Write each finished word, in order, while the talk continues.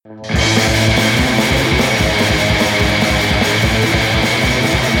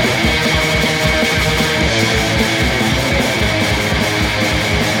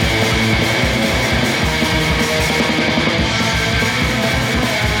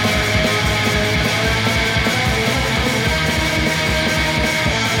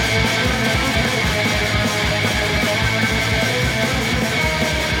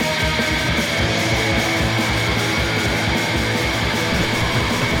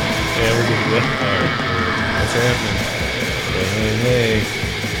Yeah. All right. What's happening? Hey.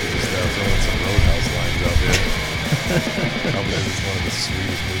 Just throwing some Roadhouse lines out there. I believe it's one of the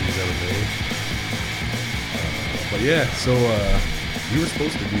sweetest movies ever made. But yeah, so we were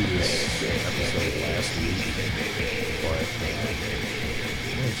supposed to do this episode last week, but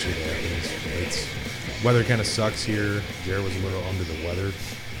shit happens. It's weather kind of sucks here. Jared was a little under the weather.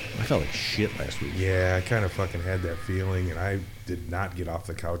 I felt like shit last week. Yeah, I kind of fucking had that feeling, and I did not get off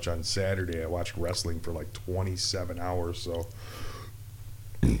the couch on Saturday. I watched wrestling for like 27 hours, so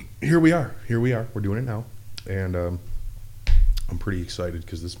here we are. We're doing it now, and I'm pretty excited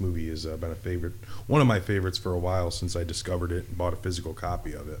because this movie has been a favorite, one of my favorites for a while since I discovered it and bought a physical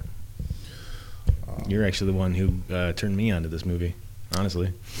copy of it. You're actually the one who turned me on to this movie,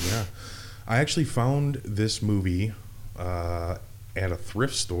 honestly. Yeah, I actually found this movie at a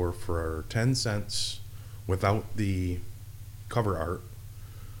thrift store for 10 cents without the cover art,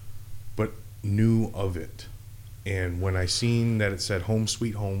 but knew of it. And when I seen that it said Home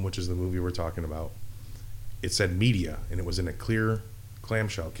Sweet Home, which is the movie we're talking about, it said media, and it was in a clear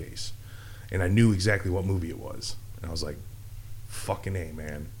clamshell case. And I knew exactly what movie it was. And I was like, fucking A,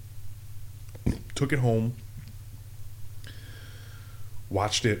 man. Took it home,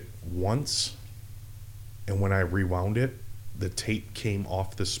 watched it once, and when I rewound it, the tape came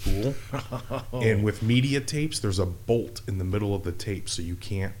off the spool. And with media tapes, there's a bolt in the middle of the tape, so you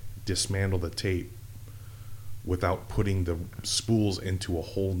can't dismantle the tape without putting the spools into a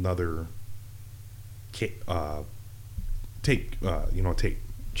whole nother tape, tape.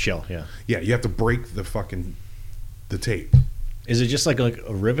 Shell, yeah. Yeah, you have to break the tape. Is it just like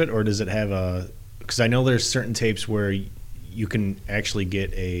a rivet, or does it have a... Because I know there's certain tapes where you can actually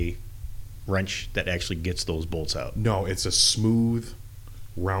get a wrench that actually gets those bolts out. No, it's a smooth,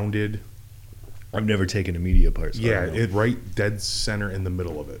 rounded... I've never taken a media apart. So yeah, it right dead center in the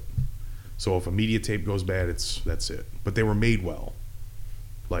middle of it. So if a media tape goes bad, that's it. But they were made well.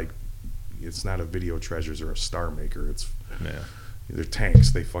 Like, it's not a Video Treasures or a Star Maker. It's... Yeah. They're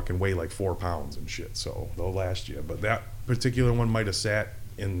tanks. They fucking weigh like 4 pounds and shit, so they'll last you. But that particular one might have sat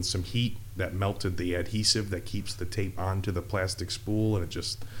in some heat that melted the adhesive that keeps the tape onto the plastic spool, and it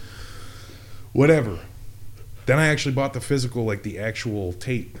just... Whatever. Then I actually bought the physical, like the actual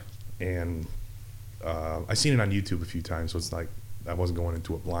tape, and I seen it on YouTube a few times, so it's like I wasn't going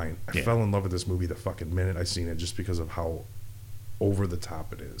into it blind. I fell in love with this movie the fucking minute I seen it, just because of how over the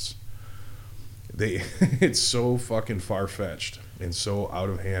top it is. It's so fucking far-fetched and so out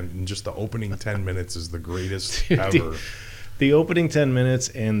of hand, and just the opening 10 minutes is the greatest ever. The opening 10 minutes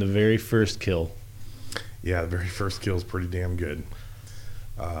and the very first kill. Yeah, the very first kill is pretty damn good.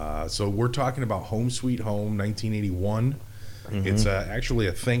 So we're talking about Home Sweet Home, 1981. Mm-hmm. It's actually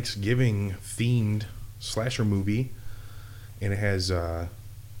a Thanksgiving-themed slasher movie, and it has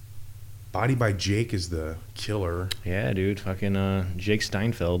Body by Jake is the killer. Yeah, dude, fucking Jake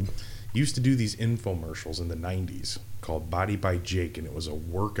Steinfeld. Used to do these infomercials in the 90s called Body by Jake, and it was a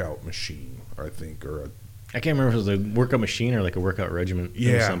workout machine, I think, or I can't remember if it was a workout machine or like a workout regimen.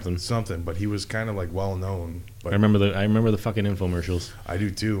 Yeah, or something. But he was kind of like well known. But I remember the fucking infomercials. I do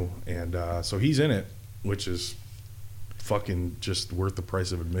too, and so he's in it, which is fucking just worth the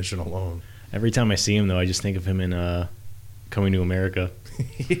price of admission alone. Every time I see him, though, I just think of him in Coming to America.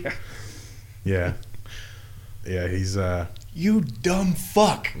 Yeah. He's you dumb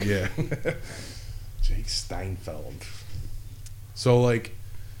fuck. Yeah. Jake Steinfeld. So, like,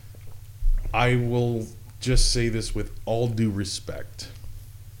 I will just say this with all due respect,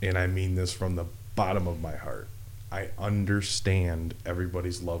 and I mean this from the bottom of my heart. I understand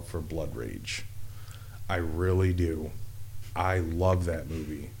everybody's love for Blood Rage. I really do. I love that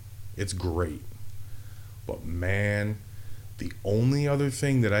movie. It's great. But, man... The only other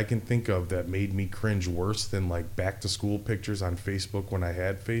thing that I can think of that made me cringe worse than like back to school pictures on Facebook when I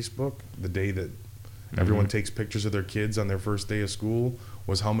had Facebook, the day that everyone takes pictures of their kids on their first day of school,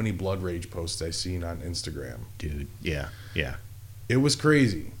 was how many Blood Rage posts I seen on Instagram. Dude, yeah. It was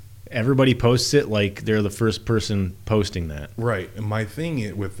crazy. Everybody posts it like they're the first person posting that. Right. And my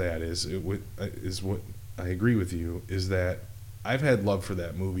thing with that is what I agree with you, is that I've had love for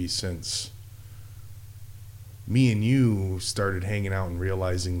that movie since me and you started hanging out and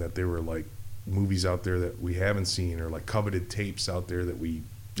realizing that there were like movies out there that we haven't seen, or like coveted tapes out there that we...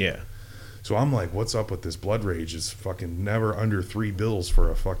 Yeah. So I'm like, what's up with this Blood Rage? It's fucking never under $3 for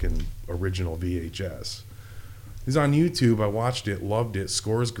a fucking original VHS. It's on YouTube. I watched it, loved it.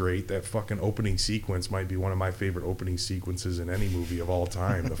 Score's great. That fucking opening sequence might be one of my favorite opening sequences in any movie of all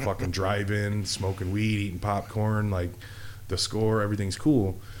time. The fucking drive-in, smoking weed, eating popcorn, like the score, everything's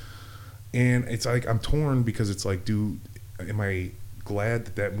cool. And it's like I'm torn because it's like, am I glad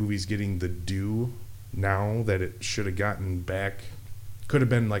that that movie's getting the due now that it should have gotten back. Could have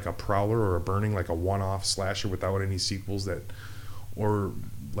been like a Prowler or a Burning, like a one-off slasher without any sequels. That, or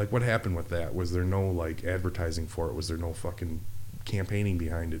like what happened with that? Was there no like advertising for it? Was there no fucking campaigning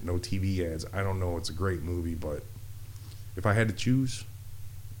behind it? No TV ads? I don't know. It's a great movie, but if I had to choose,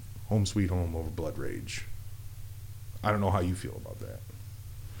 Home Sweet Home over Blood Rage. I don't know how you feel about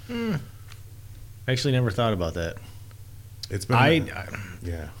that. I actually never thought about that. It's been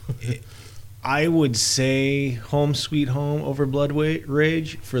yeah. I would say Home Sweet Home over Blood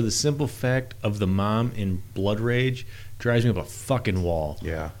Rage for the simple fact of the mom in Blood Rage drives me up a fucking wall.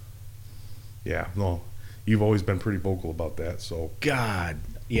 Yeah. Yeah. No, you've always been pretty vocal about that. So God,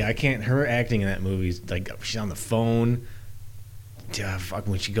 yeah, I can't. Her acting in that movie is like she's on the phone. Yeah, fuck,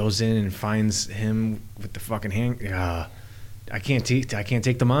 when she goes in and finds him with the fucking hand. I can't take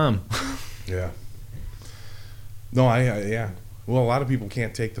the mom. yeah. No, yeah. Well, a lot of people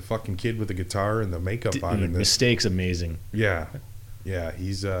can't take the fucking kid with the guitar and the makeup on in this. Mistake's amazing. Yeah. Yeah,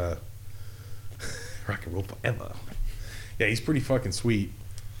 he's rock and roll forever. Yeah, he's pretty fucking sweet.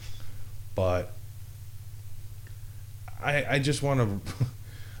 But I just want to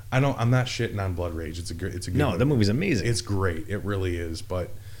I'm not shitting on Blood Rage. It's a good No, movie. that movie's amazing. It's great. It really is, but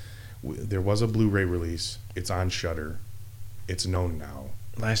there was a Blu-ray release. It's on Shudder. It's known now.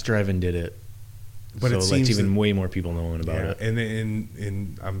 Last Drive-In did it. But so it seems that's even way more people knowing about it.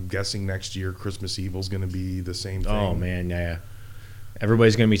 And I'm guessing next year Christmas Evil's going to be the same thing. Oh man, yeah.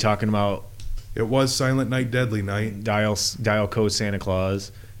 Everybody's going to be talking about it was Silent Night, Deadly Night. Dial Code Santa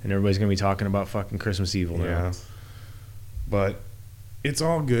Claus, and everybody's going to be talking about fucking Christmas Evil now. Yeah. But it's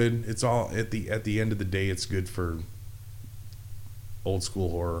all good. It's all at the end of the day, it's good for old school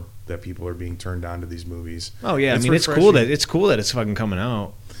horror that people are being turned on to these movies. Oh yeah, I mean it's cool that it's fucking coming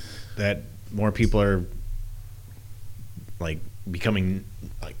out. That more people are like becoming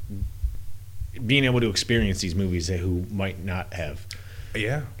like being able to experience these movies who might not have.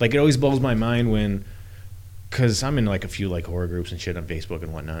 Yeah. Like it always blows my mind when, because I'm in like a few like horror groups and shit on Facebook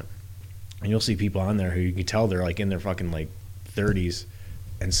and whatnot, and you'll see people on there who you can tell they're like in their fucking like 30s,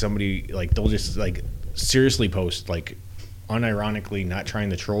 and somebody like they'll just like seriously post like unironically, not trying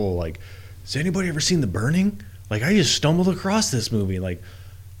to troll, like, has anybody ever seen The Burning? Like I just stumbled across this movie. Like,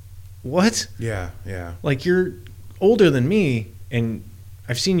 what? Yeah, yeah. Like you're older than me, and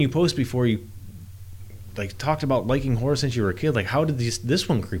I've seen you post before. You like talked about liking horror since you were a kid. Like, how did this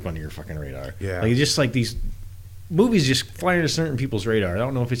one creep onto your fucking radar? Yeah. Like, it's just like these movies just fly into certain people's radar. I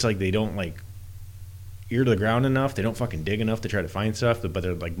don't know if it's like they don't like ear to the ground enough. They don't fucking dig enough to try to find stuff, but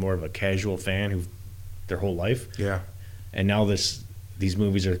they're like more of a casual fan who their whole life. Yeah. And now these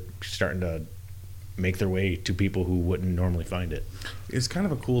movies are starting to make their way to people who wouldn't normally find it. It's kind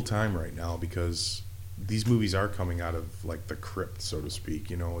of a cool time right now because these movies are coming out of like the crypt, so to speak.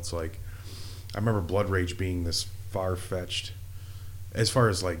 You know, it's like I remember Blood Rage being this far-fetched as far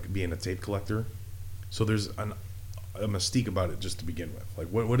as like being a tape collector. So there's a mystique about it just to begin with. Like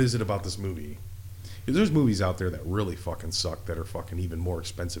what is it about this movie? There's movies out there that really fucking suck that are fucking even more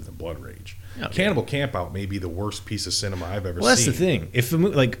expensive than Blood Rage. Yeah. Cannibal Campout may be the worst piece of cinema I've ever seen. Well, that's the thing. If the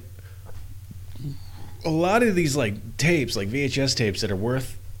like a lot of these like tapes, like VHS tapes that are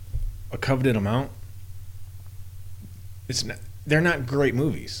worth a coveted amount, they're not great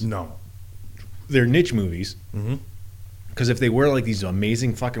movies. No. They're niche movies. Mm-hmm. Because if they were like these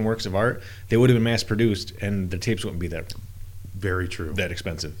amazing fucking works of art, they would have been mass produced, and the tapes wouldn't be that. Very true. That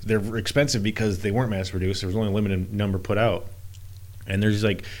expensive. They're expensive because they weren't mass produced. There was only a limited number put out, and there's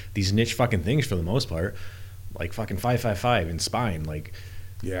like these niche fucking things for the most part, like fucking 555 and Spine. Like,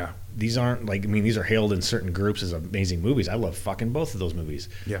 yeah, these aren't like, I mean, these are hailed in certain groups as amazing movies. I love fucking both of those movies.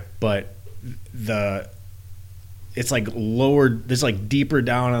 Yeah, but it's like lowered. It's like deeper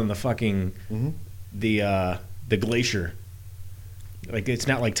down on the fucking the glacier. Like it's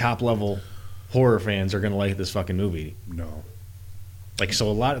not like top level horror fans are gonna like this fucking movie. No. Like so,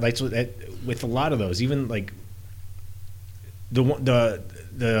 a lot with a lot of those, even like the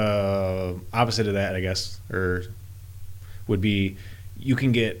opposite of that, I guess, or would be you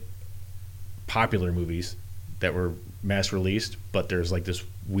can get popular movies that were mass released, but there's like this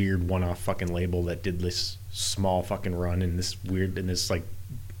weird one-off fucking label that did this small fucking run in this like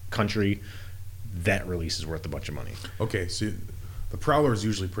country. That release is worth a bunch of money. Okay, so the Prowler is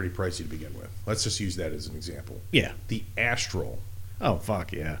usually pretty pricey to begin with. Let's just use that as an example. Yeah. The Astral. Oh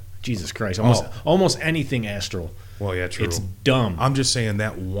fuck yeah! Jesus Christ! Almost anything Astral. Well, yeah, true. It's dumb. I'm just saying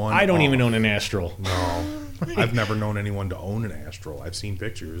that one. I don't even own an Astral. No, I've never known anyone to own an Astral. I've seen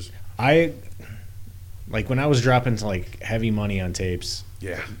pictures. Like when I was dropping like heavy money on tapes.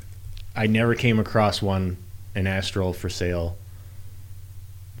 Yeah. I never came across an Astral for sale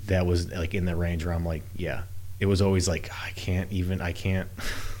that was like in the range where I'm like, yeah. It was always like I can't.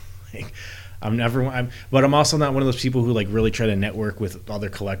 Like, but I'm also not one of those people who like really try to network with other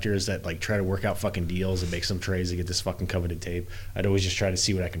collectors that like try to work out fucking deals and make some trades to get this fucking coveted tape. I'd always just try to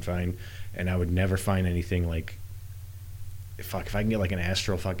see what I can find, and I would never find anything like. If I can get like an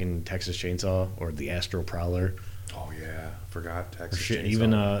Astro fucking Texas Chainsaw or the Astro Prowler. Oh yeah, forgot Texas Shit, Chainsaw.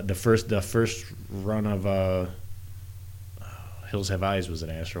 even the first run of Hills Have Eyes was an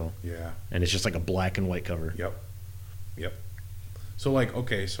Astro. Yeah. And it's just like a black and white cover. Yep. So like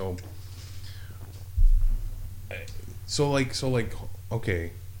okay, so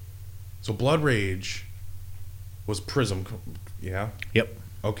okay. So Blood Rage was Prism, yeah? Yep.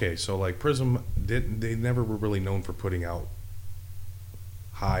 Okay, so like Prism they never were really known for putting out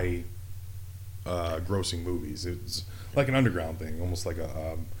high grossing movies. It's like an underground thing, almost like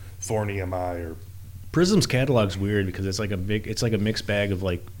a Thorny MI or Prism's catalog's weird because it's like a mixed bag of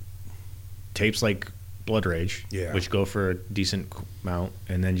like tapes like Blood Rage, Yeah. which go for a decent amount,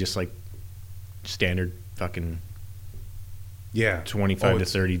 and then just like standard fucking yeah, $25 to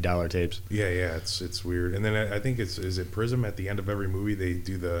 $30 tapes. Yeah, it's weird. And then I think is it Prism at the end of every movie they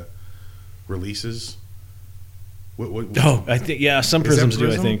do the releases. What Oh, I think some is that Prisms do. I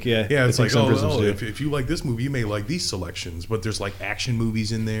Prism? think Yeah, it's I like think some Prisms do. if you like this movie, you may like these selections. But there's like action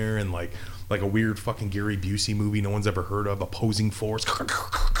movies in there and like a weird fucking Gary Busey movie no one's ever heard of, Opposing Force,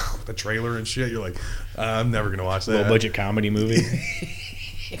 the trailer and shit. You're like, I'm never gonna watch that. Low budget comedy movie.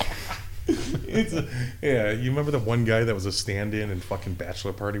 You remember the one guy that was a stand-in in fucking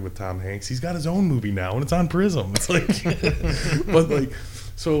Bachelor Party with Tom Hanks? He's got his own movie now, and it's on Prism. It's like, but like,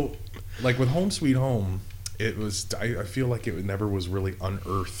 so like with Home Sweet Home, it was. I feel like it never was really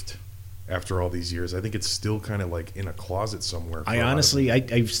unearthed after all these years. I think it's still kind of like in a closet somewhere. I honestly,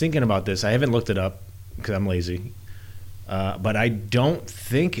 I was thinking about this. I haven't looked it up because I'm lazy, but I don't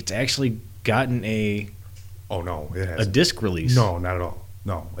think it's actually gotten a. Oh no, it has a disc release. No, not at all.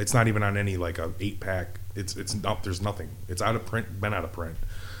 No, it's not even on any like a 8-pack. It's not. There's nothing. It's out of print. Been out of print.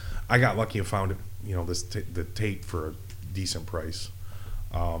 I got lucky and found it. You know the tape for a decent price,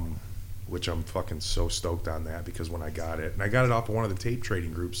 which I'm fucking so stoked on that because when I got it, and I got it off of one of the tape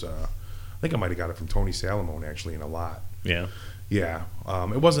trading groups. I think I might have got it from Tony Salamone actually in a lot. Yeah. Yeah.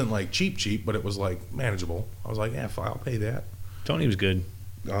 It wasn't like cheap, but it was like manageable. I was like, yeah, I'll pay that. Tony was good.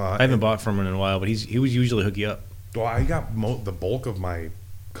 I haven't bought from him in a while, but he was usually hook you up. Well, I got the bulk of my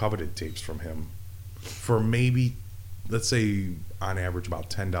coveted tapes from him for maybe, let's say, on average about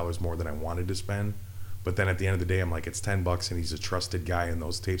 $10 more than I wanted to spend. But then at the end of the day, I'm like, it's $10 and he's a trusted guy, and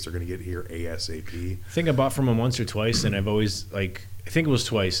those tapes are going to get here ASAP. I think I bought from him once or twice, and I've always I think it was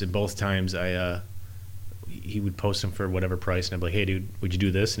twice, and both times he would post them for whatever price, and I'd be like, hey, dude, would you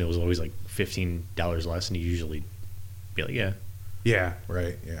do this? And it was always like $15 less, and he'd usually be like, yeah. Yeah,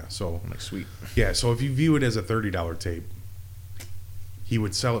 right. Yeah. So I'm like, sweet. Yeah, so if you view it as a $30 tape, he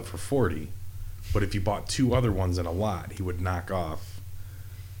would sell it for $40. But if you bought two other ones in a lot, he would knock off.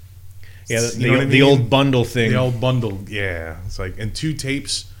 Yeah, the the old bundle thing. The old bundle, yeah. It's like, and 2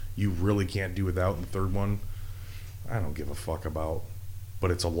 tapes you really can't do without, and the third one, I don't give a fuck about.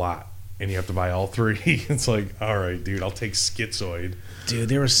 But it's a lot, and you have to buy all 3. It's like, all right, dude, I'll take Schizoid. Dude,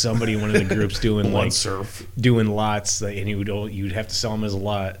 there was somebody in one of the groups doing like surf, doing lots, and you'd have to sell them as a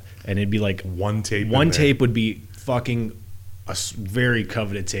lot, and it'd be like one tape. One tape would be fucking a very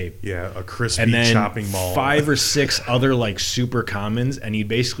coveted tape. Yeah, a crispy and then chopping mall. 5 or 6 other like super commons, and he'd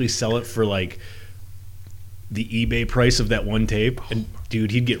basically sell it for like the eBay price of that one tape. And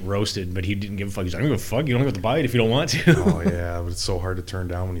dude, he'd get roasted, but he didn't give a fuck. He's like, I don't give a fuck. You don't have to buy it if you don't want to. Oh yeah, but it's so hard to turn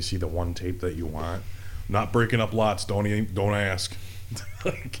down when you see the one tape that you want. Not breaking up lots. Don't ask.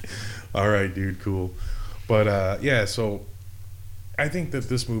 Like, all right, dude, cool. But yeah, so I think that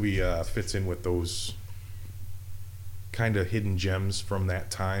this movie fits in with those kind of hidden gems from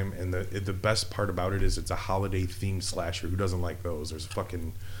that time, and the best part about it is it's a holiday themed slasher. Who doesn't like those? There's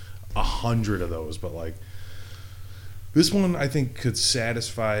fucking 100 of those, but like this one I think could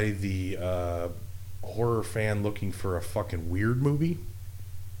satisfy the horror fan looking for a fucking weird movie.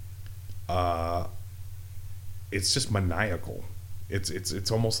 It's just maniacal.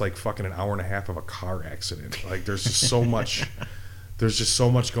 It's almost like fucking an hour and a half of a car accident. Like there's just so much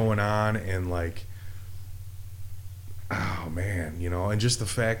going on, and like, oh man, and just the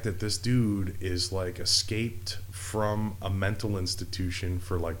fact that this dude is like escaped from a mental institution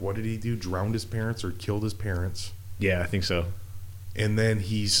for like, what did he do? Drowned his parents or killed his parents? Yeah, I think so. And then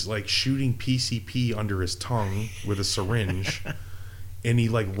he's like shooting PCP under his tongue with a syringe. And he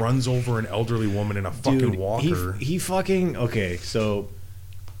like runs over an elderly woman in a fucking walker. He fucking okay. So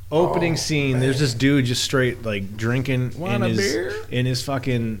Opening Oh, scene. man. There's this dude just straight like drinking Want a beer? in his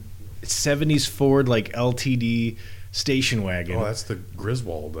fucking 70s Ford like LTD station wagon. Oh, that's the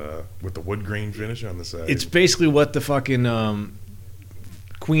Griswold with the wood grain finish on the side. It's basically what the fucking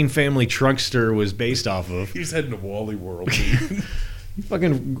Queen family trunkster was based off of. He's heading to Wally World. Dude. He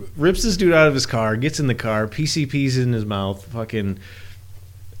fucking rips this dude out of his car, gets in the car, PCP's in his mouth, fucking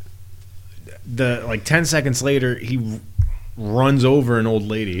like 10 seconds later he runs over an old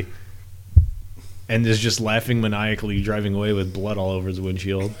lady and is just laughing maniacally, driving away with blood all over his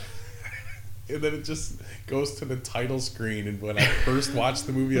windshield. And then it just goes to the title screen. And when I first watched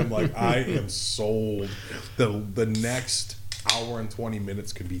the movie, I'm like, I am sold. The next hour and 20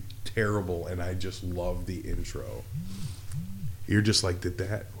 minutes could be terrible, and I just love the intro. You're just like, did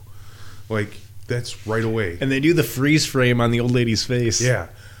that? Like, that's right away. And they do the freeze frame on the old lady's face. Yeah.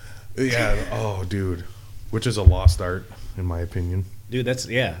 Yeah. Oh, dude. Which is a lost art, in my opinion. Dude, that's,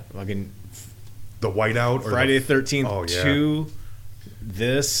 yeah. Fucking The whiteout. Or Friday the 13th Oh, yeah. 2,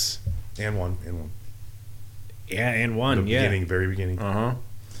 this. And one. Yeah, and The one, yeah. beginning, very beginning. Uh-huh.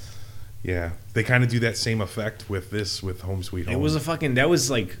 Yeah. They kind of do that same effect with Home Sweet Home. It was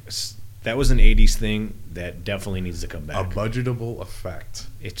that was an 80s thing that definitely needs to come a back. budgetable effect.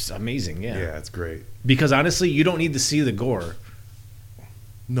 It's amazing, yeah. Yeah, it's great. Because honestly, you don't need to see the gore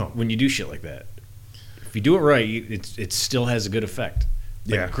No. when you do shit like that. If you do it right, it still has a good effect.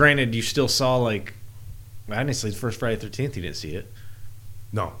 Like, Yeah. Granted, you still saw, like, honestly, the first Friday the 13th, you didn't see it.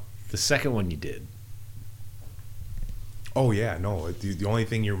 No. The second one, you did. Oh, yeah, no. The only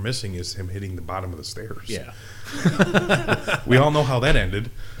thing you're missing is him hitting the bottom of the stairs. Yeah. We all know how that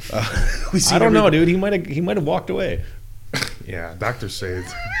ended. I don't know, dude. He might have walked away. Yeah, doctors say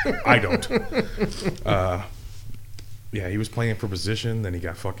it. I don't. Yeah, he was playing for position, then he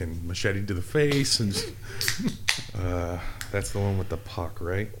got fucking macheted to the face, and that's the one with the puck,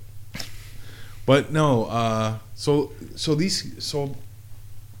 right? But no, so these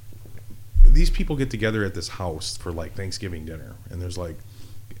people get together at this house for like Thanksgiving dinner, and there's like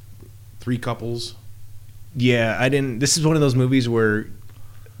 3 couples. Yeah, this is one of those movies where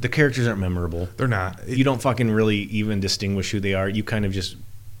the characters aren't memorable. They're not. You don't fucking really even distinguish who they are. You kind of just,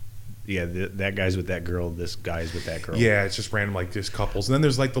 that guy's with that girl, this guy's with that girl. Yeah, it's just random, like just couples. And then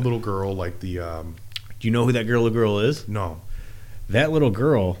there's like the little girl, like the Do you know who that little girl is? no. That little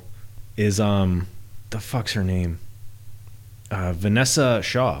girl is the fuck's her name? Vanessa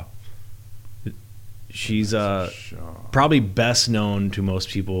Shaw. She's Shaw. probably best known to most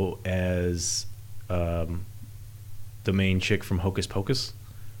people as the main chick from Hocus Pocus.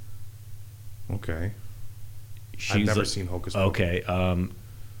 Okay. She's I've never seen Hocus Pocus. Okay,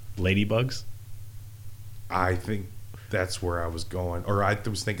 Ladybugs. I think that's where I was going, or I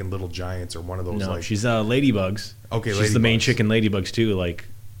was thinking Little Giants or one of those. No, like, she's Ladybugs. Okay, she's the main Ladybugs. chick in Ladybugs too. Like,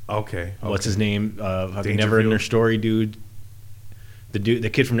 okay. what's his name? Fucking Dangerfield? Neverending Story dude. The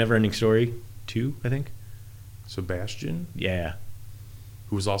kid from Neverending Story 2, I think. Sebastian, Yeah.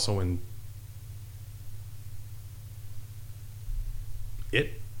 who was also in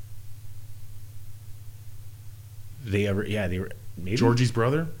It. They were maybe Georgie's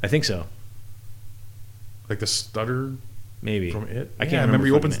brother, I think so. like the stutter Maybe. from It. I can't Yeah, remember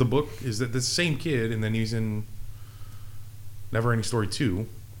He fucking opens it. the book. Is that the same kid, and then he's in Neverending Story 2,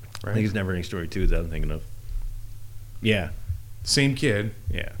 I right? think it's Neverending Story 2 that I'm thinking of. Yeah. Same kid.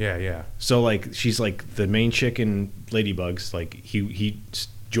 Yeah. Yeah. So like she's like the main chick in Ladybugs. Like he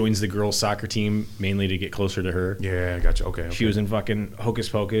joins the girls' soccer team mainly to get closer to her. Yeah, I gotcha. Okay. She was in fucking Hocus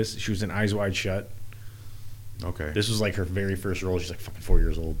Pocus. She was in Eyes Wide Shut. Okay. This was like her very first role. She's like fucking 4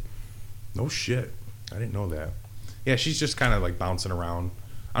 years old. No shit. I didn't know that. Yeah, she's just kind of like bouncing around.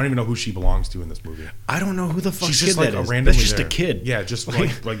 I don't even know who she belongs to in this movie. I don't know who the fuck She's kid just like that a is. randomly That's just there. a kid. Yeah, just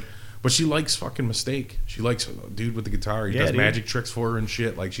like but she likes fucking Mistake. She likes a dude with the guitar. He Yeah, does dude. magic tricks for her and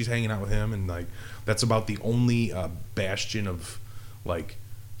shit. Like she's hanging out with him, and like that's about the only bastion of like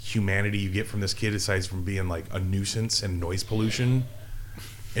humanity you get from this kid, aside from being like a nuisance and noise pollution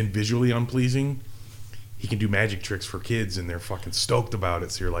and visually unpleasing. He can do magic tricks for kids, and they're fucking stoked about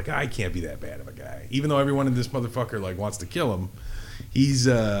it. So you're like, I can't be that bad of a guy, even though everyone in this motherfucker like wants to kill him. He's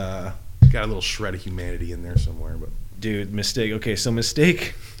got a little shred of humanity in there somewhere, but. Dude, Mistake. Okay, so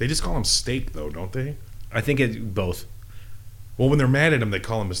Mistake. They just call him Steak, though, don't they? I think it both. Well, when they're mad at him, they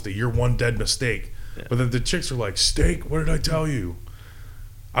call him Mistake. You're one dead mistake. Yeah. But then the chicks are like, Steak, what did I tell you?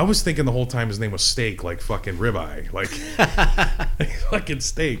 I was thinking the whole time his name was Steak, like fucking ribeye. Like, fucking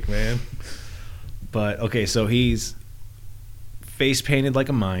Steak, man. But okay, so he's face painted like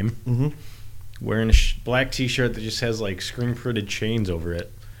a mime, Mm-hmm. wearing a black T-shirt that just has like screen printed chains over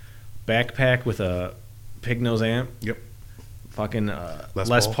it, backpack with a pig nose amp. Yep. fucking Les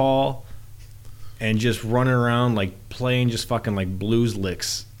Les Paul? Paul, and just running around like playing just fucking like blues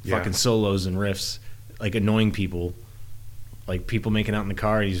licks, Yeah. fucking solos and riffs, like annoying people, like people making out in the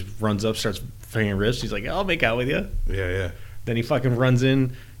car. He just runs up, starts playing riffs. He's like, "I'll make out with you." Yeah. Then he fucking runs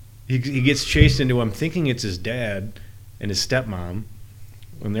in. He gets chased into him, thinking it's his dad and his stepmom,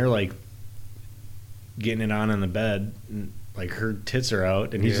 when they're like getting it on the bed. And, like her tits are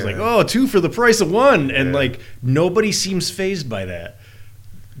out, and he's just like, "Oh, 2 for the price of 1," and like nobody seems fazed by that.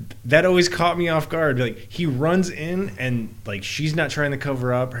 That always caught me off guard. Like he runs in, and like she's not trying to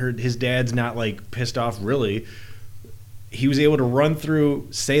cover up. His dad's not like pissed off. Really, he was able to run through,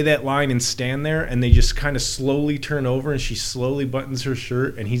 say that line, and stand there, and they just kind of slowly turn over, and she slowly buttons her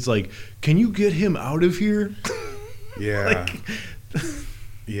shirt, and he's like, "Can you get him out of here?" Yeah.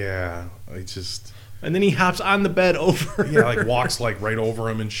 Yeah. I just. And then he hops on the bed over. Yeah, like walks like right over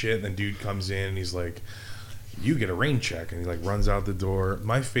him and shit. And then dude comes in and he's like, "You get a rain check," and he like runs out the door.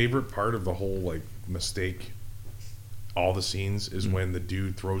 My favorite part of the whole like mistake, all the scenes, is when the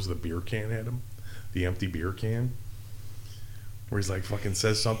dude throws the beer can at him, the empty beer can, where he's like fucking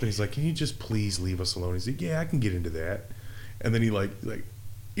says something. He's like, "Can you just please leave us alone?" He's like, "Yeah, I can get into that." And then he like.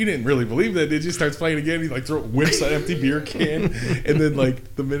 You didn't really believe that, did you? Starts playing again. He like whips that empty beer can, and then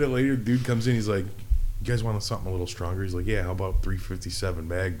like the minute later, dude comes in. He's like, "You guys want something a little stronger?" He's like, "Yeah, how about 357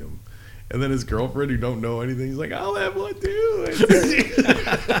 Magnum?" And then his girlfriend, who don't know anything, he's like, "I'll have one too."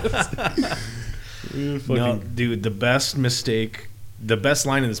 No, dude, the best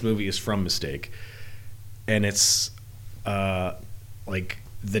line in this movie is from Mistake, and it's like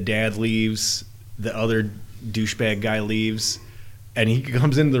the dad leaves, the other douchebag guy leaves. And he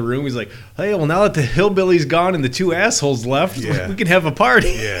comes into the room. He's like, "Hey, well, now that the hillbilly's gone and the 2 assholes left, we can have a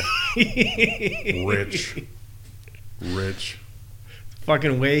party." Yeah. Rich.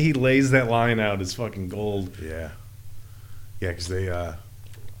 Fucking way he lays that line out is fucking gold. Yeah. Yeah, because the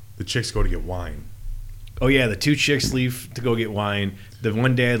chicks go to get wine. Oh, yeah, the 2 chicks leave to go get wine. The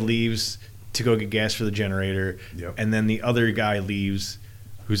one dad leaves to go get gas for the generator. Yep. And then the other guy leaves,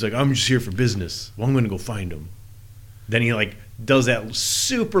 who's like, "I'm just here for business. Well, I'm going to go find him." Then he like does that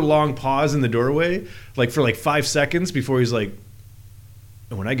super long pause in the doorway, like for like 5 seconds before he's like,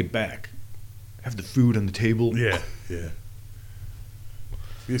 "And when I get back, have the food on the table." Yeah.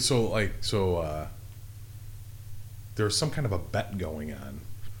 So there's some kind of a bet going on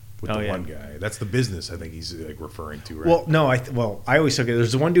with the one guy. That's the business I think he's like referring to, right? Well, no, I always took it.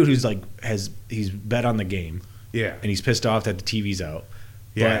 There's the one dude who's like he's bet on the game. Yeah. And he's pissed off that the TV's out.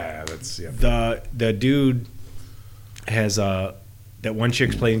 Yeah, The dude has that one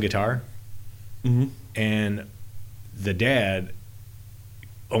chick's playing guitar, and the dad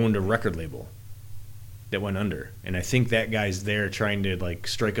owned a record label that went under, and I think that guy's there trying to like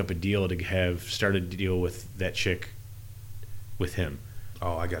strike up a deal to have started a deal with that chick with him.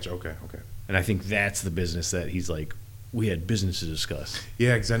 Oh, I got you. Okay. And I think that's the business that he's like, we had business to discuss.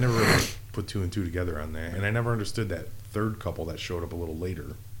 Yeah, because I never really put 2 and 2 together on that, and I never understood that third couple that showed up a little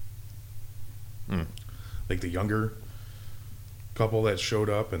later, like the younger couple that showed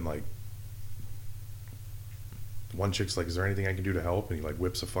up, and like one chick's like, "Is there anything I can do to help?" And he like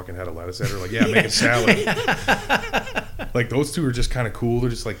whips a fucking head of lettuce at her, like, "Yeah, make a salad." Like those 2 are just kind of cool. They're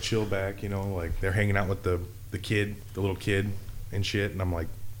just like chill back, like they're hanging out with the little kid and shit. And I'm like,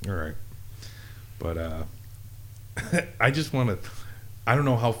 all right, but I just want to. I don't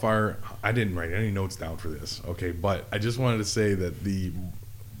know how far. I didn't write any notes down for this, okay, but I just wanted to say that the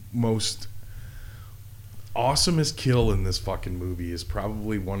most awesomest kill in this fucking movie is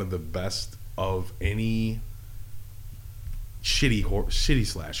probably one of the best of any shitty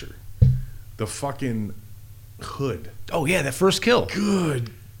slasher. The fucking hood. Oh yeah, that first kill.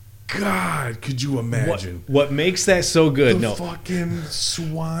 Good God, could you imagine? What makes that so good? The fucking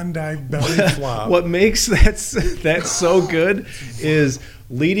swan dive belly flop. What makes that so good is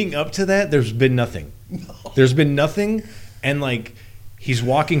leading up to that, there's been nothing. There's been nothing, and like he's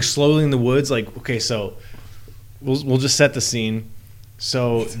walking slowly in the woods. Like, okay, so we'll just set the scene.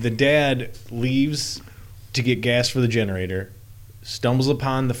 So the dad leaves to get gas for the generator, stumbles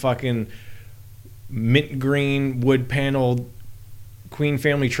upon the fucking mint green wood paneled Queen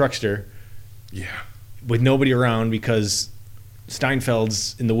family truckster. Yeah. With nobody around because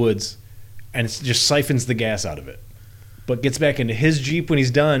Steinfeld's in the woods, and it just siphons the gas out of it. But gets back into his Jeep when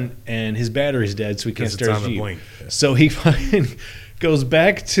he's done, and his battery's dead, so he can't start his Jeep. Blink. So he fucking goes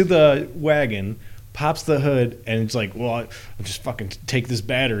back to the wagon, pops the hood, and it's like, well, I'll just fucking take this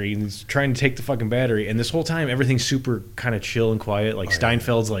battery. And he's trying to take the fucking battery. And this whole time, everything's super kind of chill and quiet. Like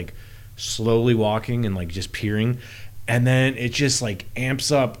Steinfeld's like slowly walking and like just peering. And then it just like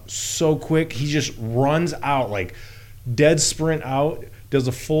amps up so quick. He just runs out like dead sprint out, does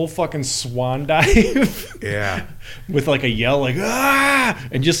a full fucking swan dive. Yeah. With like a yell like, ah!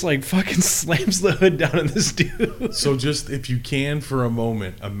 And just like fucking slams the hood down on this dude. So just, if you can for a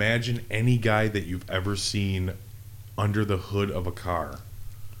moment, imagine any guy that you've ever seen under the hood of a car.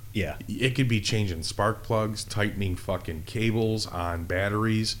 Yeah. It could be changing spark plugs, tightening fucking cables on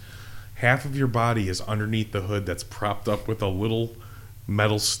batteries. Half of your body is underneath the hood that's propped up with a little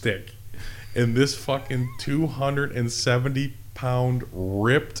metal stick. And this fucking 270-pound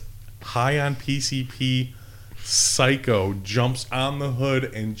ripped, high on PCP psycho jumps on the hood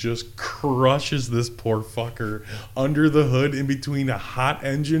and just crushes this poor fucker under the hood in between a hot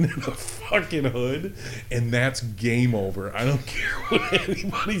engine and a fucking hood, and that's game over. I don't care what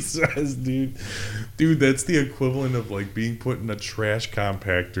anybody says, dude. That's the equivalent of like being put in a trash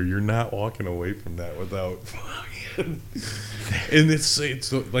compactor. You're not walking away from that without fucking. And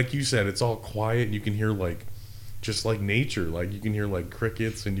it's like you said, it's all quiet, and you can hear like just like nature, like you can hear like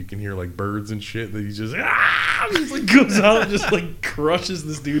crickets and you can hear like birds and shit. That he just like goes out and just like crushes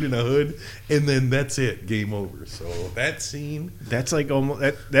this dude in a hood, and then that's it, game over. So that scene, that's like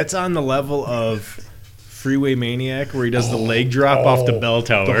almost that's on the level of Freeway Maniac, where he does the leg drop off the bell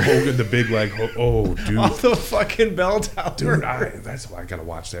tower. The Hogan, the big leg. Oh, dude. Off the fucking bell tower. Dude, that's why I gotta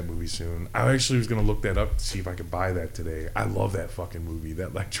watch that movie soon. I actually was gonna look that up to see if I could buy that today. I love that fucking movie.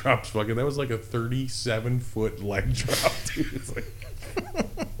 That leg drop's fucking. That was like a 37-foot leg drop, dude. It's like,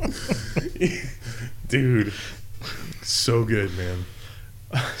 dude, so good, man.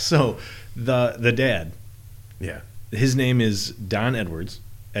 So the dad, yeah, his name is Don Edwards,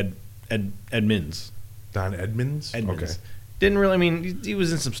 Edmonds. Don Edmonds. Okay. Didn't really. I mean, he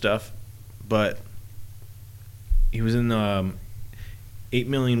was in some stuff, but he was in 8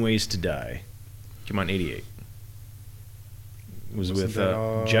 Million Ways to Die. Came out in '88. It was with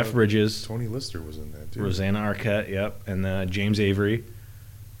Jeff Bridges. Tony Lister was in that too. Rosanna Arquette, yep, and James Avery,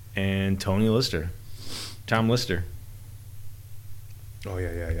 and Tony Lister, Tom Lister. Oh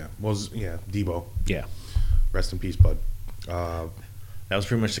yeah. Well, Debo. Yeah. Rest in peace, bud. That was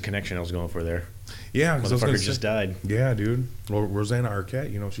pretty much the connection I was going for there. Yeah, because motherfucker just died. Yeah, dude. Well, Rosanna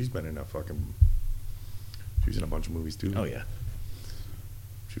Arquette, she's been in she's in a bunch of movies too. Oh yeah.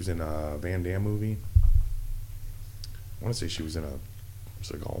 She was in a Van Damme movie. I want to say she was in a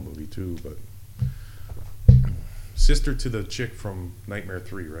Seagal movie too, but sister to the chick from Nightmare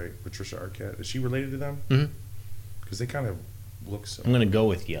 3, right? Patricia Arquette. Is she related to them? Mm-hmm. Because they kind of look similar. I'm gonna go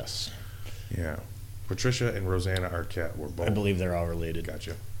with yes. Yeah. Patricia and Rosanna Arquette were both. I believe they're all related.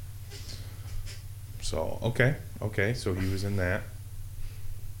 Gotcha. So, okay. So he was in that.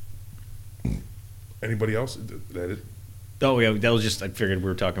 Anybody else? Oh yeah, that was just. I figured we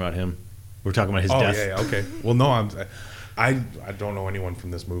were talking about him. We were talking about his death. Yeah. Okay. Well, no, I don't know anyone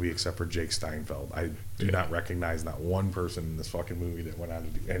from this movie except for Jake Steinfeld. I do not recognize not one person in this fucking movie that went on to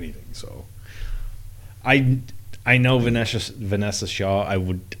do anything. So, I know Vanessa Shaw. I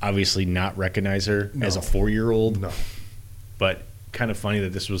would obviously not recognize her as a 4-year-old. No. But kind of funny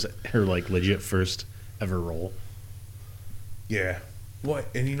that this was her like legit first ever role. Yeah. What?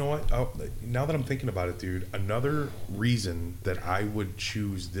 And you know what? Now that I'm thinking about it, dude, another reason that I would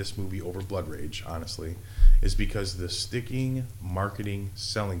choose this movie over Blood Rage, honestly, is because the sticking marketing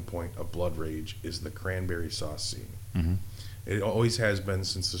selling point of Blood Rage is the cranberry sauce scene. Mm-hmm. It always has been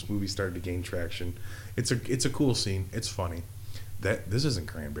since this movie started to gain traction. It's a cool scene. It's funny. This isn't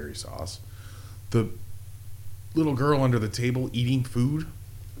cranberry sauce. The little girl under the table eating food,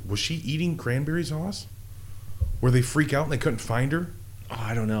 was she eating cranberry sauce? Where they freak out and they couldn't find her? Oh,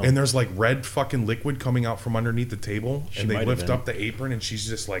 I don't know. And there's like red fucking liquid coming out from underneath the table, and they lift up the apron, and she's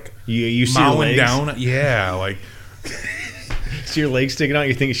just like you see her legs down. Yeah, like see her legs sticking out.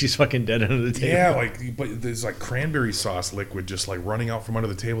 You're thinking she's fucking dead under the table. Yeah, but there's like cranberry sauce liquid just like running out from under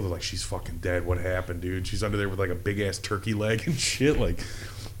the table. They're like, she's fucking dead. What happened, dude? She's under there with like a big ass turkey leg and shit. Like,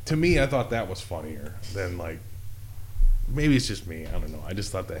 to me, I thought that was funnier than like. Maybe it's just me. I don't know. I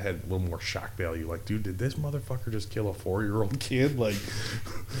just thought that had a little more shock value. Like, dude, did this motherfucker just kill a 4-year-old kid? Like,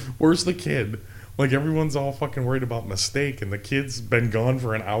 where's the kid? Like, everyone's all fucking worried about mistake, and the kid's been gone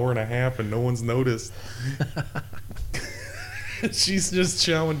for an hour and a half, and no one's noticed. She's just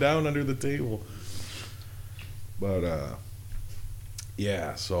chowing down under the table. But,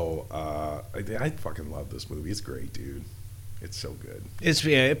 yeah, so I fucking love this movie. It's great, dude. It's so good.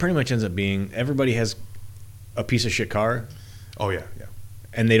 It pretty much ends up being everybody has a piece of shit car. Oh yeah.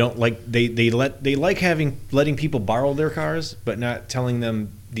 And they don't like they like letting people borrow their cars, but not telling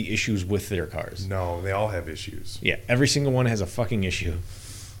them the issues with their cars. No, they all have issues. Yeah, every single one has a fucking issue.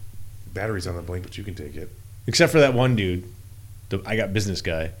 Battery's on the blink, but you can take it. Except for that one dude, I got business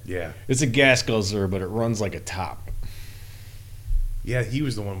guy. Yeah. It's a gas guzzler, but it runs like a top. Yeah, he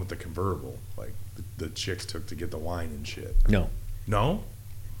was the one with the convertible. Like the chicks took to get the wine and shit. No, No,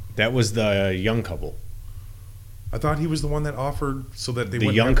 that was the young couple. I thought he was the one that offered so that they. The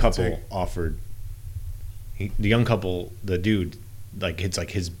wouldn't young have to couple take- offered. The young couple, the dude, like it's like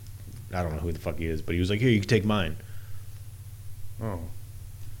his. I don't know who the fuck he is, but he was like, "Here, you can take mine." Oh,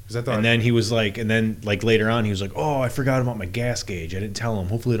 because I thought. And then he was like, and then like later on, he was like, "Oh, I forgot about my gas gauge. I didn't tell him.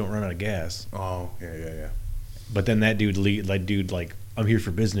 Hopefully, I don't run out of gas." Oh, yeah. But then that dude, like, I'm here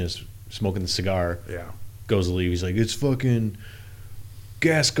for business, smoking the cigar, Yeah. goes to leave. He's like, "It's fucking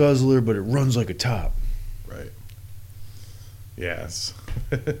gas guzzler, but it runs like a top." Right. Yes.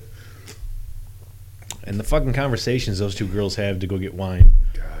 And the fucking conversations those two girls have to go get wine,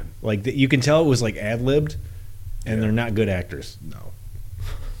 God. like you can tell it was like ad libbed, and Yeah. they're not good actors. No.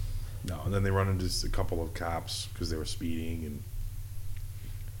 No, and then they run into a couple of cops because they were speeding,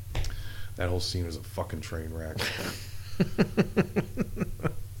 and that whole scene was a fucking train wreck.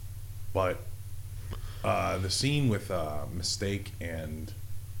 But the scene with Mistake and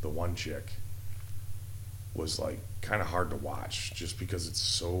the one chick was like kind of hard to watch just because it's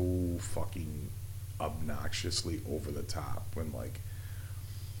so fucking obnoxiously over the top when like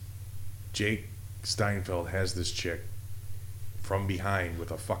Jake Steinfeld has this chick from behind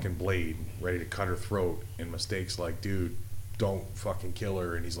with a fucking blade ready to cut her throat, and Mistake's like, dude, don't fucking kill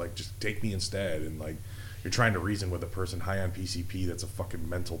her, and he's like, just take me instead, and like you're trying to reason with a person high on PCP that's a fucking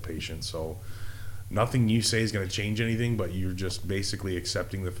mental patient, so nothing you say is going to change anything, but you're just basically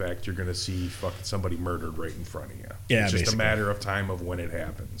accepting the fact you're going to see fucking somebody murdered right in front of you. Yeah, it's just basically. a matter of time of when it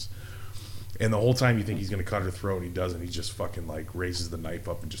happens. And the whole time you think he's going to cut her throat, and he doesn't. He just fucking like raises the knife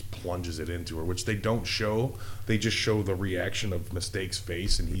up and just plunges it into her, which they don't show. They just show the reaction of Mistake's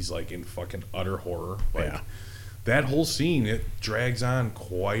face, and he's like in fucking utter horror. Like, Yeah. that whole scene, it drags on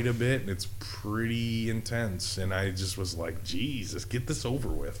quite a bit, and it's pretty intense. And I just was like, Jesus, get this over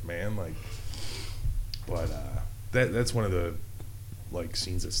with, man. Like, but that's one of the like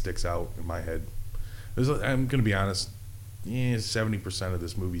scenes that sticks out in my head. I'm gonna be honest. 70% of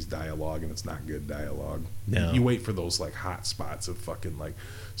this movie's dialogue, and it's not good dialogue. No. You wait for those like hot spots of fucking like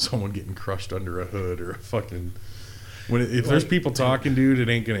someone getting crushed under a hood or a fucking. If there's people talking, dude, it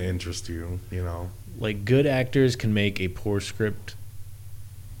ain't gonna interest you. You know. Like good actors can make a poor script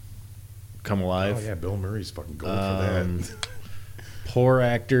come alive. Oh yeah, Bill Murray's fucking going for that. Poor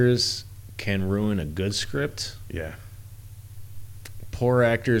actors can ruin a good script. Yeah. Poor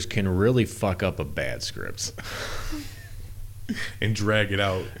actors can really fuck up a bad script. And drag it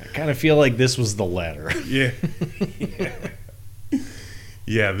out. I kind of feel like this was the latter. Yeah.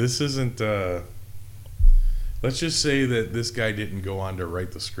 Yeah, this isn't let's just say that this guy didn't go on to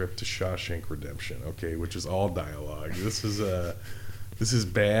write the script to Shawshank Redemption, okay, which is all dialogue. This is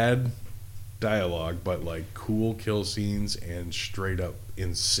bad dialogue, but like cool kill scenes and straight up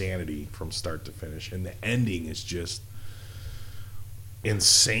insanity from start to finish. And the ending is just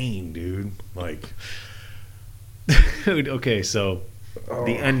insane, dude. Like Dude, okay, so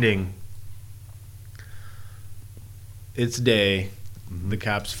the ending. It's day. The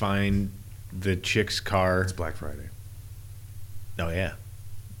cops find the chick's car. it's Black Friday Oh yeah,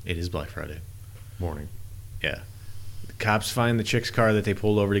 it is Black Friday. morning. Yeah, the cops find the chick's car that they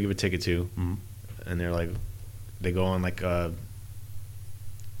pulled over to give a ticket to, Mhm. and they're like, they go on like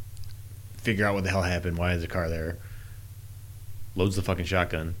figure out what the hell happened. Why is the car there? Loads the fucking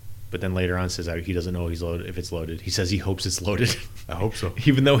shotgun, but then later on says he doesn't know he's loaded if it's loaded. He says he hopes it's loaded, I hope so.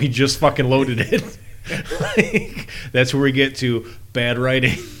 even though he just fucking loaded it. Like, that's where we get to bad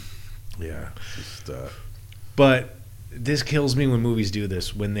writing. Yeah. Just But this kills me when movies do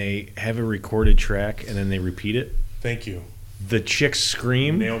this. When they have a recorded track and then they repeat it. thank you. The chick's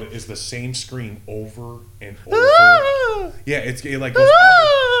scream. Nailed it. Is the same scream over and over. Ah! Yeah, it like goes.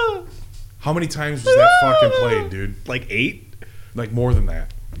 Ah! How many times was that fucking played, dude? Like 8? Like more than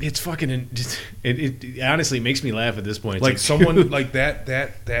that. It's fucking. It honestly makes me laugh at this point. It's Like someone dude. like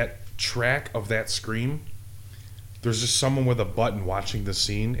that track of that scream. There's just someone with a button watching the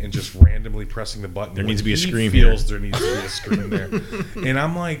scene and just randomly pressing the button. There when needs to be a he scream feels here. there needs to be a scream there. And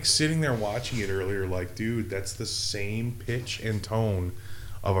I'm like sitting there watching it earlier, like, dude, that's the same pitch and tone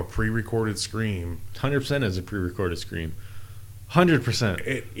of a pre-recorded scream. 100% is a pre-recorded scream. 100%.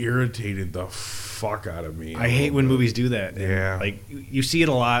 It irritated the fuck out of me. I hate when movies do that. And, Yeah. like you see it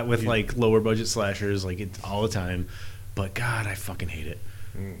a lot with like lower budget slashers, like it's all the time. But God, I fucking hate it.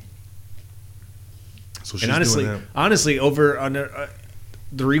 So she's And honestly, doing that. honestly, over on the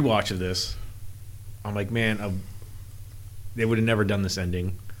rewatch of this, I'm like, man, they would have never done this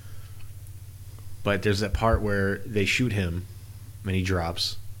ending. But there's that part where they shoot him, and he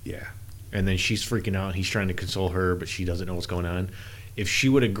drops, Yeah. and then she's freaking out. He's trying to console her, but she doesn't know what's going on. if she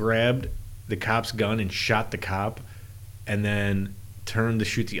would have grabbed the cop's gun and shot the cop, and then turned to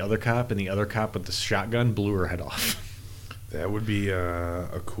shoot the other cop, and the other cop with the shotgun blew her head off. That would be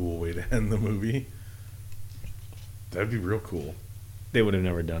a cool way to end the movie. That'd be real cool. They would have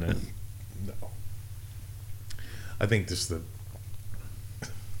never done it. No. I think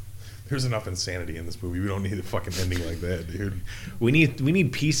there's enough insanity in this movie. We don't need a fucking ending like that, dude. We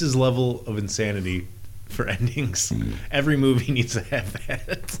need pieces level of insanity for endings. Every movie needs to have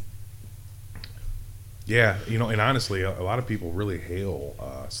that. Yeah, and honestly, a lot of people really hail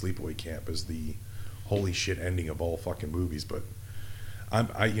Sleepaway Camp as the holy shit ending of all fucking movies, but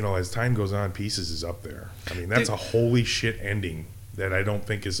as time goes on, Pieces is up there. I mean, that's a holy shit ending that I don't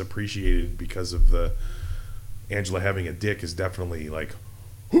think is appreciated because of the Angela having a dick is definitely like,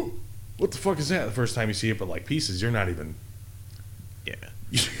 what the fuck is that? The first time you see it, but like Pieces, you're not even. Yeah.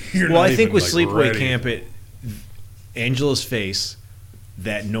 Well, I think with Sleepaway Camp, Angela's face,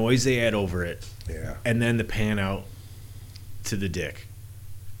 that noise they add over it, yeah, and then the pan out to the dick,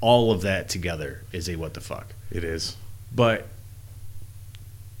 all of that together is a what the fuck. It is. But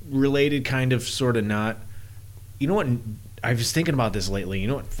related, kind of, sort of not. You know what? I was thinking about this lately. You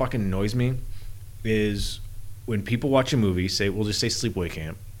know what fucking annoys me is when people watch a movie. We'll just say Sleepaway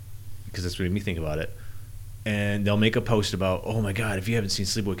Camp, because that's what made me think about it. And they'll make a post about, oh my god, if you haven't seen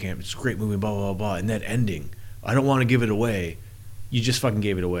Sleepaway Camp, it's a great movie, blah blah blah. And that ending, I don't want to give it away. You just fucking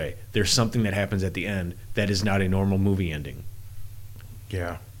gave it away. There's something that happens at the end that is not a normal movie ending.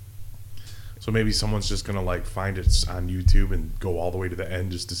 Yeah. So maybe someone's just gonna like find it on YouTube and go all the way to the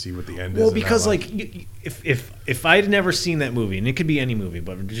end just to see what the end is. Well, because like if I'd never seen that movie, and it could be any movie,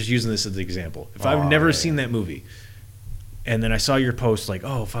 but I'm just using this as the example. If I've never seen that movie, and then I saw your post like,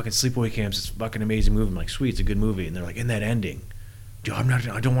 oh fucking Sleepaway Camps, it's a fucking amazing movie. I'm like, sweet, it's a good movie. And they're like, in that ending, dude,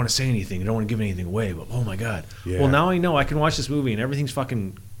 I don't want to say anything. I don't want to give anything away. But oh my god. Yeah. Well, now I know I can watch this movie and everything's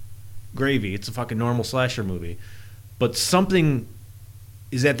fucking gravy. It's a fucking normal slasher movie, but something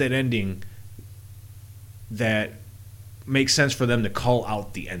is at that ending that makes sense for them to call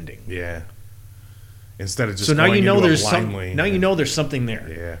out the ending. Yeah. Instead of just so now going you know into there's blindly, you know there's something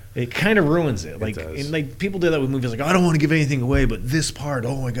there. Yeah. It kind of ruins it. Like does. and like people do that with movies. Like, I don't want to give anything away, but this part,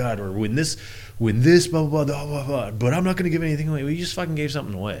 oh my god, or when this blah blah blah blah blah, blah but I'm not going to give anything away. Well, you just fucking gave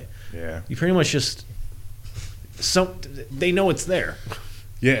something away. Yeah. You pretty much just they know it's there.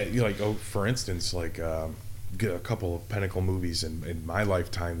 Yeah. You like for instance, like a couple of pinnacle movies in my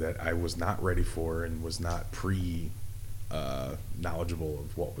lifetime that I was not ready for and was not knowledgeable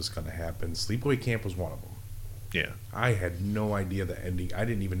of what was going to happen. Sleepaway Camp was one of them. Yeah. I had no idea the ending. I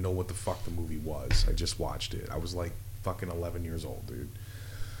didn't even know what the fuck the movie was. I just watched it. I was like fucking 11 years old, dude.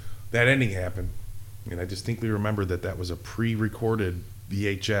 That ending happened, and I distinctly remember that was a pre-recorded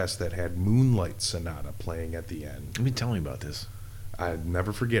VHS that had Moonlight Sonata playing at the end. Let me tell you about this. I'd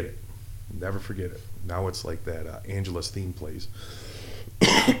never forget it. Never forget it. Now it's like that Angela's theme plays.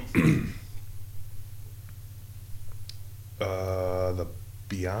 The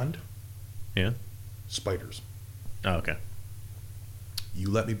Beyond? Yeah. Spiders. Oh, okay. You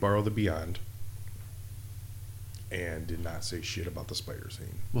let me borrow the Beyond and did not say shit about the spider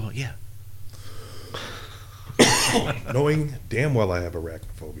scene. Well, yeah. Knowing damn well I have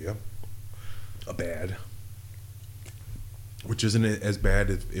arachnophobia. A bad. Which isn't as bad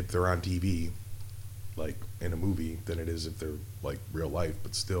if they're on TV, like in a movie, than it is if they're like real life,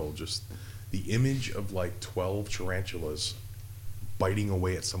 but still just the image of like 12 tarantulas biting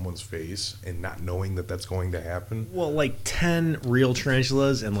away at someone's face and not knowing that that's going to happen. Well, like 10 real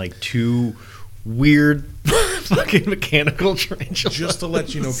tarantulas and like 2 weird fucking mechanical tarantulas. Just to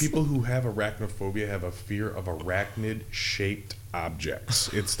let you know, people who have arachnophobia have a fear of arachnid-shaped objects.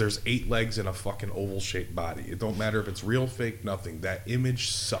 There's 8 legs and a fucking oval-shaped body. It don't matter if it's real, fake, nothing. That image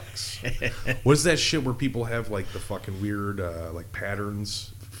sucks. What's that shit where people have like the fucking weird like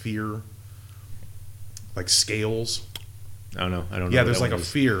patterns fear? Like scales? I don't know. Yeah, there's like a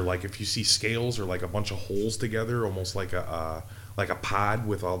fear. Like if you see scales or like a bunch of holes together, almost like a pod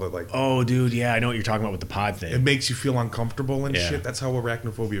with all the like. Oh, dude, yeah, I know what you're talking about with the pod thing. It makes you feel uncomfortable and shit. That's how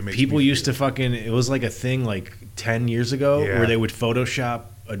arachnophobia makes. People used to fucking. It was like a thing like 10 years ago where they would Photoshop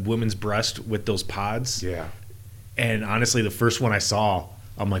a woman's breast with those pods. Yeah. And honestly, the first one I saw,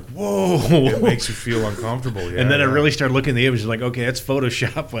 I'm like, whoa. It makes you feel uncomfortable. Yeah. And then I really started looking at the image, like, okay, that's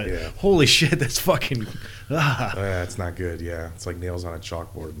Photoshop, but holy shit, that's fucking. Yeah, it's not good. Yeah, it's like nails on a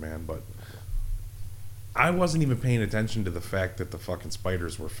chalkboard, man. But I wasn't even paying attention to the fact that the fucking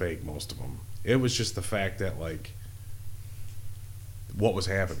spiders were fake, most of them. It was just the fact that, like, what was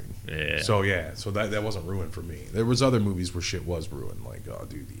happening. Yeah. So, so that wasn't ruined for me. There was other movies where shit was ruined, like, oh,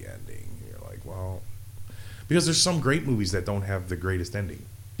 dude, the ending. You're like, well. Because there's some great movies that don't have the greatest ending.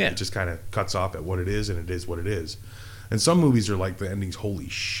 Yeah. It just kind of cuts off at what it is, and it is what it is. And some movies are like, the ending's holy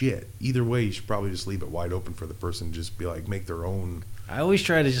shit. Either way, you should probably just leave it wide open for the person to just be like, make their own. I always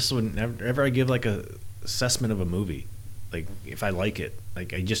try to just, whenever I give like a assessment of a movie, like if I like it,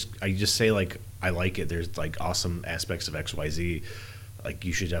 like I just say like I like it. There's like awesome aspects of XYZ. Like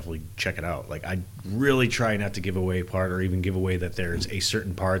you should definitely check it out. Like I really try not to give away part or even give away that there's a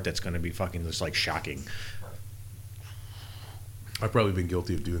certain part that's going to be fucking just like shocking. I've probably been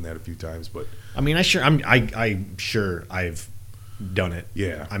guilty of doing that a few times, but I mean, I'm sure I've done it.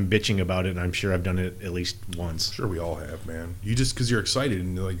 yeah, I'm bitching about it, and I'm sure I've done it at least once. sure we all have, man. You just because you're excited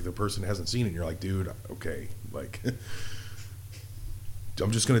and like the person hasn't seen it, and you're like, dude, okay, like I'm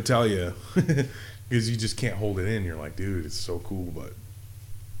just gonna tell you because you just can't hold it in. You're like, dude, it's so cool, but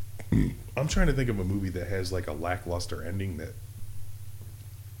I'm trying to think of a movie that has like a lackluster ending. That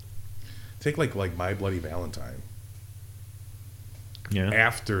take like My Bloody Valentine. Yeah,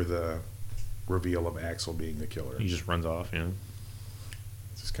 After the reveal of Axel being the killer, he just runs off. Yeah,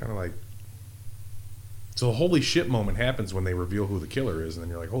 it's just kind of like, so the holy shit moment happens when they reveal who the killer is, and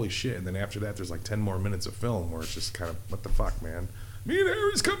then you're like, holy shit, and then after that there's like 10 more minutes of film where it's just kind of, what the fuck, man, me and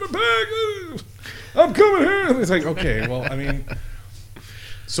Harry's coming back, I'm coming here, and it's like, okay, well, I mean,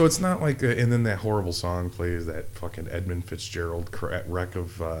 so it's not like and then that horrible song plays, that fucking Edmund Fitzgerald wreck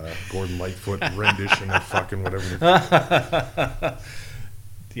of Gordon Lightfoot rendition of fucking whatever.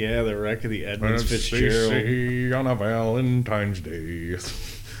 yeah, the wreck of the Edmund Fitzgerald on a Valentine's Day.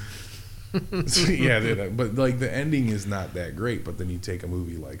 So, yeah, but like the ending is not that great. But then you take a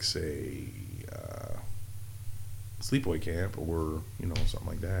movie like, say, Sleepaway Camp, or something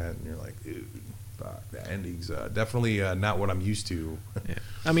like that, and you're like, dude, fuck, the ending's definitely not what I'm used to. Yeah.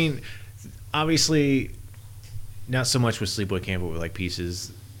 I mean, obviously, not so much with Sleepaway Camp, but with like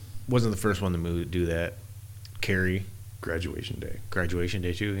Pieces. Wasn't the first one to do that. Carrie. Graduation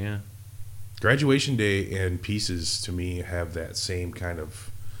Day too, yeah. Graduation Day and Pieces to me have that same kind of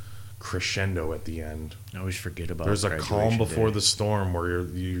crescendo at the end. I always forget about. There's a calm before Day. the storm where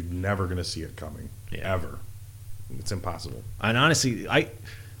you're never gonna see it coming, ever. It's impossible. And honestly,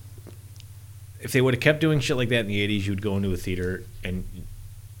 if they would have kept doing shit like that in the 80s, you'd go into a theater and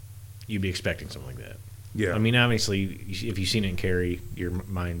you'd be expecting something like that. Yeah. I mean, obviously, if you've seen it in Carrie, your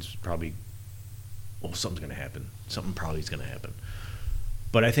mind's probably, well, something's going to happen. Something probably is going to happen.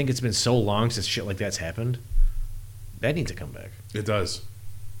 But I think it's been so long since shit like that's happened. That needs to come back. It does.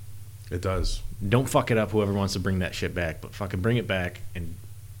 It does. Don't fuck it up, whoever wants to bring that shit back, but fucking bring it back and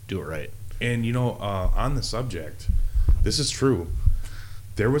do it right. And, on the subject, this is true.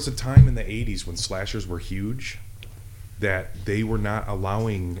 There was a time in the 80s when slashers were huge that they were not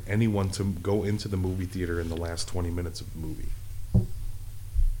allowing anyone to go into the movie theater in the last 20 minutes of the movie.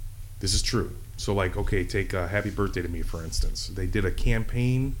 This is true. So, like, okay, take Happy Birthday to Me, for instance. They did a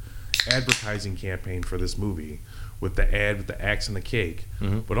advertising campaign for this movie with the ad with the axe and the cake.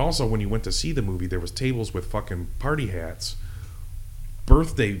 Mm-hmm. But also, when you went to see the movie, there was tables with fucking party hats,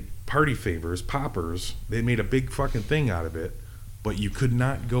 birthday party favors, poppers. They made a big fucking thing out of it. But you could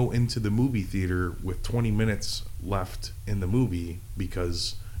not go into the movie theater with 20 minutes left in the movie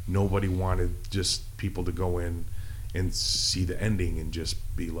because nobody wanted just people to go in and see the ending and just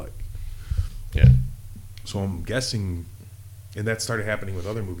be like, yeah. So I'm guessing, and that started happening with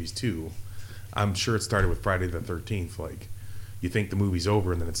other movies too. I'm sure it started with Friday the 13th. Like, you think the movie's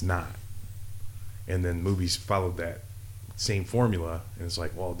over and then it's not. And then movies followed that same formula, and it's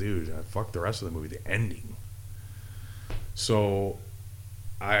like, well, dude, fuck the rest of the movie, the ending. So,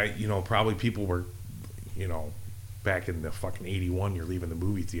 probably people were, back in the fucking 81, you're leaving the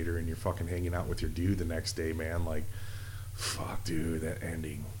movie theater and you're fucking hanging out with your dude the next day, man. Like, fuck, dude, that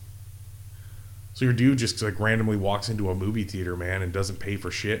ending. So your dude just like randomly walks into a movie theater, man, and doesn't pay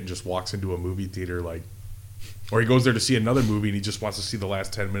for shit and just walks into a movie theater like, or he goes there to see another movie and he just wants to see the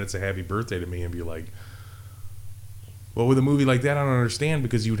last 10 minutes of Happy Birthday to Me and be like, well, with a movie like that, I don't understand,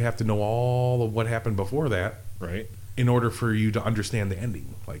 because you would have to know all of what happened before that, Right. in order for you to understand the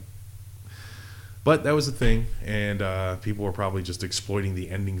ending. Like, but that was the thing, and people were probably just exploiting the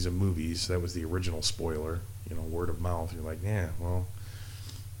endings of movies. That was the original spoiler, word of mouth. You're like, yeah, well,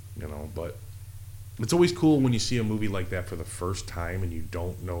 but it's always cool when you see a movie like that for the first time and you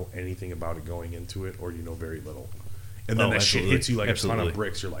don't know anything about it going into it, or you know very little. And then that shit hits you like a ton of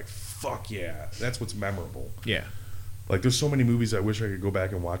bricks. You're like, fuck yeah, that's what's memorable. Yeah. Like, there's so many movies I wish I could go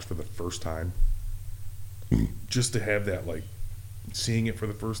back and watch for the first time. Just to have that, like, seeing it for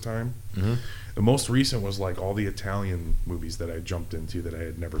the first time. Mm-hmm. The most recent was, like, all the Italian movies that I jumped into that I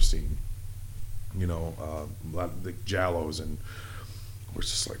had never seen. A lot of the Giallos, and was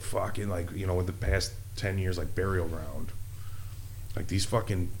just like, fucking, like, in the past 10 years, like Burial Ground. Like these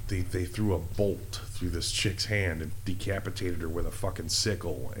fucking, they threw a bolt through this chick's hand and decapitated her with a fucking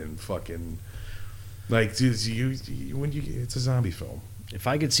sickle and fucking, like, dude, it's a zombie film. If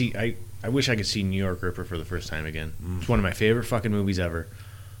I could see, I wish I could see New York Ripper for the first time again. It's one of my favorite fucking movies ever,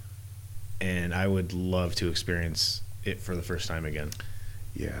 and I would love to experience it for the first time again.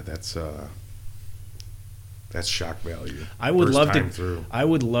 Yeah, that's shock value. I would First love time to. through. I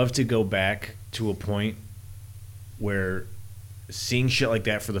would love to go back to a point where seeing shit like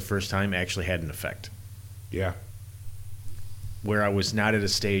that for the first time actually had an effect. Yeah, Where I was not at a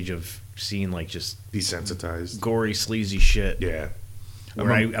stage of seeing like just desensitized. gory, sleazy shit. Yeah,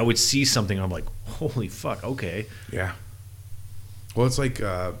 Where I would see something, I'm like, holy fuck, okay. yeah. Well, it's like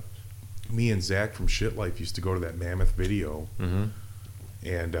me and Zach from Shit Life used to go to that Mammoth Video,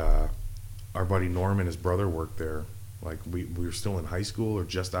 and our buddy Norman, his brother, worked there. Like we were still in high school or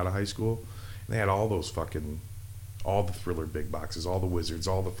just out of high school, and they had all those fucking, all the Thriller big boxes, all the Wizards,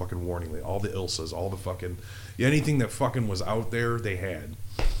 all the fucking Warning, all the Ilsas, all the fucking, anything that fucking was out there, they had.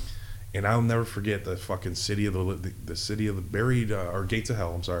 And I'll never forget the fucking city of the city of the buried or Gates of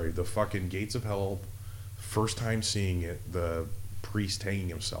Hell. I'm sorry, the fucking Gates of Hell. First time seeing it, the priest hanging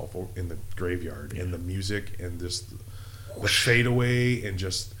himself in the graveyard, and the music and just the fadeaway and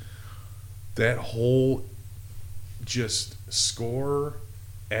just that whole just score,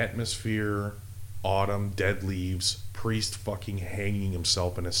 atmosphere, autumn, dead leaves, priest fucking hanging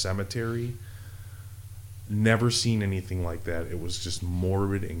himself in a cemetery. Never seen anything like that. It was just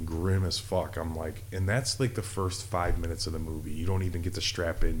morbid and grim as fuck. I'm like, and that's like the first 5 minutes of the movie. You don't even get to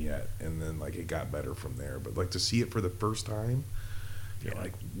strap in yet, and then like it got better from there. But like to see it for the first time, you're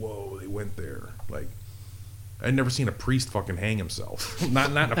like, whoa, they went there. Like, I'd never seen a priest fucking hang himself. not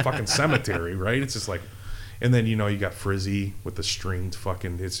in a fucking cemetery, right? It's just like, and then you got Frizzy with the stringed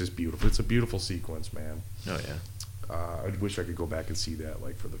fucking. It's just beautiful. It's a beautiful sequence, man. Oh yeah. I wish I could go back and see that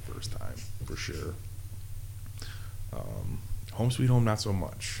like for the first time, for sure. Home Sweet Home, not so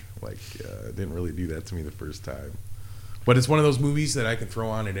much. Like, it didn't really do that to me the first time. But it's one of those movies that I can throw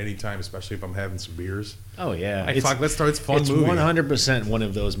on at any time, especially if I'm having some beers. Oh yeah. Like, fuck, let's throw. It's a fun It's movie. 100% one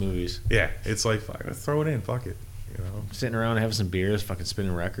of those movies. Yeah, it's like, fuck, let's throw it in. Fuck it. Sitting around having some beers, fucking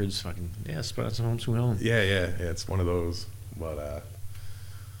spinning records, fucking spin out some Home Sweet Home. Yeah. It's one of those. But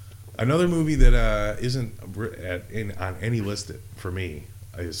another movie that isn't on any list for me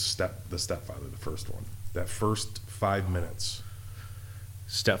is The Stepfather, the first one. That first 5 minutes.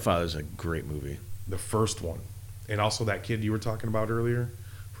 Stepfather's a great movie. The first one. And also that kid you were talking about earlier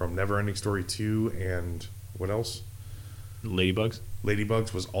from Neverending Story 2 and what else? Ladybugs?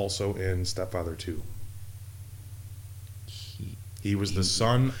 Ladybugs was also in Stepfather 2. He was the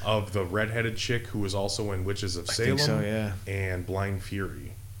son of the redheaded chick who was also in Witches of Salem. I think so, yeah. And Blind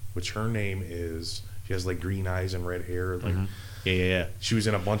Fury, which her name is, she has like green eyes and red hair. Like, Yeah. She was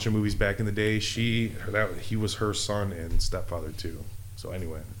in a bunch of movies back in the day. He was her son in Stepfather 2. So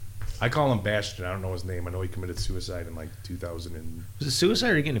anyway, I call him Bastion. I don't know his name. I know he committed suicide in like 2000 and... Was it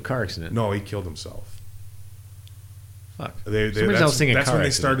suicide or get in a car accident? No, he killed himself. Fuck. Somebody else thinking that's car when they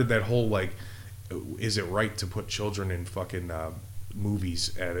accident. started that whole like, is it right to put children in fucking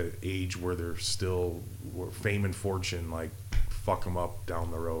movies at an age where they're still where fame and fortune like fuck them up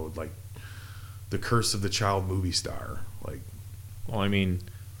down the road, like the curse of the child movie star. Like, Well, I mean,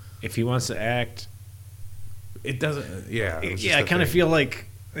 if he wants to act, it doesn't. Yeah, it was just I a kind of thing. feel like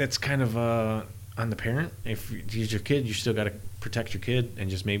that's kind of on the parent. If he's your kid, you still got to protect your kid and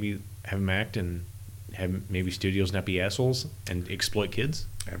just maybe have him act and have maybe studios not be assholes and exploit kids.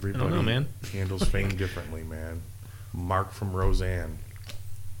 Everybody I don't know, man. handles fame differently, man. Mark from Roseanne.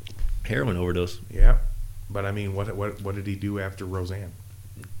 Heroin overdose. Yeah, but I mean, what did he do after Roseanne?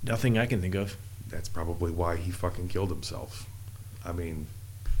 Nothing I can think of. That's probably why he fucking killed himself. I mean,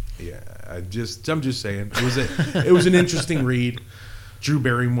 yeah, I'm just saying it was an interesting read. Drew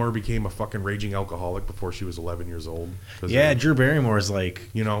Barrymore became a fucking raging alcoholic before she was 11 years old. Yeah, Drew Barrymore is like,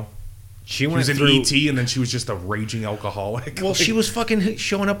 she went was in through E.T. and then she was just a raging alcoholic. Well, she was fucking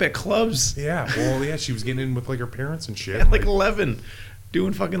showing up at clubs Yeah, well, yeah, she was getting in with like her parents and shit. at like 11,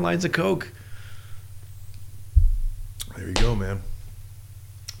 doing fucking lines of coke. There you go, man.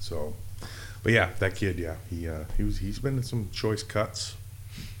 So, but yeah, that kid, yeah, he's been in some choice cuts.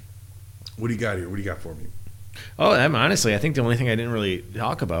 What do you got here? What do you got for me? Oh, honestly, I think the only thing I didn't really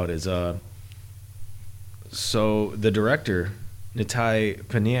talk about is so the director, Natai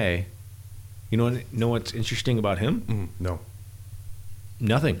Panier, you know what's interesting about him? No.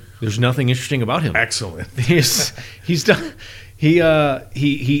 Nothing. There's nothing interesting about him. Excellent. He's done. He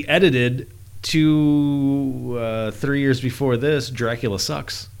edited 3 years before this Dracula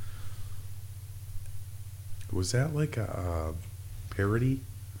Sucks. Was that like a parody?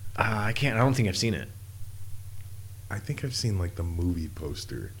 I can't. I don't think I've seen it. I think I've seen like the movie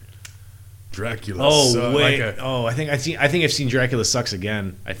poster. Dracula. Oh wait. Like I think I've seen Dracula Sucks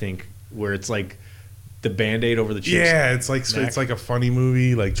Again. I think where it's like the Band-Aid over the cheeks. yeah, it's like neck. it's like a funny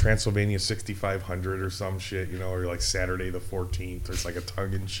movie, like Transylvania 6500 or some shit, you know, or like Saturday the 14th. Or it's like a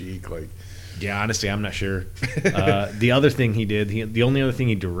tongue in cheek, like. Yeah, honestly, I'm not sure. The other thing he did, the only other thing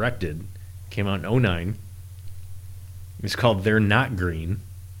he directed, came out in 2009. It's called They're Not Green,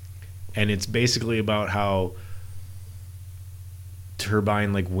 and it's basically about how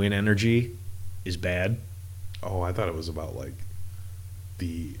turbine like wind energy is bad. Oh, I thought it was about like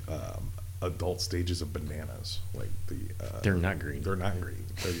the adult stages of bananas, like the. They're not green. They're not green.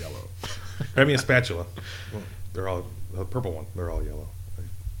 They're yellow. I mean, a spatula. Well, they're all the purple one. They're all yellow.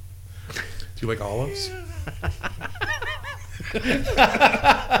 Do you like olives?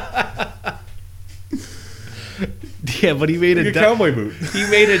 Yeah, but he made Like a a cowboy boot. He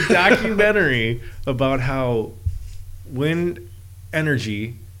made a documentary about how wind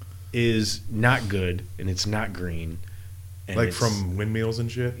energy is not good and it's not green. And Like it's- from windmills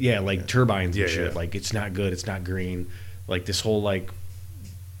and shit? yeah, like turbines and Yeah, shit. yeah. Like it's not good, it's not green. Like this whole like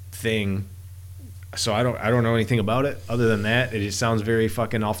thing. So I don't know anything about it other than that. It just sounds very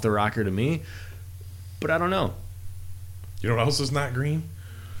fucking off the rocker to me. But I don't know. You know what else is not green?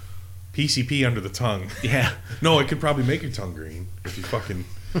 PCP under the tongue. Yeah. No, it could probably make your tongue green if you fucking.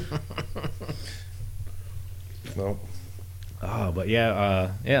 No. Oh, but yeah.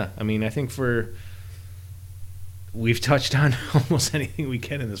 I mean, I think we've touched on almost anything we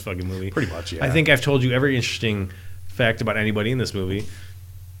can in this fucking movie. Pretty much, yeah. I think I've told you every interesting fact about anybody in this movie.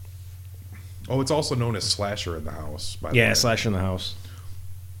 Oh, it's also known as Slasher in the House, by the way. Yeah, Slasher in the House.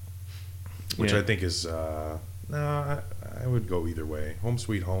 Which Yeah. I think is. I would go either way. Home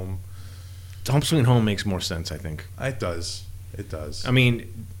Sweet Home. Home Sweet Home makes more sense, I think. It does. It does. I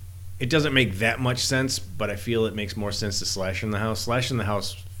mean, it doesn't make that much sense, but I feel it makes more sense to Slasher in the House. Slasher in the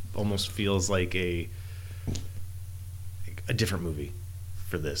House almost feels like a different movie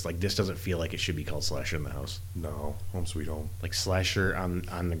for this. Like, this doesn't feel like it should be called Slasher in the House. No, Home Sweet Home. Like Slasher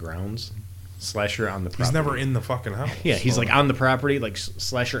on the grounds. Slasher on the property. He's never in the fucking house. Yeah, he's so- like on the property, like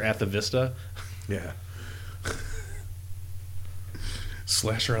Slasher at the Vista. Yeah.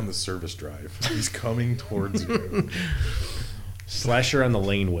 Slasher on the service drive. He's coming towards you. Slasher on the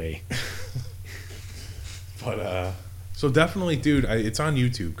laneway. But so definitely, dude, it's on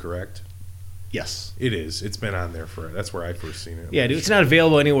YouTube, correct? Yes. It is. It's been on there for. That's where I first seen it. Yeah, dude, it's not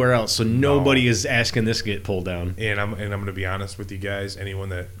available anywhere else, so nobody is asking this to get pulled down. And I'm gonna be honest with you guys. Anyone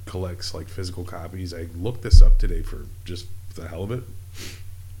that collects like physical copies, I looked this up today for just the hell of it.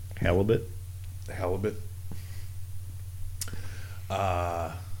 Halibut. The hell of it.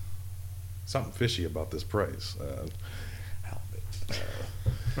 Something fishy about this price.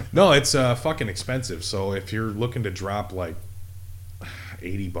 No, it's fucking expensive. So if you're looking to drop like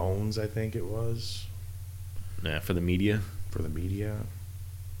 80 bones, I think it was Yeah, for the media. for the media.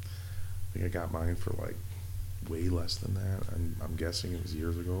 I think I got mine for like way less than that. I'm guessing it was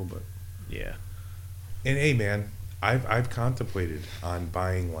years ago, but Yeah. and hey, man, I've contemplated on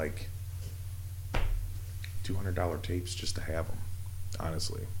buying like $200 tapes just to have them.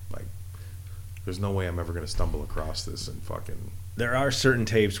 Honestly, like, there's no way I'm ever gonna stumble across this and fucking. There are certain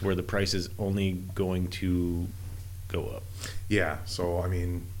tapes where the price is only going to go up. Yeah, so I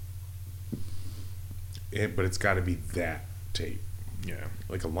mean, but it's got to be that tape. Yeah.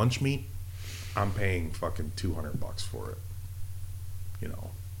 Like a lunch meat, I'm paying fucking $200 for it. You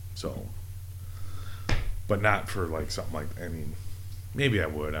know, so, but not for like something like. I mean, maybe I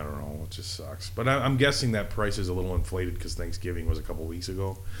would. I don't know. It just sucks. But I'm guessing that price is a little inflated because Thanksgiving was a couple weeks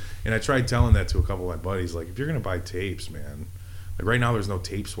ago, and I tried telling that to a couple of my buddies. Like, if you're gonna buy tapes, man. Like right now, there's no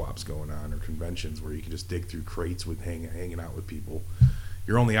tape swaps going on or conventions where you can just dig through crates with hanging out with people.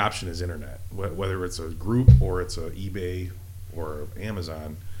 Your only option is internet, whether it's a group or it's a eBay or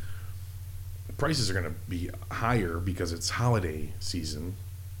Amazon. The prices are going to be higher because it's holiday season,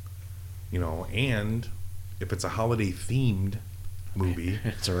 you know, and if it's a holiday themed movie,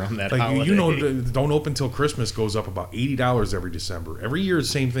 It's around that like holiday. you know, Don't Open Till Christmas goes up about $80 every December. Every year, the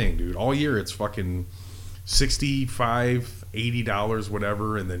same thing, dude. All year, it's fucking $65, $80,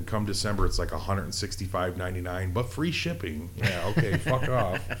 whatever, and then come December, it's like $165.99, but free shipping. Yeah, okay, fuck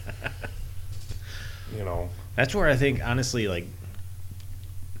off. You know, That's where I think, honestly, like,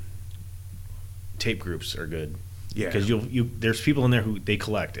 tape groups are good. yeah, Because there's people in there who they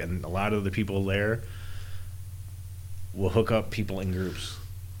collect, and a lot of the people there will hook up people in groups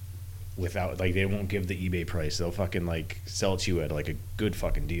without, like, they won't give the eBay price. They'll fucking, like, sell it to you at, like, a good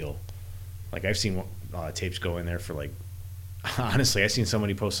fucking deal. Like, I've seen tapes go in there for like. Honestly, I seen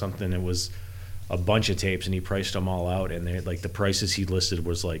somebody post something. It was a bunch of tapes, and he priced them all out, and they like the prices he listed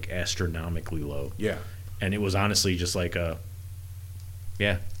was like astronomically low. Yeah. And it was honestly just like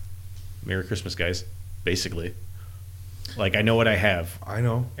Merry Christmas, guys. Basically, like I know what I have. I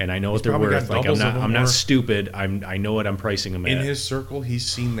know, and I know what He's they're probably worth. got Like doubles of them I'm not or- stupid. I know what I'm pricing them In at. his circle, he's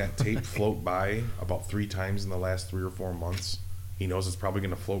seen that tape float by about 3 times in the last 3 or 4 months. He knows it's probably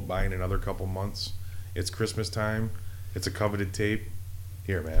going to float by in another couple months. It's Christmas time. It's a coveted tape.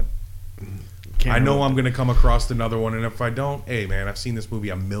 Here, man. I know I'm going to come across another one, and if I don't, hey, man, I've seen this movie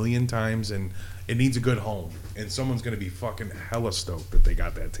a million times, and it needs a good home. And someone's going to be fucking hella stoked that they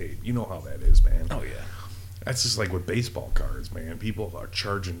got that tape. You know how that is, man. Oh yeah. That's just like with baseball cards, man. People are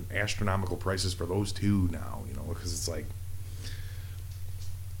charging astronomical prices for those too now, because it's like,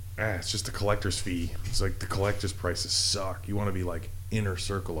 it's just a collector's fee. It's like the collector's prices suck. You want to be like inner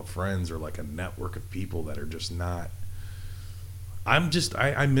circle of friends or like a network of people that are just not. I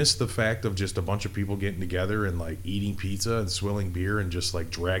miss the fact of just a bunch of people getting together and like eating pizza and swilling beer and just like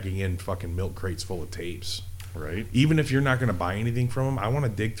dragging in fucking milk crates full of tapes. Right. Even if you're not going to buy anything from them, I want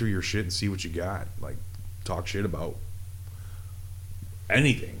to dig through your shit and see what you got. Like, talk shit about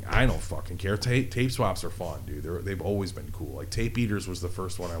anything. I don't fucking care. Tape swaps are fun, dude. They've always been cool. Like, Tape Eaters was the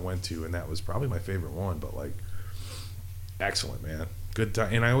first one I went to, and that was probably my favorite one. But like, excellent, man. Good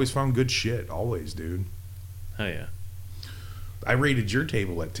time, and I always found good shit. Always, dude. Oh yeah. I rated your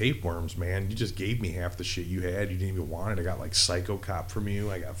table at Tapeworms, man. You just gave me half the shit you had. You didn't even want it. I got like Psycho Cop from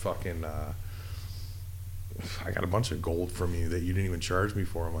you. I got fucking. I got a bunch of gold from you that you didn't even charge me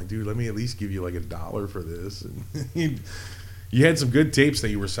for. I'm like, dude, let me at least give you like $1 for this. And you had some good tapes that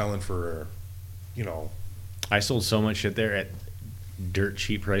you were selling for, I sold so much shit there at dirt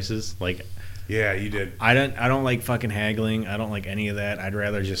cheap prices. Like, yeah, you did. I don't like fucking haggling. I don't like any of that. I'd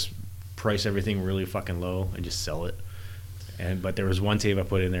rather just price everything really fucking low and just sell it. But there was one tape I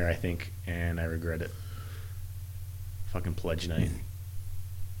put in there, I think, and I regret it. Fucking Pledge Night.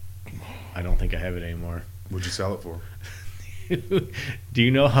 I don't think I have it anymore. What'd you sell it for? Do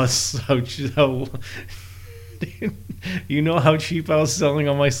you know how you know how cheap I was selling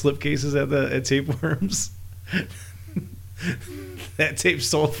all my slipcases at Tapeworms? That tape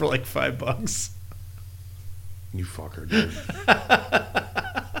sold for like $5. You fucker, dude.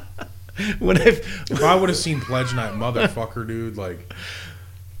 If I would have seen Pledge Night, motherfucker, dude, like,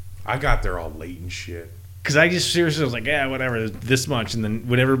 I got there all late and shit. Because I just seriously was like, yeah, whatever, this much. And then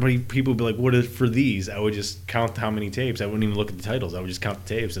when people would be like, what is for these? I would just count how many tapes. I wouldn't even look at the titles. I would just count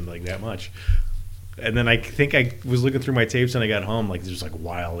the tapes and like that much. And then I think I was looking through my tapes and I got home like just like a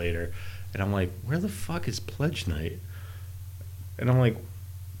while later. And I'm like, where the fuck is Pledge Night? And I'm like,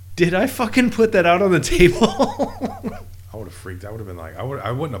 did I fucking put that out on the table? I would have freaked. I would have been like, I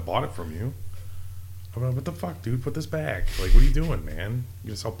wouldn't have bought it from you. I would have, what the fuck, dude? Put this back. Like, what are you doing, man? You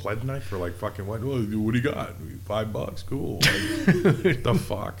gonna sell Pledge Night for like fucking what? What do you got? $5? Cool. Like, the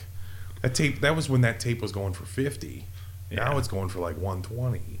fuck? That was when that tape was going for $50. Yeah. Now it's going for like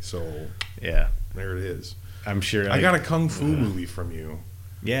 $120. So Yeah. there it is. I'm sure. I got a kung fu movie from you.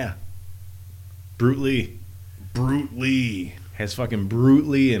 Yeah. Brute Lee. Brute Lee. Has fucking Brute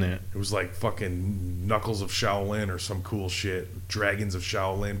Lee in it. It was like fucking Knuckles of Shaolin or some cool shit. Dragons of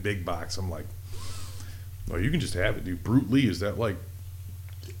Shaolin, big box. I'm like, oh, you can just have it, dude. Brute Lee, is that like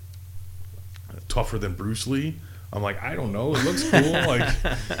tougher than Bruce Lee? I'm like, I don't know. It looks cool. Like,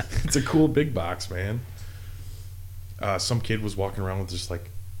 it's a cool big box, man. Some kid was walking around with just like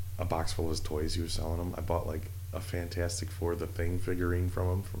a box full of his toys. He was selling them. I bought like a Fantastic Four The Thing figurine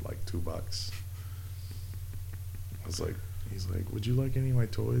from him for like $2. I was like, he's like, would you like any of my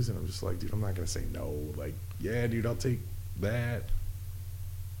toys? And I'm just like, dude, I'm not gonna say no. Like, yeah, dude, I'll take that.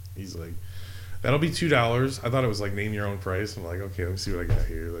 He's like, that'll be $2. I thought it was like name your own price. I'm like, okay, let me see what I got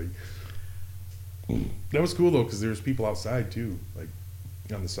here. Like, that was cool though, because there was people outside too, like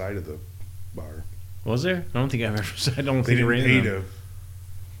on the side of the bar. Was there? I don't think I've ever. I don't They think it didn't pay ran. to,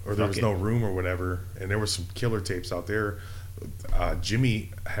 or there Fuck was it. no room or whatever, and there was some killer tapes out there. Jimmy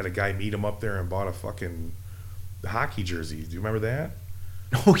had a guy meet him up there and bought a fucking hockey jersey. Do you remember that?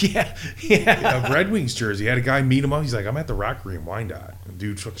 Oh yeah, yeah. A Red Wings jersey. He had a guy meet him up. He's like, I'm at the Rockery in Wyandotte. And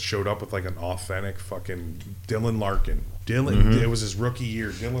dude showed up with like an authentic fucking Dylan Larkin. It was his rookie year.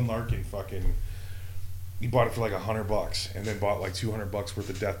 Dylan Larkin fucking. He bought it for like $100 and then bought like $200 worth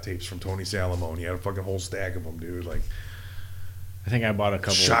of death tapes from Tony Salamone. He had a fucking whole stack of them, dude. Like, I think I bought a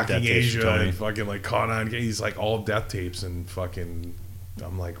couple. Shocking of death tapes for Asia Tony. and fucking like Caught on. He's like all death tapes and fucking.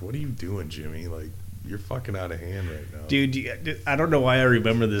 I'm like, what are you doing, Jimmy? Like, you're fucking out of hand right now, Dude, I don't know why I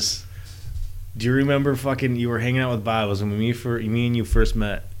remember this. Do you remember fucking you were hanging out with Bob? It was when me and you first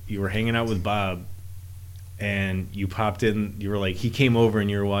met. You were hanging out with Bob, and you popped in. You were like, he came over and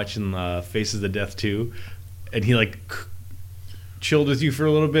you were watching Faces of Death 2, and he like chilled with you for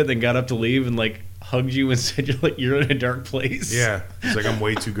a little bit, then got up to leave and like hugged you and said you're in a dark place. Yeah, he's like, I'm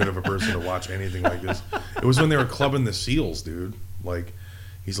way too good of a person to watch anything like this. It was when they were clubbing the seals, dude. Like,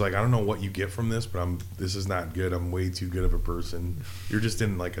 he's like, I don't know what you get from this, but this is not good. I'm way too good of a person. You're just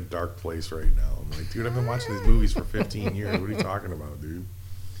in like a dark place right now. I'm like, dude, I've been watching these movies for 15 years. What are you talking about, dude?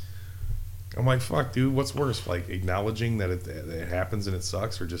 I'm like, fuck, dude, what's worse? Like, acknowledging that it happens and it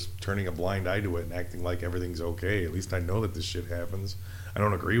sucks, or just turning a blind eye to it and acting like everything's okay? At least I know that this shit happens. I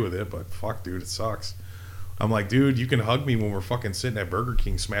don't agree with it, but fuck, dude, it sucks. I'm like, dude, you can hug me when we're fucking sitting at Burger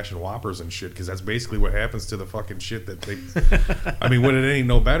King smashing Whoppers and shit, because that's basically what happens to the fucking shit that they... I mean, when it ain't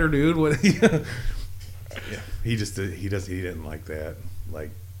no better, dude. What? Yeah. He didn't like that.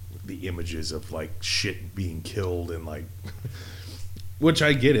 Like, the images of, like, shit being killed and, like... Which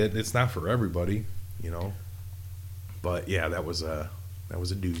I get it. It's not for everybody, you know. But, yeah, that was a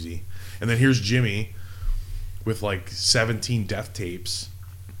doozy. And then here's Jimmy with, like, 17 death tapes.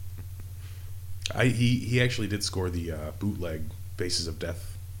 He actually did score the bootleg Faces of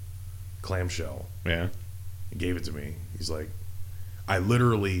Death clamshell. Yeah. He gave it to me. He's like, I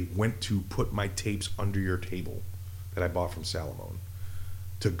literally went to put my tapes under your table that I bought from Salamone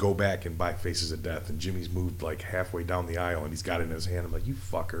to go back and buy Faces of Death. And Jimmy's moved like halfway down the aisle and he's got it in his hand. I'm like, you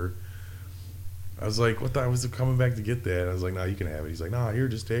fucker. I was like, what the? I was coming back to get that. I was like, no, you can have it. He's like, no, here,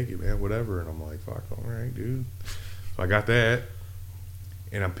 just take it, man, whatever. And I'm like, fuck, all right, dude. So I got that.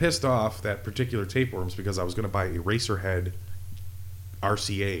 And I'm pissed off that particular tapeworms because I was going to buy Eraserhead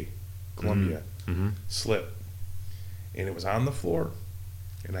RCA Columbia slip. And it was on the floor.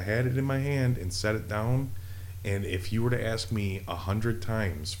 And I had it in my hand and set it down. And if you were to ask me 100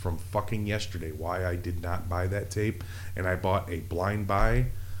 times from fucking yesterday why I did not buy that tape, and I bought a blind buy,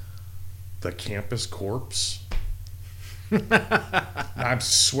 The Campus Corpse. I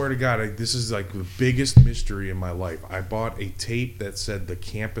swear to God, this is like the biggest mystery in my life. I bought a tape that said The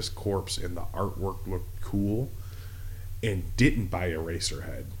Campus Corpse and the artwork looked cool and didn't buy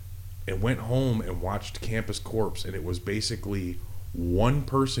Eraserhead. And went home and watched Campus Corpse, and it was basically one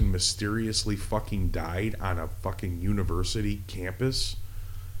person mysteriously fucking died on a fucking university campus,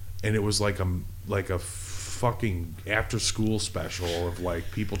 and it was like a fucking after school special of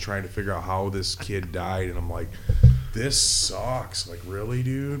like people trying to figure out how this kid died. And I'm like, this sucks. Like, really,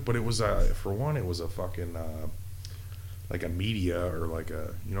 dude? But it was for one, it was a fucking like a media or like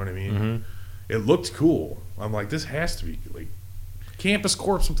a, you know what I mean? Mm-hmm. It looked cool. I'm like, this has to be like Campus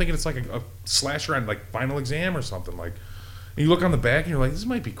Corpse. I'm thinking it's like a slasher on like Final Exam or something. Like, and you look on the back and you're like, this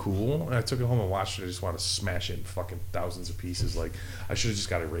might be cool. And I took it home and watched it. I just want to smash it in fucking thousands of pieces. Like, I should have just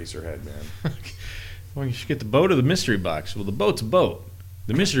got Eraserhead, man. Well, you should get the boat or the mystery box. Well, the boat's a boat.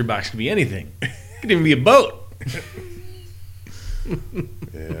 The mystery box could be anything. It could even be a boat.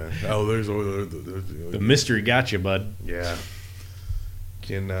 Yeah. Oh, there's the mystery got you, bud. Yeah.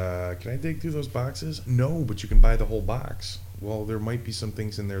 Can I dig through those boxes? No, but you can buy the whole box. Well, there might be some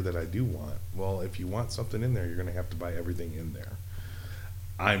things in there that I do want. Well, if you want something in there, you're going to have to buy everything in there.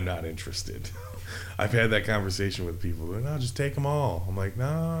 I'm not interested. I've had that conversation with people. No, just take them all. I'm like,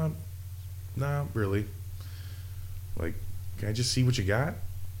 no, really. Like, can I just see what you got?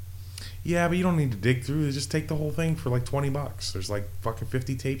 Yeah, but you don't need to dig through. Just take the whole thing for like $20. There's like fucking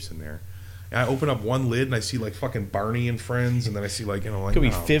 50 tapes in there. And I open up one lid and I see like fucking Barney and Friends, and then I see like, you know, like, could be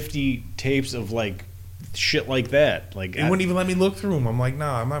 50 tapes of like shit like that. Like, it wouldn't even let me look through them. I'm like,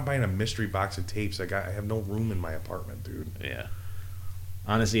 I'm not buying a mystery box of tapes. I have no room in my apartment, dude. Yeah.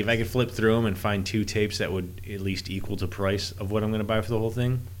 Honestly, if I could flip through them and find 2 tapes that would at least equal the price of what I'm going to buy for the whole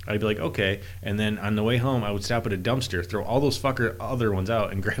thing, I'd be like, okay. And then on the way home, I would stop at a dumpster, throw all those other ones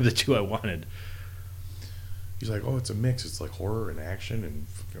out, and grab the 2 I wanted. He's like, oh, it's a mix. It's like horror and action.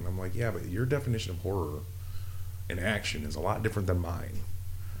 And I'm like, yeah, but your definition of horror and action is a lot different than mine.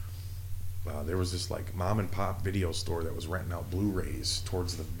 There was this like mom and pop video store that was renting out Blu-rays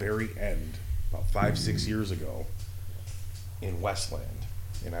towards the very end, about 5-6 years ago, in Westland.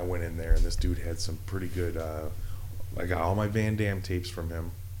 And I went in there, and this dude had some pretty good. I got all my Van Damme tapes from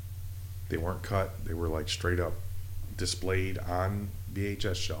him. They weren't cut; they were like straight up displayed on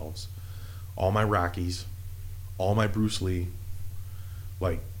VHS shelves. All my Rockies, all my Bruce Lee.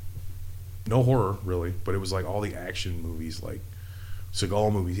 Like, no horror really, but it was like all the action movies, like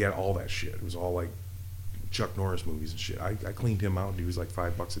Seagal movies. He had all that shit. It was all like Chuck Norris movies and shit. I cleaned him out, and he was like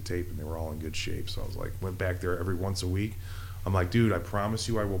 $5 a tape, and they were all in good shape. So I was like, went back there every once a week. I'm like, dude, I promise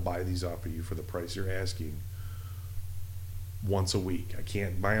you I will buy these off of you for the price you're asking once a week. I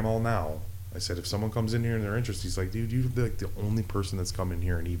can't buy them all now, I said, if someone comes in here and they're interested, he's like, dude, you're like the only person that's come in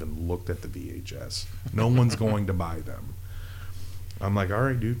here and even looked at the VHS. No one's going to buy them. I'm like, all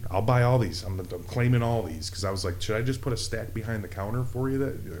right, dude, I'll buy all these. I'm claiming all these because I was like, should I just put a stack behind the counter for you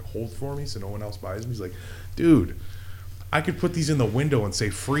that hold for me so no one else buys them? He's like, dude, I could put these in the window and say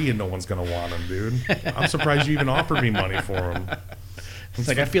free and no one's going to want them, dude. I'm surprised you even offered me money for them. It's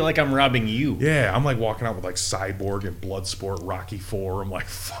like, I feel like I'm robbing you. Yeah, I'm like walking out with like Cyborg and Bloodsport, Rocky IV. I'm like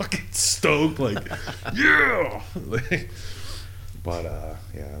fucking stoked, like, yeah. But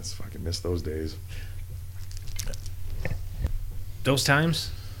yeah, I just fucking miss those days. Those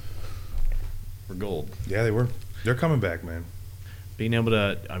times were gold. Yeah, they were. They're coming back, man. Being able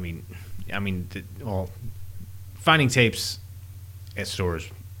to, well, finding tapes at stores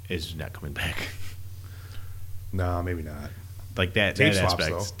is not coming back. Nah, maybe not. Like that Tape that swaps, aspect.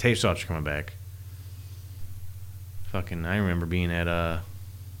 though. Tape swaps are coming back. Fucking, I remember being at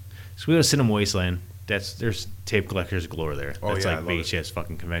so we go to Cinema Wasteland. There's tape collectors galore there. Oh, That's yeah, I like love it. VHS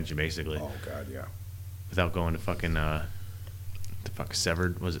fucking convention basically. Oh god, yeah. Without going to fucking the fuck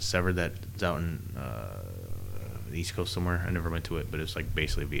Severed. Was it Severed that's out in the East Coast somewhere? I never went to it, but it's like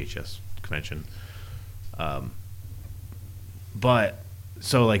basically a VHS convention. But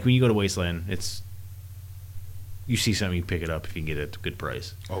so like when you go to Wasteland, it's you see something, you pick it up if you can get it at a good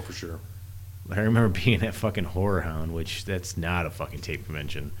price. Oh, for sure. I remember being at fucking Horror Hound, which that's not a fucking tape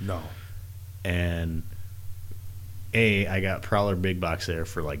convention. No. And I got Prowler Big Box there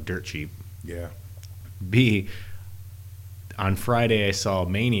for like dirt cheap. Yeah. B, on Friday I saw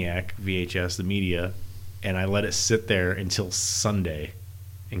Maniac VHS, the media, and I let it sit there until Sunday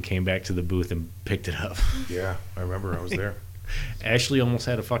and came back to the booth and picked it up. Yeah, I remember. I was there. Ashley almost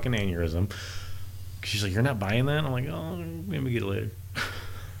had a fucking aneurysm. She's like, "You're not buying that?" I'm like, "Oh, maybe get it later."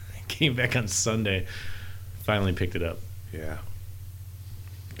 Came back on Sunday, finally picked it up. Yeah.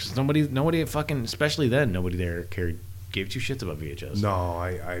 Because nobody fucking, especially then, nobody there gave two shits about VHS. No,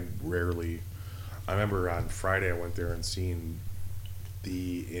 I rarely. I remember on Friday I went there and seen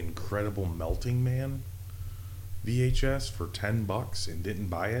the Incredible Melting Man VHS for $10 and didn't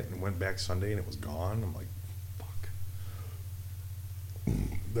buy it and went back Sunday and it was gone. I'm like, fuck.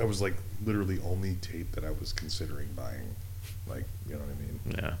 That was like literally only tape that I was considering buying. Like, you know what I mean?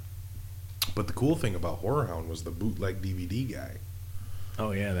 Yeah. But the cool thing about Horror Hound was the bootleg DVD guy.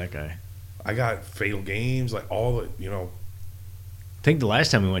 Oh yeah, that guy. I got Fatal Games, like all the, you know. I think the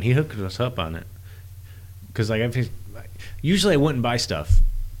last time we went, he hooked us up on it. Because usually I wouldn't buy stuff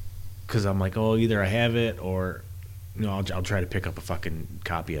because I'm like, oh, either I have it or I'll try to pick up a fucking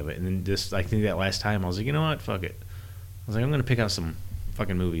copy of it. And then I think that last time I was like, you know what, fuck it. I was like, I'm gonna pick out some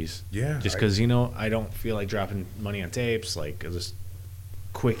fucking movies. Yeah. Just because I don't feel like dropping money on tapes. Like this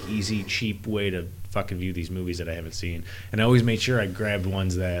quick, easy, cheap way to fucking view these movies that I haven't seen. And I always made sure I grabbed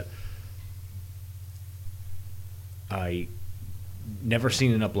ones that I never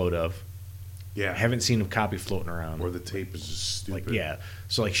seen an upload of. Yeah. I haven't seen a copy floating around. Or the tape is just stupid. Like, yeah.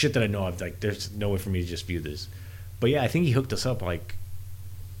 So, like, shit that I know of, like, there's no way for me to just view this. But, yeah, I think he hooked us up, like,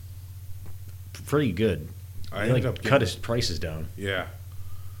 pretty good. I He, ended like, up cut his prices down. Yeah.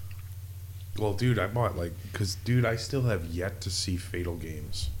 Well, dude, I bought, like, because, dude, I still have yet to see Fatal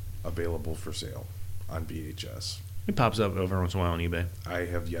Games available for sale on VHS. It pops up every once in a while on eBay. I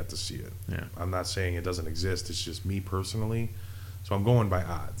have yet to see it. Yeah. I'm not saying it doesn't exist. It's just me personally. So I'm going by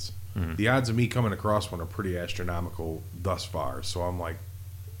odds. Mhm. The odds of me coming across one are pretty astronomical thus far. So I'm like,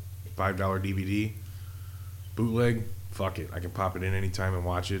 $5 DVD, bootleg, fuck it. I can pop it in anytime and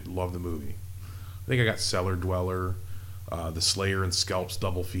watch it. Love the movie. I think I got Cellar Dweller, the Slayer and Scalps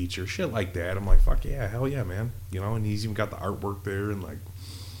double feature, shit like that. I'm like, fuck yeah, hell yeah, man. You know, and he's even got the artwork there and like,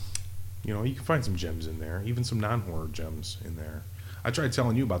 you know, you can find some gems in there, even some non-horror gems in there. I tried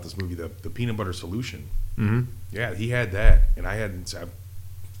telling you about this movie, the Peanut Butter Solution. Mm-hmm. Yeah, he had that, and I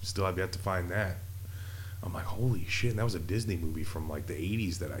still have yet to find that. I'm like, holy shit, and that was a Disney movie from like the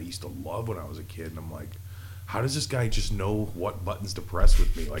 80s that I used to love when I was a kid, and I'm like, how does this guy just know what buttons to press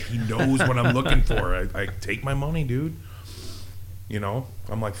with me? Like, he knows what I'm looking for. I take my money, dude. You know?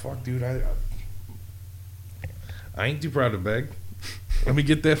 I'm like, fuck, dude, I ain't too proud to beg. Let me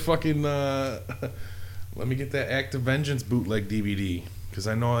get that fucking, let me get that Act of Vengeance bootleg DVD. Because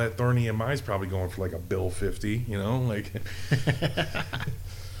I know that Thorny MI is probably going for like $1.50, you know? Like,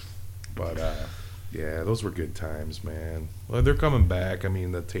 but, yeah, those were good times, man. Well, they're coming back. I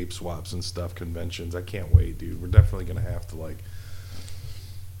mean, the tape swaps and stuff, conventions. I can't wait, dude. We're definitely going to have to, like,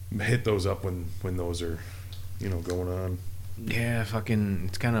 hit those up when those are, you know, going on. Yeah, fucking,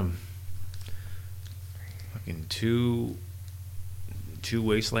 it's kind of fucking two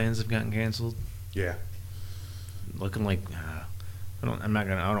Wastelands have gotten canceled. Yeah. Looking like I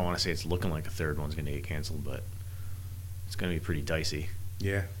don't want to say it's looking like a third one's gonna get canceled, but it's gonna be pretty dicey.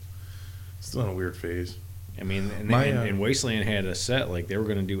 Yeah. Still in a weird phase. I mean, and Wasteland had a set like they were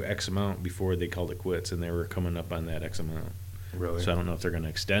gonna do X amount before they called it quits, and they were coming up on that X amount. Really? So I don't know if they're gonna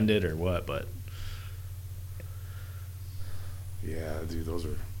extend it or what, but yeah, dude,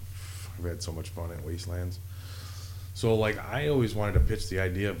 I've had so much fun at Wastelands. So like, I always wanted to pitch the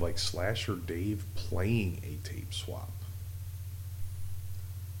idea of like Slasher Dave playing a tape swap.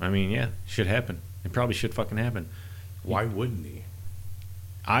 I mean, yeah, should happen. It probably should fucking happen. Why wouldn't he?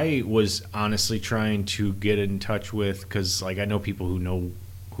 I was honestly trying to get in touch with, because like I know people who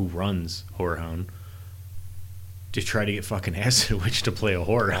runs Horror Hound, to try to get fucking Acid Witch to play a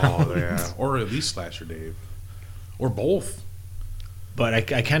Horror Hound. Oh yeah, or at least Slasher Dave, or both. But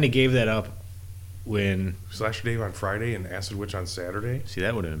I kind of gave that up when Slasher Dave on Friday and Acid Witch on Saturday. See,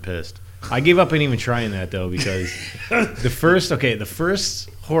 that would have been pissed. I gave up on even trying that though, because the first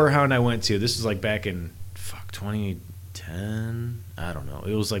Horror Hound I went to, this was like back in 2010. I don't know.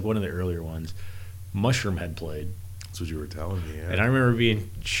 It was like one of the earlier ones. Mushroomhead played. That's what you were telling me. Yeah. And I remember being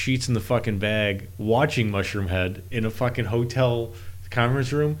sheets in the fucking bag, watching Mushroomhead in a fucking hotel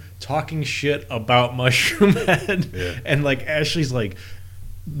conference room, talking shit about Mushroomhead. Yeah. And like Ashley's like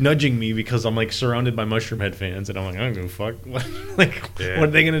nudging me because I'm like surrounded by Mushroomhead fans, and I'm like, I don't give a fuck. What are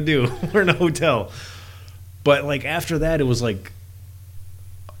they gonna do? We're in a hotel. But like after that, it was like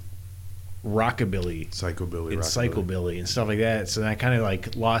rockabilly, psychobilly, and stuff like that. So I kind of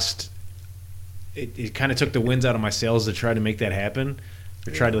like lost. It kind of took the winds out of my sails to try to make that happen,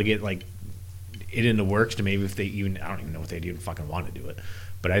 or try to get like it into works. To maybe if they even, I don't even know if they'd even fucking want to do it,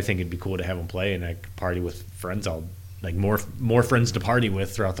 but I think it'd be cool to have them play, and I could party with friends. I'll like more friends to party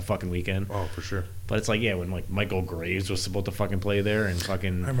with throughout the fucking weekend. Oh, for sure. But it's like, yeah, when like Michael Graves was supposed to fucking play there, and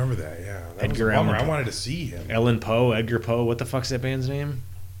fucking I remember that. Yeah, that Edgar was a bummer. Allan I wanted to see him. Edgar Poe. What the fuck's that band's name?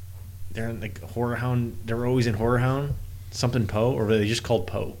 They're in like Horror Hound. They were always in Horror Hound. Something Poe, or were they just called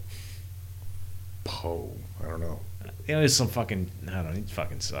Poe? Poe. I don't know. You know, it's some fucking. I don't know. It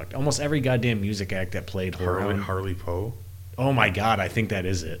fucking sucked. Almost every goddamn music act that played Horror Hound. Harley Poe. Oh my god, I think that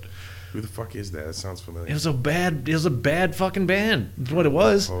is it. Who the fuck is that? That sounds familiar. It was a bad fucking band. That's what it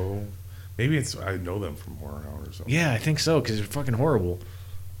was. Poe. Maybe I know them from Horror Hound or something. Yeah, I think so, because they're fucking horrible.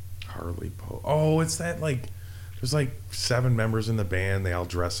 Harley Poe. Oh, it's that like. There's like 7 members in the band. They all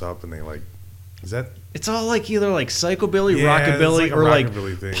dress up and they like. Is that? It's all like either like psychobilly, yeah, rockabilly, like or like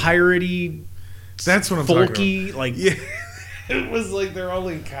thing. Piratey. That's what I'm folky, talking about. Like yeah. It was like they're all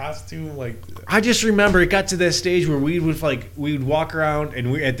in costume. Like I just remember it got to that stage where we would walk around,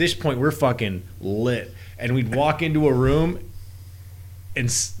 and at this point we're fucking lit, and we'd walk into a room,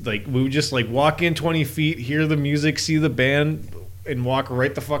 and like we would just like walk in 20 feet, hear the music, see the band, and walk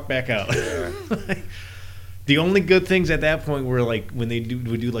right the fuck back out. Yeah. The only good things at that point were like when they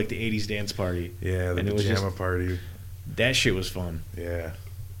would do like the 80s dance party. Yeah, the pajama party. That shit was fun. Yeah.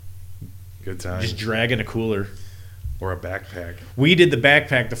 Good time. Just dragging a cooler. Or a backpack. We did the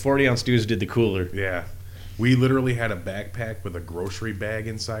backpack. The 40-ounce dudes did the cooler. Yeah. We literally had a backpack with a grocery bag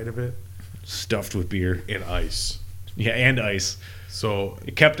inside of it. Stuffed with beer. And ice. Yeah, and ice. So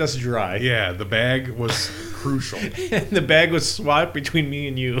it kept us dry. Yeah, the bag was crucial. And the bag was swapped between me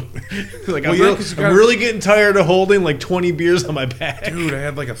and you. Like, well, I'm really getting tired of holding like 20 beers on my back. Dude, I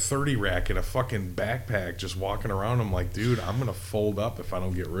had like a 30 rack in a fucking backpack just walking around. I'm like, dude, I'm going to fold up if I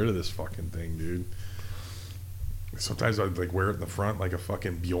don't get rid of this fucking thing, dude. Sometimes I'd like wear it in the front like a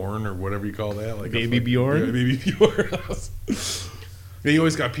fucking Bjorn or whatever you call that. Like Baby Bjorn? Yeah, Baby Bjorn. You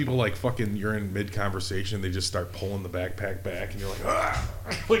always got people like fucking, you're in mid conversation, they just start pulling the backpack back, and you're like, ah,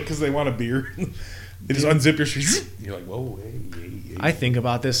 like because they want a beer. They just unzip your shoes. You're like, whoa, hey. I think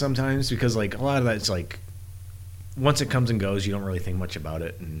about this sometimes because like a lot of that's like, once it comes and goes, you don't really think much about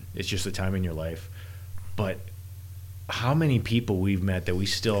it, and it's just a time in your life. But how many people we've met that we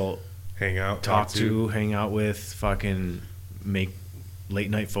still hang out, talk to, hang out with, fucking make late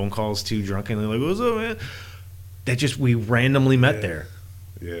night phone calls to drunkenly, like, what's up, man? That just we randomly met there.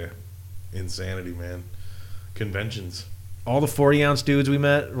 Yeah. Insanity, man. Conventions. All the 40-ounce dudes we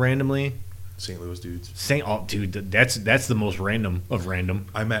met randomly. St. Louis dudes. Dude, that's the most random of random.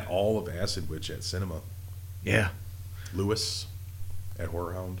 I met all of Acid Witch at cinema. Yeah. Lewis at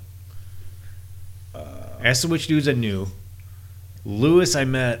Horror Hound. Acid Witch dudes I knew. Lewis I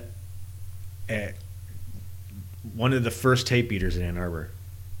met at one of the first tape eaters in Ann Arbor.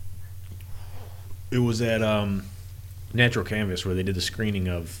 It was at Natural Canvas where they did the screening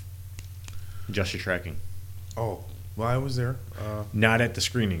of Just Your Tracking. Oh, well, I was there. Not at the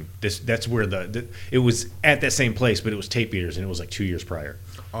screening. That's where it was at that same place, but it was tape eaters, and it was like 2 years prior.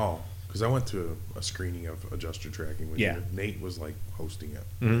 Oh, Because I went to a screening of Adjuster Tracking with Yeah. you. Nate was like hosting it.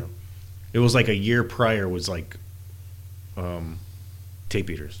 Mhm. You know? It was like a year prior was like tape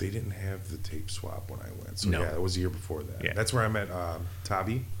eaters. They didn't have the tape swap when I went. So No. yeah, it was a year before that. Yeah. That's where I met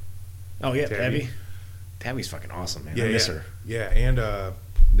Tavi. Oh yeah, Tabby. Tabby. Tabby's fucking awesome, man. Yeah, I miss yeah. her. Yeah, and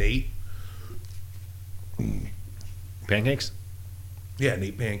Nate. Pancakes? Yeah,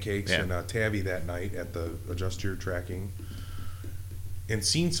 Nate Pancakes Yeah. and Tabby that night at the Adjuster Tracking. And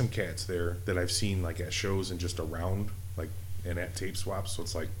seen some cats there that I've seen like at shows and just around, like, and at tape swaps. So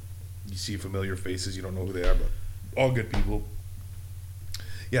it's like you see familiar faces, you don't know who they are, but all good people.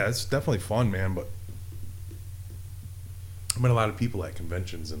 Yeah, it's definitely fun, man. But I met a lot of people at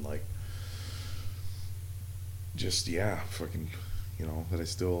conventions and like just fucking, that I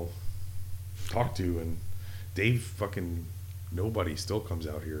still talk to. And Dave fucking nobody still comes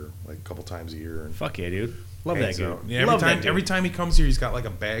out here like a couple times a year and Fuck yeah, dude. Love that hangs dude. out. Yeah, Love that dude. every time he comes here, he's got like a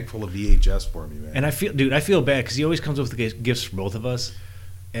bag full of VHS for me, man. And I feel bad because he always comes with the gifts for both of us,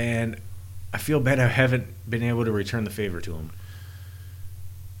 and I feel bad I haven't been able to return the favor to him.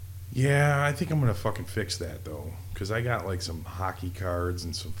 Yeah, I think I'm gonna fucking fix that though, because I got like some hockey cards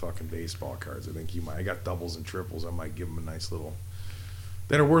and some fucking baseball cards. I think I got doubles and triples. I might give him a nice little.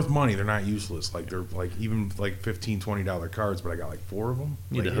 That are worth money. They're not useless. Like they're like even like $15, $20 cards, but I got like 4 of them.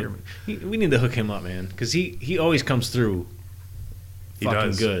 We Like, need to hook him up, man, because he always comes through. He Fucking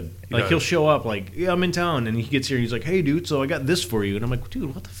does. good. He Like does. he'll show up like, yeah, I'm in town, and he gets here and he's like, hey, dude, so I got this for you, and I'm like,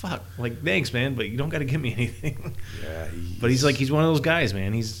 dude, what the fuck? Like, thanks, man, but you don't got to give me anything. Yeah, But he's one of those guys,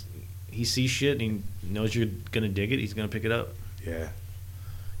 man. He sees shit and he knows you're gonna dig it. He's gonna pick it up. yeah.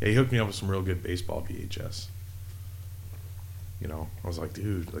 He hooked me up with some real good baseball VHS. I was like,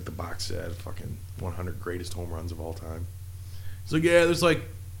 dude, like the box set, fucking 100 greatest home runs of all time. He's like, yeah, there's like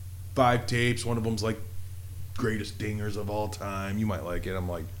 5 tapes. One of them's like greatest dingers of all time. You might like it. I'm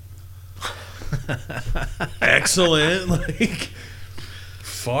like, excellent. Like,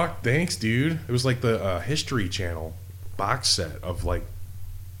 fuck, thanks, dude. It was like the History Channel box set of like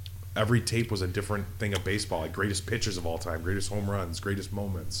every tape was a different thing of baseball, like greatest pitchers of all time, greatest home runs, greatest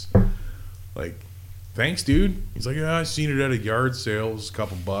moments. Like, thanks, dude. He's like, yeah, I seen it at a yard sale. It was a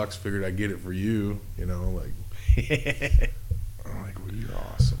couple bucks. Figured I'd get it for you. Like, I'm like, well, you're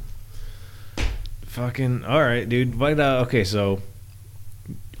awesome. Fucking all right, dude. But okay, so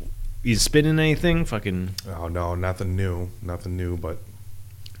you spinning anything? Fucking Oh no, nothing new, but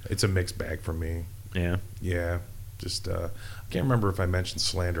it's a mixed bag for me. yeah. Yeah, just I can't remember if I mentioned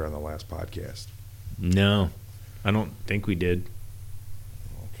Slander on the last podcast. No, I don't think we did.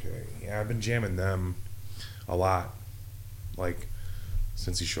 Okay, yeah, I've been jamming them a lot, like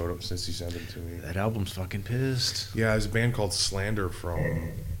since he showed up, since he sent them to me. That album's fucking pissed. Yeah, there's a band called Slander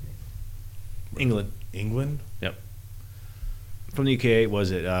from England. England, From the UK,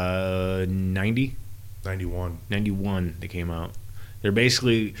 was it 90? 91. 91 they came out.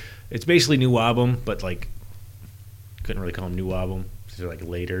 It's basically new album, but like couldn't really call them new album. They're like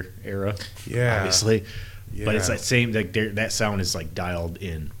later era, Yeah, obviously. yeah. But it's that same that sound is like dialed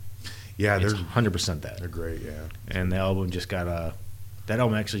in. Yeah, It's they're 100% that. they're great. Yeah, And the album just got that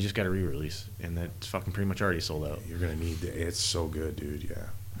album actually just got a re-release, and that's fucking pretty much already sold out. you're gonna need that. It's so good, dude. Yeah,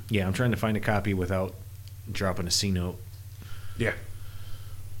 Yeah, I'm trying to find a copy without dropping a C note. yeah,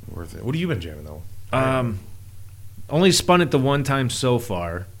 worth it. What have you been jamming though? Only spun it the one time so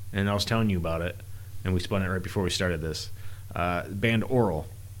far, and I was telling you about it, and we spun it right before we started this. Band Oral.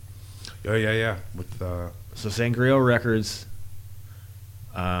 Oh yeah. With So Sangrio Records.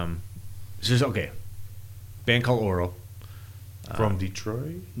 Okay. Band called Oral. from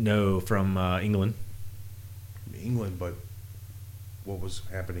Detroit, No, from England. England, but what was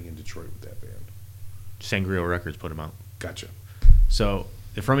happening in Detroit with that band? Sangrio Records put them out. Gotcha. So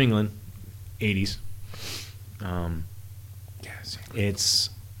they're from England, 80s. Yes. It's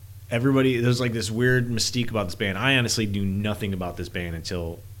everybody. There's like this weird mystique about this band. I honestly knew nothing about this band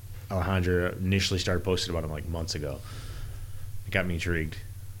until Alejandra initially started posting about them like months ago. It got me intrigued.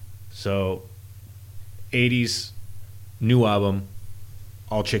 So, 80s, new album,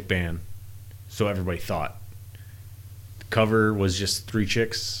 all chick band. So everybody thought. The cover was just 3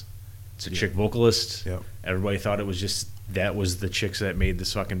 chicks. It's a chick vocalist. Yep. Everybody thought it was just that was the chicks that made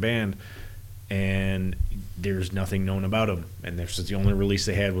this fucking band. And there's nothing known about them. And the only release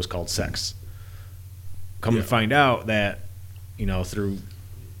they had was called Sex. Come to find out that, through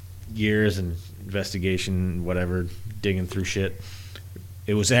years and investigation, whatever, digging through shit,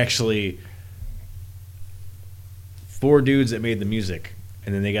 it was actually 4 dudes that made the music.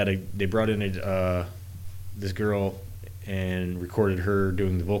 And then they brought in this girl and recorded her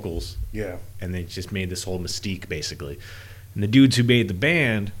doing the vocals. Yeah. And they just made this whole mystique, basically. And the dudes who made the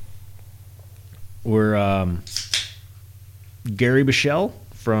band were Gary Bichelle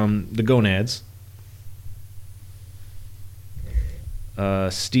from the Gonads,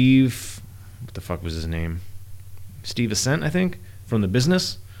 Steve, what the fuck was his name? Steve Ascent, I think, from The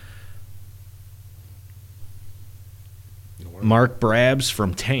Business. Mark Brabs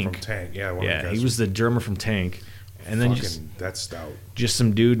from Tank. From Tank, yeah. Yeah, he was the drummer from Tank. And then that's stout. Just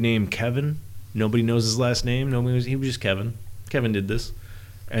some dude named Kevin. Nobody knows his last name. He was just Kevin. Kevin did this.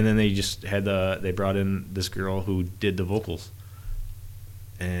 And then they just had they brought in this girl who did the vocals.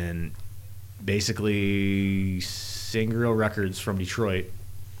 And basically Sangreal Records from Detroit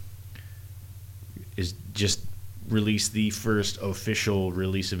is just released the first official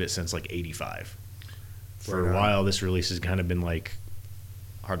release of it since like 85. For a while, this release has kind of been like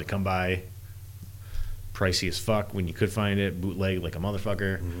hard to come by, pricey as fuck when you could find it, bootleg like a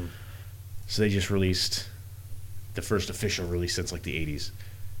motherfucker. Mm-hmm. So they just released the first official release since like the 80s.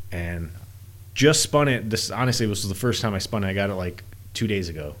 And just spun it. This honestly was the first time I spun it. I got it like 2 days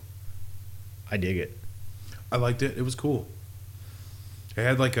ago. I dig it. I liked it. It was cool. It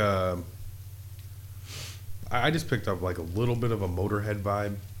had like I just picked up like a little bit of a Motorhead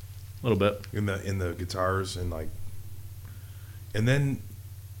vibe. A little bit in the guitars and then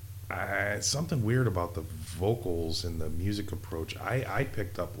something weird about the vocals and the music approach. I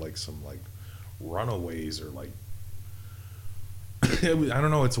picked up like some like Runaways or like I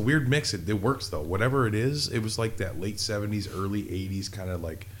don't know. It's a weird mix. It works though. Whatever it is, it was like that late 70s, early 80s kind of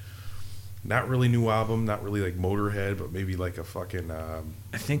like not really new album, not really like Motorhead, but maybe like a fucking. I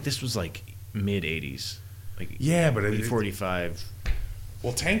think this was like mid 80s. Like yeah, but 45.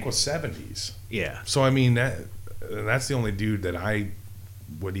 Well, Tank was 70s. Yeah. So I mean that's the only dude that I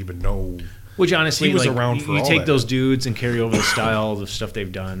would even know. Which honestly, he was like, around for you all take that. Those dudes and carry over the style, the stuff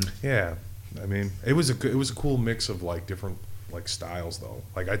they've done. Yeah, I mean it was a cool mix of like different like styles though.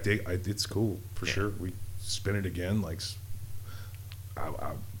 Like it's cool for sure. We spin it again, like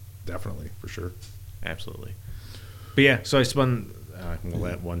I definitely for sure. Absolutely. But yeah, so I spun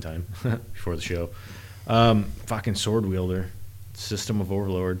that one time before the show. Fucking Sword Wielder. System of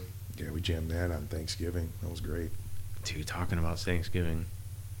Overlord. Yeah, we jammed that on Thanksgiving. That was great. Dude, talking about Thanksgiving.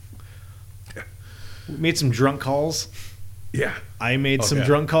 We made some drunk calls. Yeah. I made some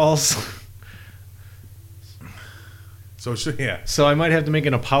drunk calls. So, yeah. So I might have to make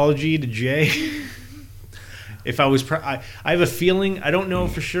an apology to Jay. If I was... I have a feeling, I don't know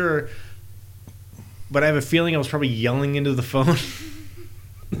for sure, but I have a feeling I was probably yelling into the phone.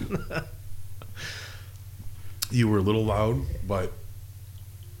 You were a little loud, but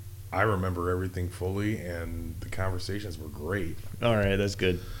I remember everything fully, and the conversations were great. All right, that's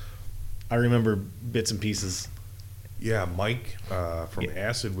good. I remember bits and pieces. Yeah, Mike from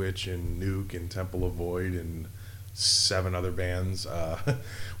Acid Witch and Nuke and Temple of Void and 7 other bands.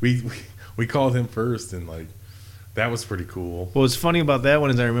 We called him first, and like that was pretty cool. What was funny about that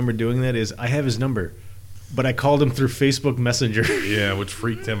one is I remember doing that is I have his number. But I called him through Facebook Messenger. Yeah, which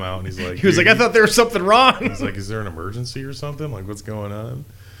freaked him out. And he's like, he was like, I thought there was something wrong. He's like, is there an emergency or something? Like, what's going on?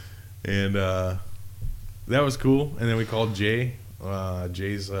 And that was cool. And then we called Jay.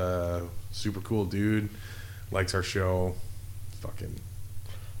 Jay's a super cool dude. Likes our show. Fucking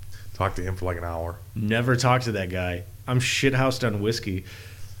talked to him for like an hour. Never talked to that guy. I'm shithoused on whiskey.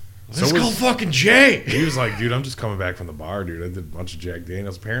 Let's call fucking Jay. He was like, dude, I'm just coming back from the bar, dude. I did a bunch of Jack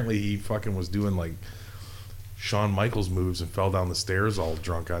Daniels. Apparently, he fucking was doing like Shawn Michaels moves and fell down the stairs all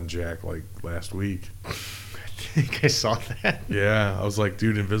drunk on Jack like last week. I think I saw that. Yeah, I was like,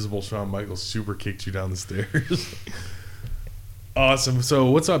 dude, Invisible Shawn Michaels super kicked you down the stairs. Awesome.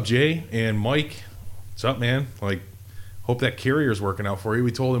 So what's up, Jay and Mike? What's up, man? Like, hope that Carrier's working out for you.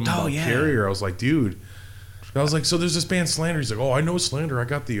 We told him about Carrier. I was like, dude. I was like, so there's this band Slander. He's like, oh, I know Slander. I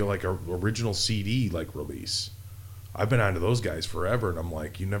got the like original CD like release. I've been onto those guys forever, and I'm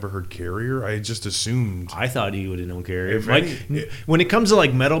like, you never heard Carrier? I just assumed. I thought he would have known Carrier. When it comes to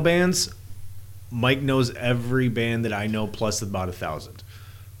like metal bands, Mike knows every band that I know plus about 1,000.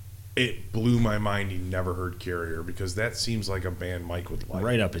 It blew my mind he never heard Carrier because that seems like a band Mike would like.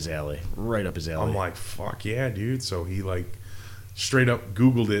 Right up his alley. Right up his alley. I'm like, fuck yeah, dude. So he like straight up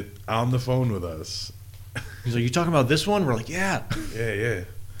Googled it on the phone with us. He's like, you talking about this one? We're like, yeah. Yeah.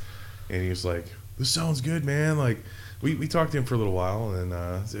 And he was like, this sounds good, man. Like, we talked to him for a little while,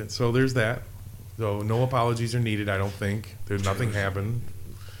 and so there's that. So no apologies are needed, I don't think. There's nothing happened.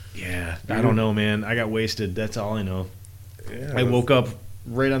 Yeah, I don't know, man. I got wasted. That's all I know. Yeah, I woke up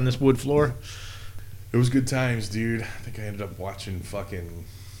right on this wood floor. It was good times, dude. I think I ended up watching fucking...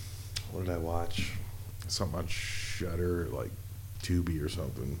 What did I watch? Something on Shudder, like Tubi or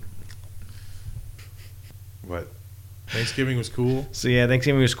something. But Thanksgiving was cool. So yeah,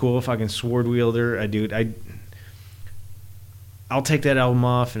 Thanksgiving was cool. Fucking Sword Wielder, dude. I'll take that album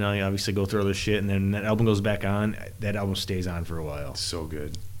off, and I obviously go through other shit, and then that album goes back on. That album stays on for a while. So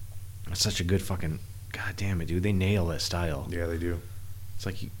good. It's such a good fucking. God damn it, dude! They nail that style. Yeah, they do. It's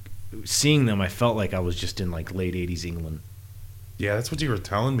like seeing them, I felt like I was just in like late '80s England. Yeah, that's what you were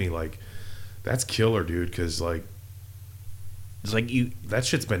telling me. Like, that's killer, dude. Because like, it's like you. that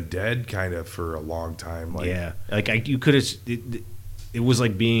shit's been dead kind of for a long time. Like, Yeah, like you could have. It was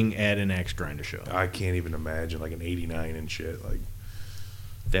like being at an Axe Grinder show. I can't even imagine like an '89 and shit. Like,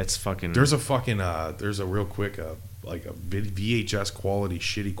 That's fucking. there's a fucking there's a real quick like a VHS quality,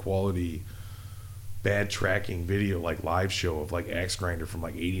 shitty quality, bad tracking video like live show of like Axe Grinder from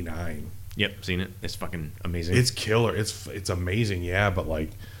like '89. Yep, seen it. It's fucking amazing. It's killer. It's amazing, yeah. But like,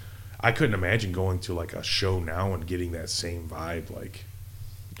 I couldn't imagine going to like a show now and getting that same vibe. Like,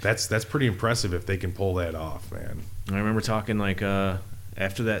 that's pretty impressive if they can pull that off, man. I remember talking like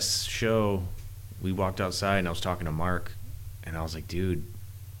after that show, we walked outside and I was talking to Mark, and I was like, dude,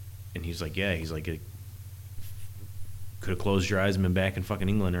 and he's like, yeah, he's like, could have closed your eyes and been back in fucking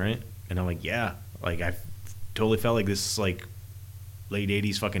England, right? And I'm like, yeah, like I totally felt like this is like late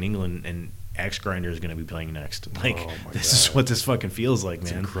 '80s fucking England, and Axe Grinder is gonna be playing next. Like, Oh my this God. is what this fucking feels like,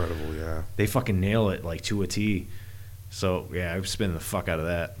 It's man. incredible, yeah. They fucking nail it like to a T. So yeah, I'm spinning the fuck out of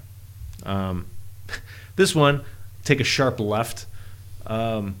that. This one, take a sharp left.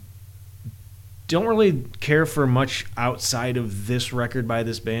 Don't really care for much outside of this record by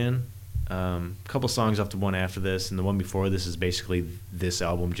this band. A couple songs off the one after this, and the one before this is basically this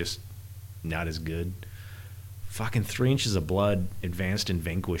album, just not as good. Fucking 3 Inches of Blood, Advanced and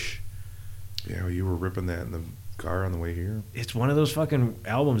Vanquish. Yeah, well, you were ripping that in the car on the way here. It's one of those fucking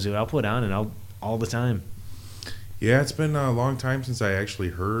albums, dude. I'll put on and I'll all the time. Yeah, it's been a long time since I actually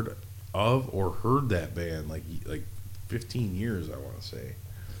heard of or heard that band. Like 15 years, I want to say.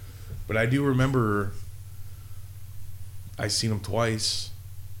 But I do remember I seen them twice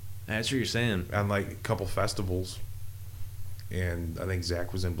That's what you're saying. on like a couple festivals, and I think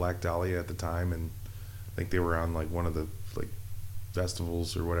Zach was in Black Dahlia at the time, and I think they were on like one of the like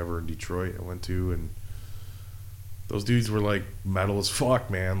festivals or whatever in Detroit I went to, and those dudes were like metal as fuck,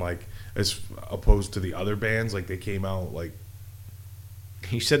 man. Like, as opposed to the other bands, like they came out like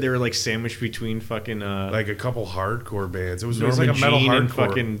You said they were like sandwiched between fucking like a couple hardcore bands. It was Norman like a metal Jean and hardcore.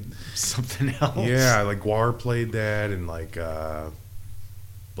 fucking something else. Yeah, like Guar played that, and like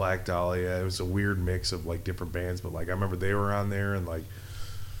Black Dahlia. It was a weird mix of like different bands, but like I remember they were on there, and like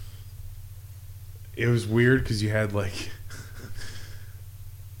it was weird because you had like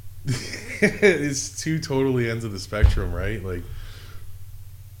it's two totally ends of the spectrum, right? Like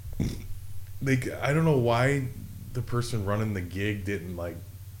I don't know why the person running the gig didn't like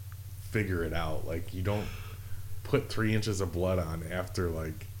figure it out. Like, you don't put 3 Inches of Blood on after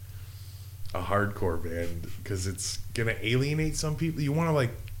like a hardcore band because it's gonna alienate some people. You want to like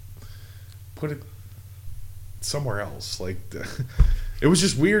put it somewhere else. Like it was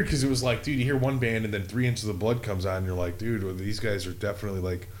just weird because it was like, dude, you hear one band and then 3 Inches of Blood comes on and you're like, dude, well, these guys are definitely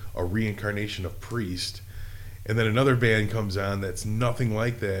like a reincarnation of Priest. And then another band comes on that's nothing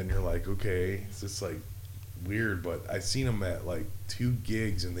like that, and you're like, okay, it's just like weird. But I seen them at like 2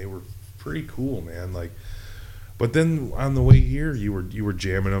 gigs, and they were pretty cool, man. Like, but then on the way here, you were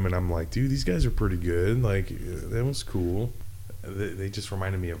jamming them, and I'm like, dude, these guys are pretty good. Like, that was cool. They just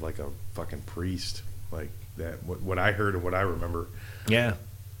reminded me of like a fucking Priest, like that. What I heard and what I remember. Yeah.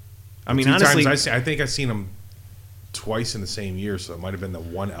 I mean, 2 honestly, times I think I seen them twice in the same year, so it might have been the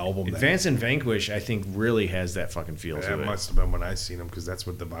one album. Advance and Vanquish, I think, really has that fucking feel to That it. must have been when I seen them, because that's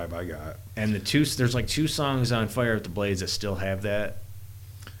what the vibe I got. And there's like 2 songs on Fire Up the Blades that still have that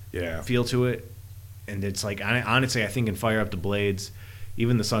Yeah. feel to it. And it's like, honestly, I think in Fire Up the Blades,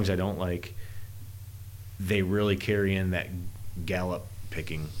 even the songs I don't like, they really carry in that gallop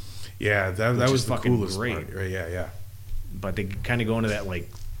picking. Yeah, that Which was is the fucking coolest great. part. Right, yeah. But they kind of go into that, like,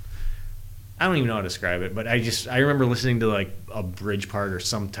 I don't even know how to describe it, but I remember listening to like a bridge part or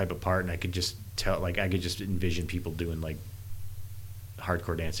some type of part, and I could just tell, like, I could just envision people doing like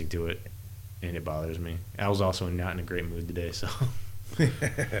hardcore dancing to it, and it bothers me. I was also not in a great mood today, so.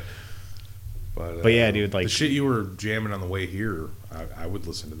 But yeah, dude, like the shit you were jamming on the way here, I would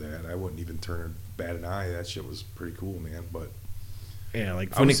listen to that. I wouldn't even bat an eye. That shit was pretty cool, man. But yeah,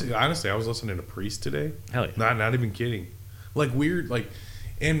 like honestly, I was listening to Priest today. hell yeah. Not even kidding. Like weird, like,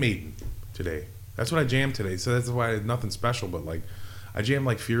 and Maiden today. That's what I jammed today. So that's why nothing special. But like, I jammed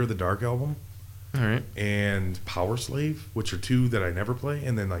like Fear of the Dark album. All right. And Power Slave, which are 2 that I never play,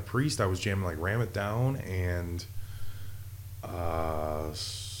 and then like Priest, I was jamming like Ram It Down and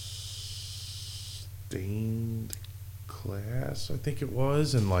Stained Class, I think it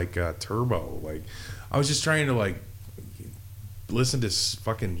was, and like Turbo. Like, I was just trying to like listen to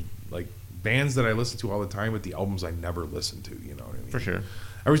fucking like bands that I listen to all the time, but the albums I never listened to. You know what I mean? For sure.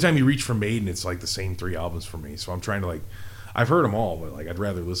 Every time you reach for Maiden, it's like the same 3 albums for me. So I'm trying to like, I've heard them all, but like I'd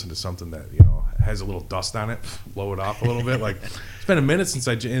rather listen to something that has a little dust on it, blow it off a little bit. Like, it's been a minute since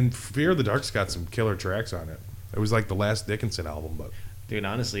and Fear of the Dark's got some killer tracks on it. It was like the last Dickinson album, but Dude,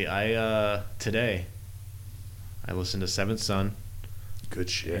 honestly, I today I listened to Seventh Son good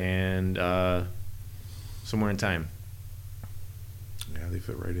shit. and Somewhere in Time. Yeah, they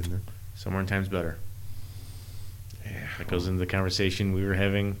fit right in there. Somewhere in Time's better. Yeah, That goes into the conversation we were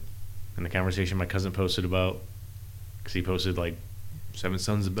having and the conversation my cousin posted about. Because he posted, like, Seventh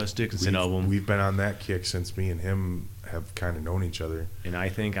Son's the best Dickinson album. We've been on that kick since me and him have kind of known each other. And I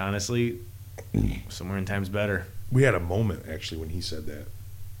think, honestly, Somewhere in Time's better. We had a moment actually when he said that.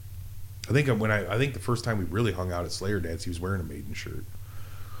 I think the first time we really hung out at Slayer Dance, he was wearing a Maiden shirt,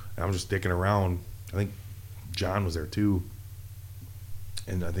 and I was just dicking around. I think John was there too,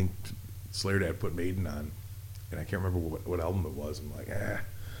 and I think Slayer Dad put Maiden on, and I can't remember what album it was. I'm like, I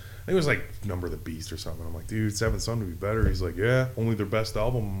think it was like Number of the Beast or something. I'm like, dude, Seventh Son would be better. He's like, yeah, only their best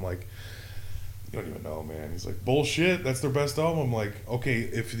album. I'm like, you don't even know, man. He's like, bullshit, that's their best album. I'm like, okay,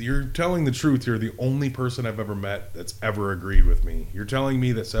 if you're telling the truth, you're the only person I've ever met that's ever agreed with me. You're telling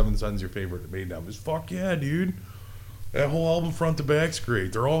me that Seventh Son's your favorite Maiden album. Fuck yeah, dude. That whole album front to back's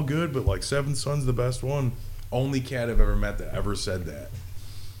great. They're all good, but like Seventh Son's the best one. Only cat I've ever met that ever said that.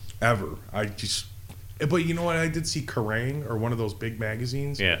 Ever. But you know what? I did see Kerrang! Or one of those big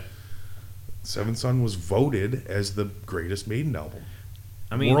magazines. Yeah. Seventh Son was voted as the greatest Maiden album.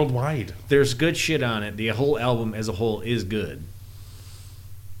 I mean, worldwide. There's good shit on it. The whole album as a whole is good.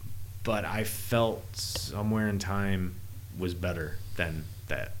 But I felt Somewhere in Time was better than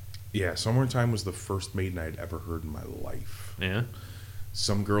that. Yeah, Somewhere in Time was the first Maiden I'd ever heard in my life. Yeah?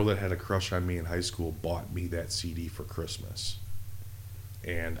 Some girl that had a crush on me in high school bought me that CD for Christmas.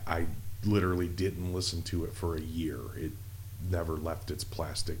 And I literally didn't listen to it for a year. It never left its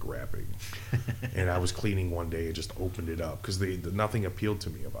plastic wrapping. And I was cleaning one day and just opened it up because nothing appealed to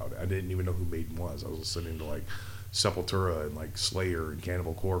me about it. I didn't even know who Maiden was. I was listening to like Sepultura and like Slayer and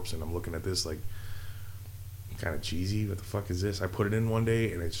Cannibal Corpse, and I'm looking at this like kind of cheesy. What the fuck is this? I put it in one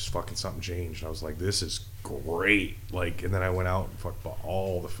day and it just fucking something changed. I was like, this is great. Like, and then I went out and fucked bought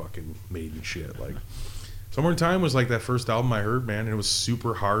all the fucking Maiden shit. Like, Somewhere in Time was like that first album I heard, man. And it was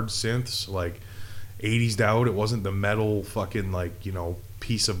super hard synths, like 80s out. It wasn't the metal fucking like,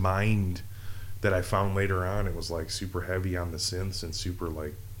 Peace of Mind that I found later on. It was like super heavy on the synths and super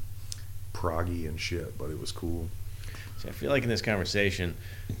like proggy and shit, but it was cool. See, I feel like in this conversation,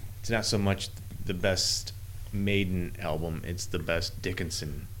 it's not so much the best Maiden album, it's the best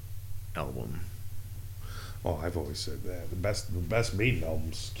Dickinson album. Oh, I've always said that. The best Maiden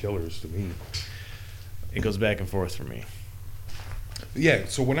album's Killers to me. It goes back and forth for me. Yeah,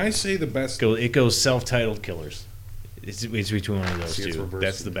 so when I say the best... It goes self-titled Killers. It's between one of those two.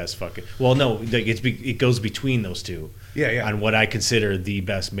 That's the best fucking... Well, no, it goes between those two. Yeah. On what I consider the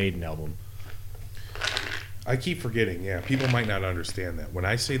best Maiden album. I keep forgetting, yeah. People might not understand that. When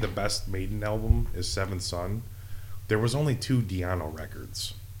I say the best Maiden album is Seventh Son, there was only 2 Diano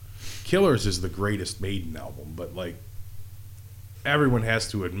records. Killers is the greatest Maiden album, but like everyone has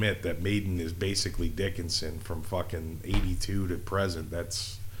to admit that Maiden is basically Dickinson from fucking 82 to present.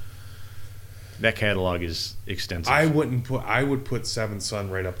 That catalog is extensive. I would put Seventh Son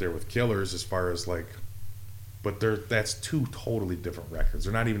right up there with Killers as far as like, but that's 2 totally different records.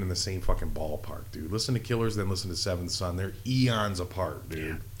 They're not even in the same fucking ballpark, dude. Listen to Killers, then listen to Seventh Son. They're eons apart, dude.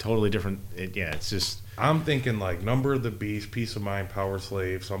 Yeah, totally different. It's just... I'm thinking like Number of the Beast, Peace of Mind, Power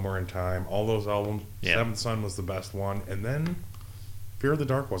Slave, Somewhere in Time, all those albums. Yeah. Seventh Son was the best one, and then Fear of the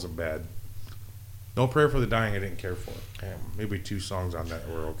Dark wasn't bad. No Prayer for the Dying I didn't care for. Maybe 2 songs on that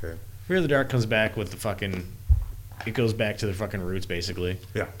were okay. Fear of the Dark comes back with the fucking... It goes back to their fucking roots, basically.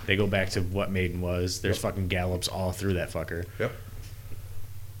 Yeah. They go back to what Maiden was. There's fucking gallops all through that fucker. Yep.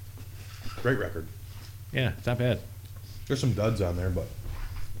 Great record. Yeah, it's not bad. There's some duds on there, but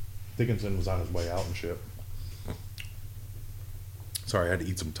Dickinson was on his way out and shit. Sorry, I had to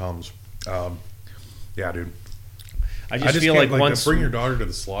eat some Tums. Yeah, dude. I just feel like once... Bring Your Daughter to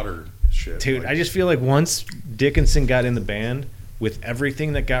the Slaughter shit. Dude, I just feel like once Dickinson got in the band... with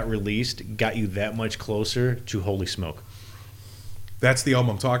everything that got released, got you that much closer to Holy Smoke. That's the album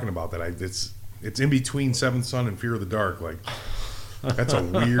I'm talking about. It's in between Seventh Son and Fear of the Dark. Like, that's a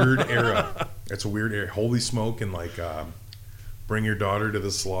weird era. It's a weird era. Holy Smoke and like Bring Your Daughter to the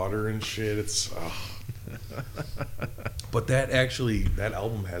Slaughter and shit. It's. But that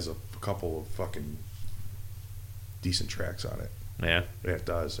album has a couple of fucking decent tracks on it. Yeah. Yeah, it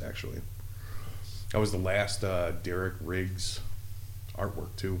does, actually. That was the last Derek Riggs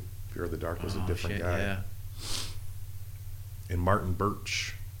artwork, too. Fear of the Dark was a different guy. Yeah. And Martin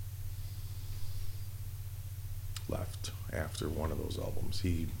Birch left after one of those albums.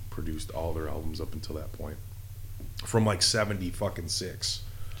 He produced all their albums up until that point. From like 76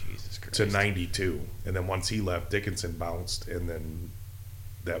 Jesus Christ. to 92. And then once he left, Dickinson bounced, and then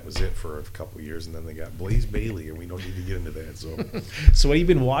that was it for a couple of years. And then they got Blaze Bayley, and we don't need to get into that. So, So what have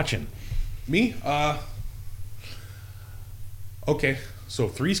you been watching? me? Okay. So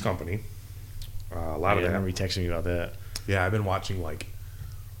Three's Company. A lot of I that. remember you texting me about that. Yeah, I've been watching like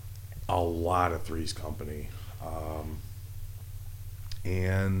a lot of Three's Company.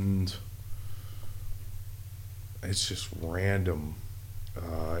 And it's just random.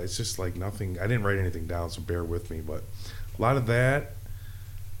 It's just like nothing. I didn't write anything down, so bear with me. But a lot of that.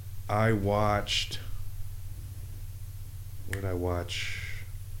 I watched. What did I watch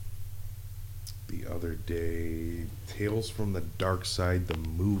the other day? Tales from the Dark Side, the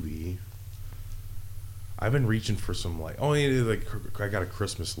movie. I've been reaching for some like I got a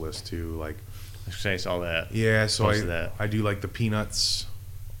Christmas list too. Like I saw that. yeah, so That. I do like the Peanuts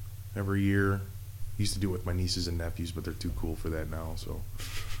every year. Used to do it with my nieces and nephews, but they're too cool for that now. So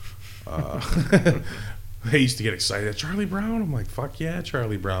they used to get excited. Charlie Brown. I'm like, fuck yeah,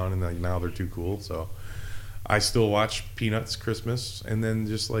 Charlie Brown. And like now they're too cool. So I still watch Peanuts Christmas, and then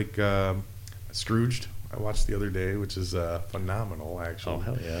just like Scrooged. I watched the other day, which is phenomenal, actually. Oh,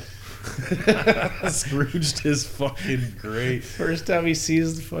 hell yeah. Scrooged is fucking great. First time he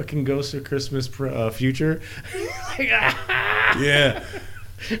sees the fucking Ghost of Christmas future. Like, Yeah.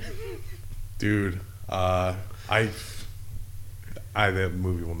 Dude, that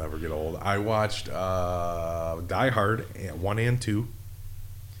movie will never get old. I watched Die Hard 1 and 2.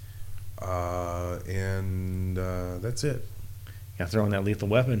 And that's it. Yeah, throwing that Lethal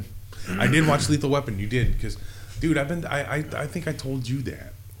Weapon. I did watch Lethal Weapon. You did, because, dude, I think I told you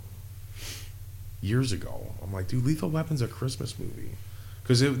that years ago. I'm like, dude, Lethal Weapon's a Christmas movie,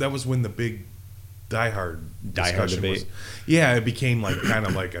 because that was when the big Die Hard discussion debate. was. Yeah, it became like kind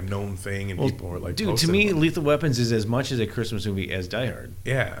of like a known thing, and people were like, dude, to posting me, about it. Lethal Weapons is as much as a Christmas movie as Die Hard.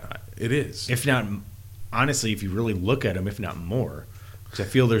 Yeah, it is. If not, honestly, if you really look at them, if not more, because I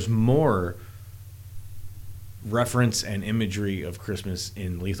feel there's more reference and imagery of Christmas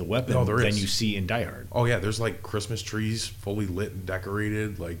in Lethal Weapon No, there than is. you see in Die Hard. Oh yeah, there's like Christmas trees fully lit and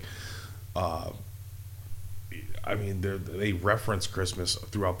decorated. Like, I mean, they reference Christmas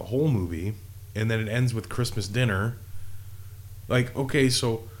throughout the whole movie, and then it ends with Christmas dinner. Like, okay,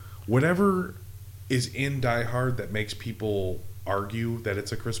 so whatever is in Die Hard that makes people argue that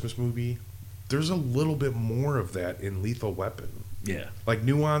it's a Christmas movie, there's a little bit more of that in Lethal Weapon. Yeah. Like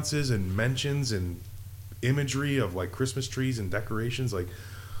nuances and mentions and imagery of like Christmas trees and decorations. Like,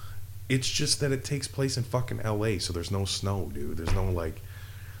 it's just that it takes place in fucking LA, so there's no snow, dude. There's no like,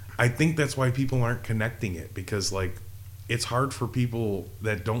 I think that's why people aren't connecting it, because like it's hard for people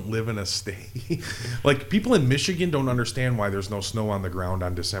that don't live in a state. Like, people in Michigan don't understand why there's no snow on the ground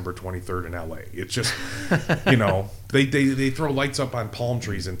on December 23rd in LA. It's just, you know, they throw lights up on palm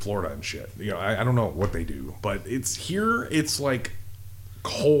trees in Florida and shit. You know, I don't know what they do, but it's here. It's like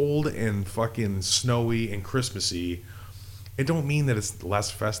cold and fucking snowy and Christmassy. It don't mean that it's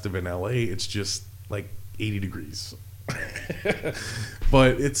less festive in LA. It's just like 80 degrees.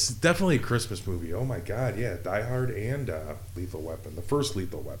 But it's definitely a Christmas movie. Oh my god, yeah. Die Hard and Lethal Weapon. The first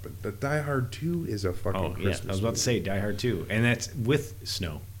Lethal Weapon. The Die Hard 2 is a fucking Oh, Christmas yeah. I was about movie. to say Die Hard 2. And that's with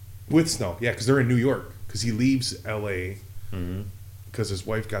snow. With snow, yeah, because they're in New York. Because he leaves LA Mm-hmm. because his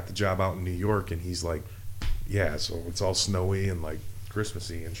wife got the job out in New York, and he's like, yeah, so it's all snowy and like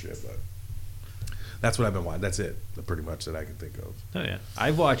Christmassy and shit. But that's what I've been watching. That's it, pretty much, that I can think of. Oh, yeah.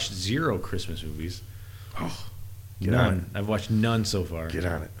 I've watched 0 Christmas movies. Oh, get None. on it. I've watched none so far. Get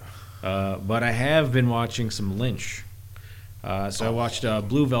on it. But I have been watching some Lynch. So I watched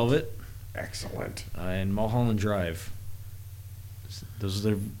Blue Velvet Excellent. and Mulholland Drive. Those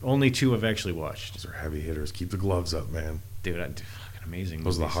are the only 2 I've actually watched. Those are heavy hitters. Keep the gloves up, man. Dude, fucking amazing.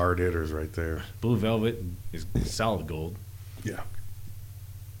 Those are the movies. hard hitters right there. Blue Velvet is solid gold. Yeah.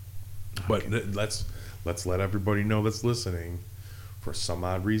 But let's let everybody know that's listening. For some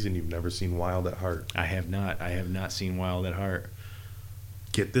odd reason, you've never seen Wild at Heart. I have not. I have not seen Wild at Heart.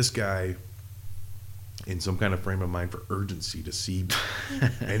 Get this guy in some kind of frame of mind for urgency to see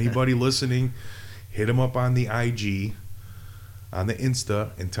anybody listening. Hit him up on the IG, on the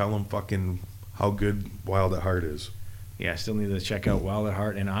Insta, and tell him fucking how good Wild at Heart is. Yeah, I still need to check out Wild at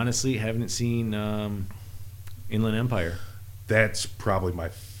Heart. And honestly, haven't seen Inland Empire. That's probably my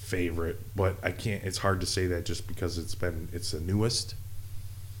favorite, but I can't. It's hard to say that just because it's the newest,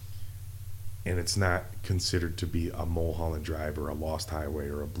 and it's not considered to be a Mulholland Drive or a Lost Highway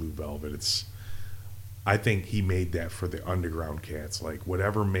or a Blue Velvet. I think he made that for the underground cats. Like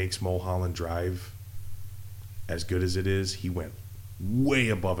whatever makes Mulholland Drive as good as it is, he went way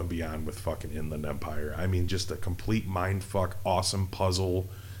above and beyond with fucking Inland Empire. I mean, just a complete mindfuck, awesome puzzle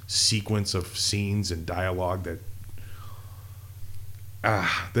sequence of scenes and dialogue that.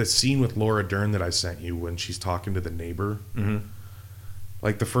 The scene with Laura Dern that I sent you when she's talking to the neighbor. Mm-hmm.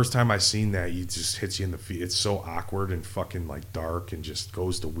 Like the first time I seen that, it just hits you in the feet. It's so awkward and fucking like dark and just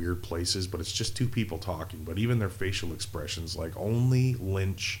goes to weird places. But it's just two people talking. But even their facial expressions, like only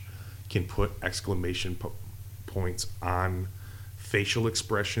Lynch can put exclamation points on facial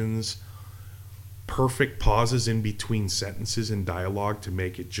expressions. Perfect pauses in between sentences and dialogue to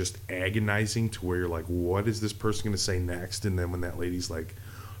make it just agonizing to where you're like, what is this person going to say next? And then when that lady's like,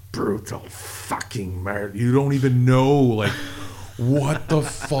 brutal fucking murder, you don't even know, like, what the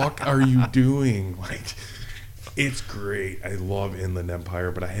fuck are you doing? Like, it's great. I love Inland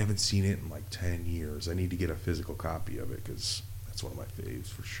Empire, but I haven't seen it in like 10 years. I need to get a physical copy of it because that's one of my faves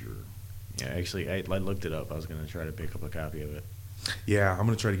for sure. Yeah, actually, I looked it up. I was going to try to pick up a copy of it. Yeah, I'm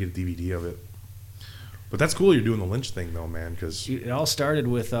going to try to get a DVD of it. But that's cool you're doing the Lynch thing, though, man, because... It all started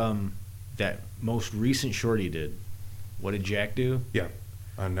with that most recent short he did. What Did Jack Do? Yeah,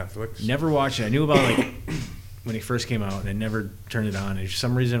 on Netflix. Never watched it. I knew about like when he first came out, and I never turned it on. And for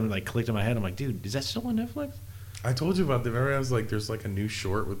some reason, like clicked in my head. I'm like, dude, is that still on Netflix? I told you about that. Remember I was like, there's like a new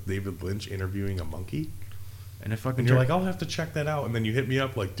short with David Lynch interviewing a monkey? And I fucking... And you're like, I'll have to check that out. And then you hit me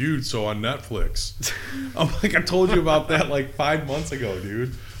up like, dude, so on Netflix. I'm like, I told you about that like 5 months ago,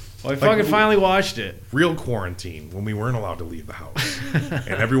 dude. Well, I fucking finally watched it. Real quarantine, when we weren't allowed to leave the house. And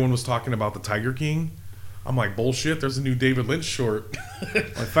everyone was talking about the Tiger King. I'm like, bullshit, there's a new David Lynch short. Well,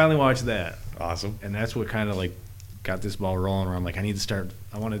 I finally watched that. Awesome. And that's what kind of like got this ball rolling where I'm like, I need to start...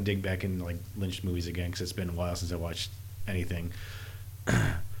 I want to dig back into like Lynch movies again because it's been a while since I watched anything.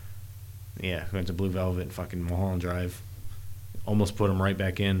 Yeah, went to Blue Velvet and fucking Mulholland Drive. Almost put them right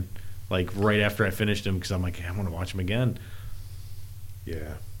back in, like right after I finished them because I'm like, I want to watch them again.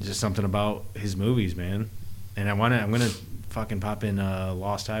 Yeah. Just something about his movies, man. And I'm gonna fucking pop in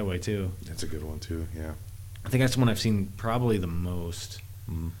Lost Highway too. That's a good one too. Yeah. I think that's the one I've seen probably the most.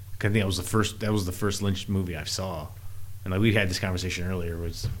 Mm. I think that was the first Lynch movie I saw, and like we had this conversation earlier.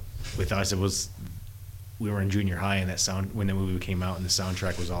 Was with us, it was we were in junior high, and when the movie came out, and the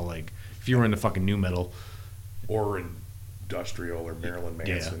soundtrack was all like, if you were into fucking nu metal or industrial or Marilyn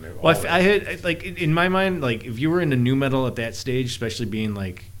Manson. Yeah. Well, I had like in my mind, like if you were into nu metal at that stage, especially being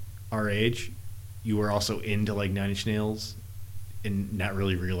like our age, you were also into like Nine Inch Nails, and not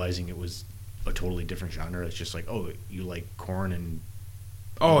really realizing it was a totally different genre. It's just like, oh, you like Korn and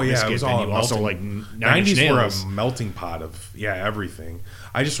yeah, it was all you also like Nine Inch 90s Nails. were a melting pot of everything.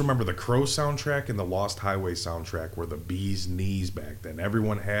 I just remember the Crow soundtrack and the Lost Highway soundtrack were the bee's knees back then.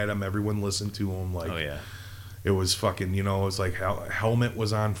 Everyone had them. Everyone listened to them. Like, oh yeah. It was fucking, it was like Helmet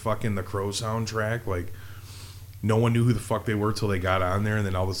was on fucking the Crow soundtrack. Like, no one knew who the fuck they were till they got on there, and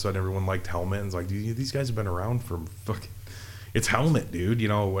then all of a sudden everyone liked Helmet. And it's like, dude, these guys have been around for fucking... It's Helmet, dude.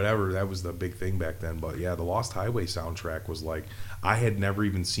 Whatever. That was the big thing back then. But yeah, the Lost Highway soundtrack was like... I had never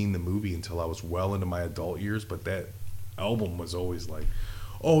even seen the movie until I was well into my adult years, but that album was always like...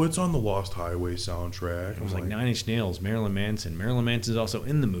 Oh, it's on the Lost Highway soundtrack. It was like Nine Inch Nails, Marilyn Manson. Marilyn Manson's also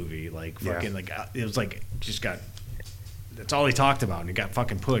in the movie. Like fucking like it was like just got. That's all he talked about, and it got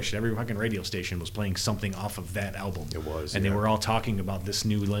fucking pushed. Every fucking radio station was playing something off of that album. It was, and they were all talking about this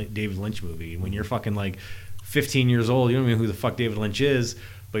new David Lynch movie. When you're fucking like 15 years old, you don't even know who the fuck David Lynch is,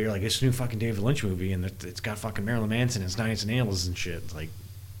 but you're like, it's a new fucking David Lynch movie, and it's got fucking Marilyn Manson and it's Nine Inch Nails and shit. It's like,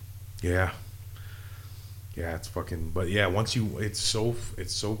 yeah. Yeah, it's fucking. But yeah, it's so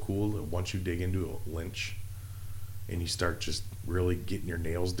cool that once you dig into Lynch, and you start just really getting your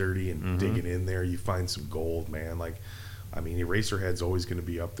nails dirty and digging in there, you find some gold, man. Like, I mean, Eraserhead's always going to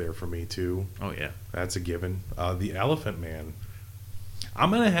be up there for me too. Oh yeah, that's a given. The Elephant Man.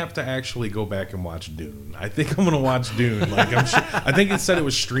 I'm gonna have to actually go back and watch Dune. I think I'm gonna watch Dune. Like, I think it said it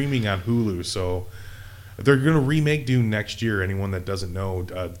was streaming on Hulu, so. They're going to remake Dune next year. Anyone that doesn't know,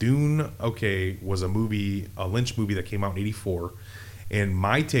 Dune, was a Lynch movie that came out in 1984. And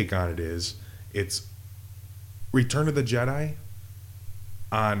my take on it is, it's Return of the Jedi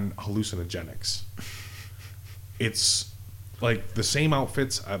on hallucinogenics. It's like the same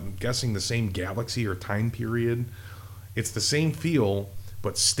outfits, I'm guessing the same galaxy or time period. It's the same feel,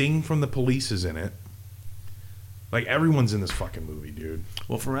 but Sting from the Police is in it. Like, everyone's in this fucking movie, dude.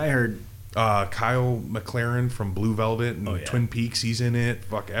 Well, from what I heard, Kyle MacLaren from Blue Velvet and Oh, yeah. Twin Peaks, he's in it.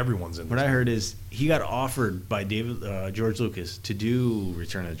 Fuck, everyone's in What this. I heard is he got offered by George Lucas to do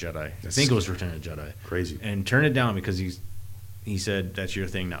Return of the Jedi. I That's think it was Return of the Jedi. Crazy. And turned it down because he said, that's your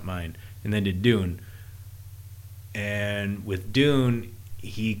thing, not mine. And then did Dune. And with Dune,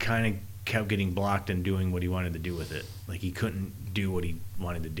 he kind of kept getting blocked and doing what he wanted to do with it. Like, he couldn't do what he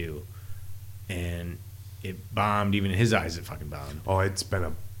wanted to do. And it bombed. Even in his eyes, it fucking bombed. Oh, it's been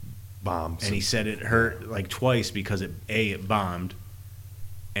a bomb. And he said it hurt like twice because it bombed,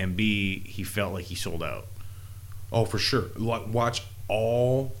 and B, he felt like he sold out. Oh, for sure. Watch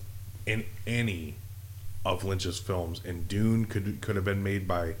all and any of Lynch's films, and Dune could have been made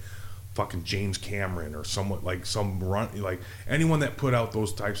by fucking James Cameron or someone like anyone that put out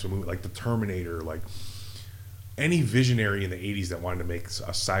those types of movies, like the Terminator, like any visionary in the 80s that wanted to make a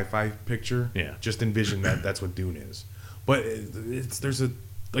sci-fi picture. Yeah. Just envision that's what Dune is. But there's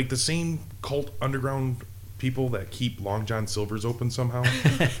like the same cult underground people that keep Long John Silver's open somehow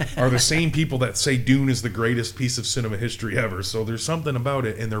are the same people that say Dune is the greatest piece of cinema history ever. So there's something about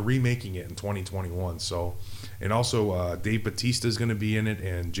it, and they're remaking it in 2021. So, and also Dave Bautista is going to be in it,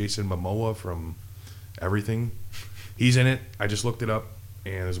 and Jason Momoa from Everything, he's in it. I just looked it up,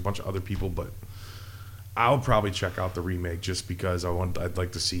 and there's a bunch of other people, but I'll probably check out the remake just because I'd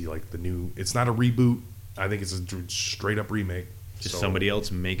like to see like the new. It's not a reboot. I think it's a straight up remake. Just somebody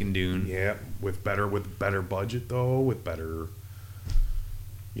else making Dune. Yeah, with better budget though, with better,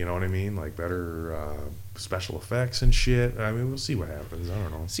 you know what I mean, like better special effects and shit. I mean, we'll see what happens. I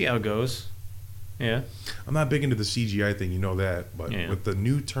don't know. See how it goes. Yeah. I'm not big into the CGI thing, you know that, but Yeah. with the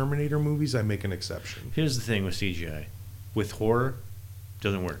new Terminator movies, I make an exception. Here's the thing with CGI. With horror,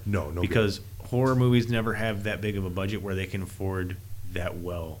 doesn't work. No because horror movies never have that big of a budget where they can afford that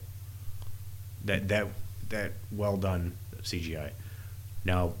well done CGI.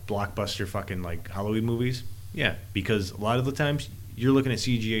 Now, blockbuster fucking like Halloween movies, yeah, because a lot of the times you're looking at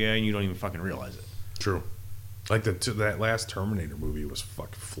CGI and you don't even fucking realize it. True. Like that last Terminator movie was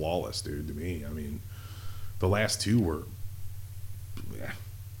fucking flawless, dude, to me. I mean, the last two were, yeah.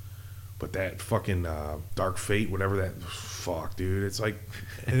 But that fucking Dark Fate, whatever that, fuck, dude. It's like,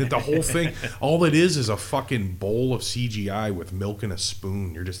 and the whole thing, all it is a fucking bowl of CGI with milk and a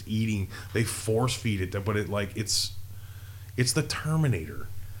spoon. You're just eating. They force feed it, but it's the Terminator.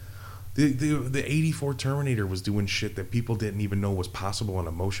 The 84 Terminator was doing shit that people didn't even know was possible in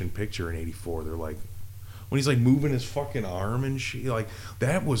a motion picture in 84. They're like, when he's like moving his fucking arm and shit, like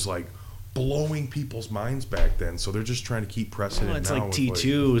that was like blowing people's minds back then. So they're just trying to keep pressing it It's now. like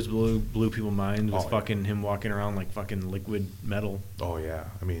T2 was blew people's minds with Oh, fucking him walking around like fucking liquid metal, Oh yeah,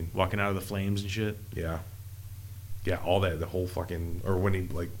 I mean, walking out of the flames and shit. yeah, all that, the whole fucking, or when he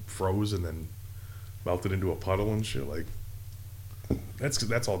like froze and then melted into a puddle and shit, like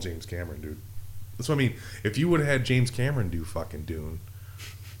that's all James Cameron, dude. That's what I mean. If you would have had James Cameron do fucking Dune,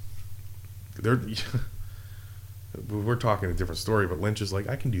 we're talking a different story. But Lynch is like,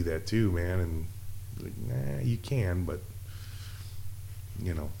 I can do that too, man. And like, nah, you can, but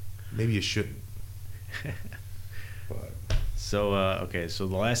you know, maybe you shouldn't. But So okay, so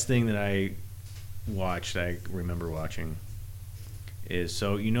the last thing that I remember watching is,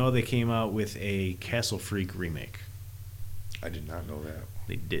 so you know they came out with a Castle Freak remake. I did not know that.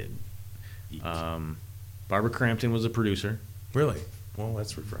 They did. Barbara Crampton was a producer. Really? Well,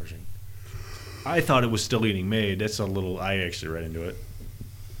 that's refreshing. I thought it was still getting made. I actually read into it.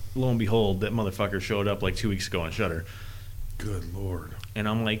 Lo and behold, that motherfucker showed up like 2 weeks ago on Shudder. Good Lord. And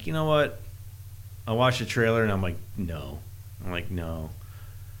I'm like, you know what? I watched the trailer and I'm like, no. No.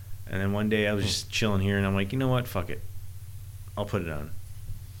 And then one day I was just chilling here and I'm like, you know what? Fuck it. I'll put it on.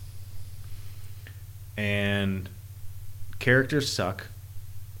 And characters suck.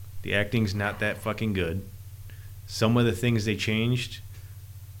 The acting's not that fucking good. Some of the things they changed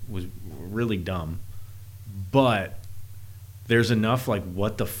was really dumb. But there's enough like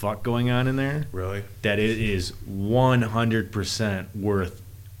what the fuck going on in there Really? that it is 100% worth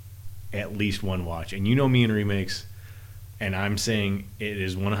at least one watch. And you know me in remakes, and I'm saying it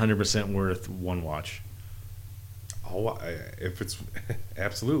is 100% worth one watch. Oh, if it's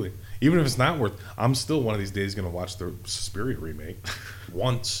absolutely, even if it's not worth, I'm still one of these days going to watch the Suspiria remake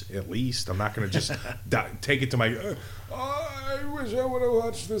once at least. I'm not going to just take it to my. I wish I would have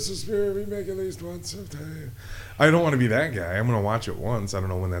watched the Suspiria remake at least once. I don't want to be that guy. I'm going to watch it once. I don't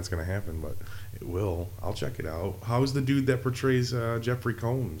know when that's going to happen, but it will. I'll check it out. How's the dude that portrays Jeffrey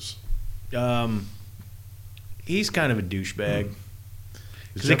Combs? He's kind of a douchebag.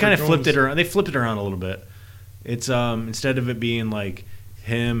 Is They kind of Jeffrey flipped it Combs- around. They flipped it around a little bit. It's instead of it being like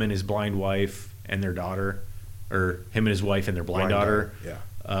him and his blind wife and their daughter, or him and his wife and their blind daughter. Yeah.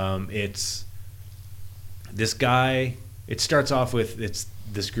 It's this guy. It starts off with it's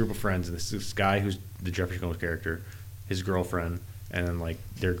this group of friends, and this guy who's the Jeffrey Combs character, his girlfriend, and then like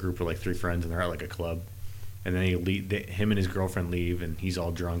their group of like 3 friends, and they're at like a club. And then him and his girlfriend leave, and he's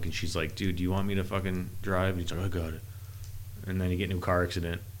all drunk, and she's like, "Dude, do you want me to fucking drive?" And he's like, "I got it." And then he get into a car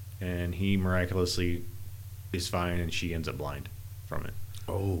accident, and he miraculously is fine, and she ends up blind from it.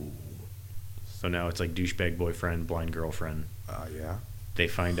 Oh. So now it's like douchebag boyfriend, blind girlfriend. Yeah. They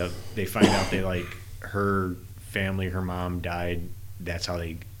find out they like her family, her mom died. That's how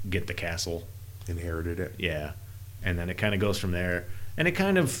they get the castle. Inherited it. Yeah. And then it kind of goes from there. And it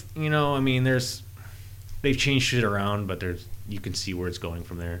kind of, I mean, they've changed shit around, but you can see where it's going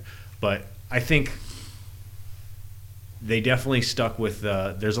from there. But I think they definitely stuck with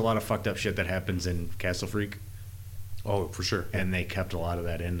there's a lot of fucked up shit that happens in Castle Freak. Oh, for sure. And they kept a lot of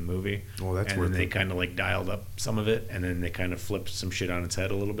that in the movie. Oh, that's and worth then they it. kind of like dialed up some of it, and then they kind of flipped some shit on its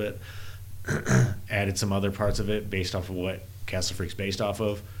head a little bit. Added some other parts of it based off of what Castle Freak's based off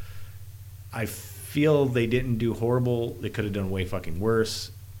of. I feel they didn't do horrible. They could have done way fucking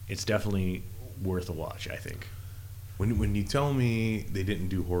worse. It's definitely worth a watch, I think. When you tell me they didn't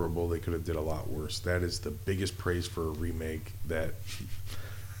do horrible, they could have did a lot worse. That is the biggest praise for a remake that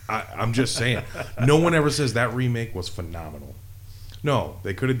I'm just saying. No one ever says that remake was phenomenal. No,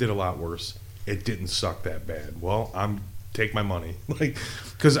 they could have did a lot worse. It didn't suck that bad. Well, take my money, like,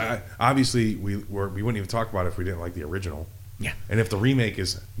 because obviously we wouldn't even talk about it if we didn't like the original. Yeah. And if the remake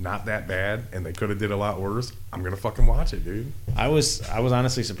is not that bad and they could have did a lot worse, I'm gonna fucking watch it, dude. I was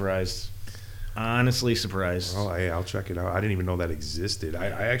honestly surprised. Oh, hey, I'll check it out. I didn't even know that existed. I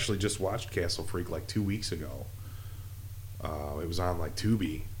actually just watched Castle Freak like 2 weeks ago. It was on like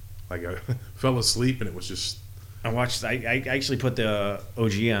Tubi. Like I fell asleep and it was just. I actually put the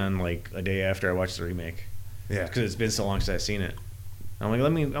OG on like a day after I watched the remake. Yeah. Because it's been so long since I've seen it. I'm like,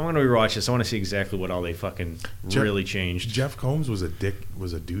 I want to rewatch this. I want to see exactly what all they fucking really changed. Jeff Combs was a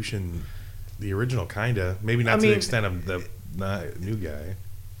douche in the original, kinda. Maybe not to the extent of the new guy.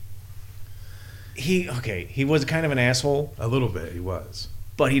 He was kind of an asshole. A little bit, he was.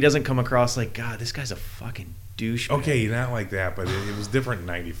 But he doesn't come across like, God, this guy's a fucking douche. Okay, not like that, but it was different in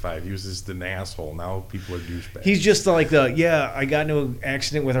 95. He was just an asshole. Now people are douchebags. He's just like I got into an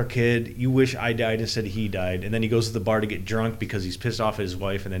accident with our kid. You wish I died instead he died. And then he goes to the bar to get drunk because he's pissed off at his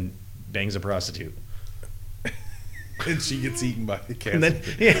wife and then bangs a prostitute. And she gets eaten by the cat. And then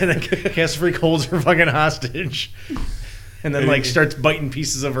Castle Freak holds her fucking hostage. And then like starts biting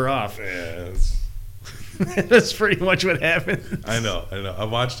pieces of her off. Yeah, that's pretty much what happens. I know. I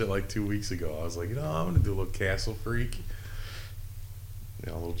watched it like 2 weeks ago. I was like, I'm gonna do a little Castle Freak.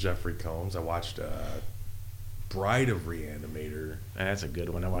 A little Jeffrey Combs. I watched Bride of Reanimator. That's a good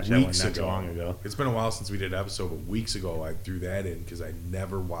one. I watched that one not too long ago. It's been a while since we did an episode, but weeks ago I threw that in because I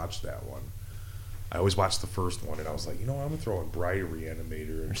never watched that one. I always watched the first one, and I was like, I'm gonna throw in Bride of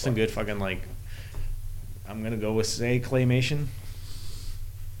Reanimator. There's some good fucking I'm gonna go with claymation.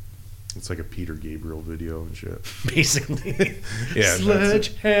 It's like a Peter Gabriel video and shit. Basically. Yeah.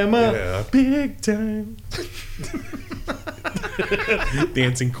 Sledgehammer. Yeah. Big time.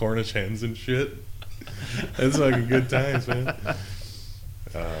 Dancing Cornish hens and shit. That's fucking good times, man.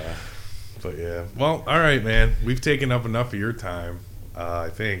 But yeah. Well, all right, man. We've taken up enough of your time. I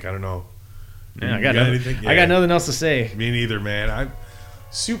think. I don't know. Yeah, I got nothing else to say. Me neither, man. I'm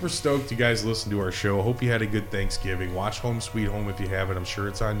super stoked you guys listened to our show. Hope you had a good Thanksgiving. Watch Home Sweet Home if you haven't. I'm sure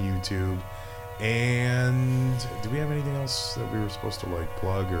it's on YouTube. And do we have anything else that we were supposed to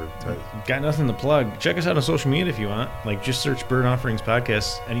plug or Got nothing to plug. Check us out on social media if you want. Just search Burnt Offerings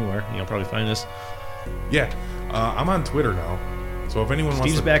Podcast anywhere. You'll probably find us. Yeah. I'm on Twitter now. So if anyone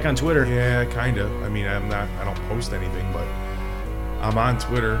Steve's wants to, back on Twitter. Yeah, kind of. I mean, I don't post anything, but I'm on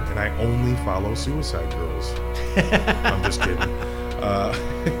Twitter and I only follow Suicide Girls. I'm just kidding.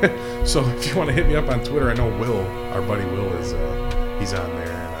 So if you want to hit me up on Twitter, I know Will, our buddy Will, he's on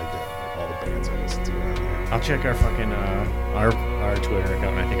there, and I got all the bands I listen to on there. I'll check our fucking our Twitter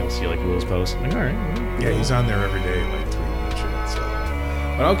account, and I think I'll see Will's post. All right. Yeah, he's on there every day, tweeting and shit. So,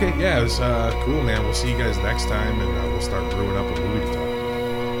 but okay, yeah, it was cool, man. We'll see you guys next time, and we'll start brewing up a movie to talk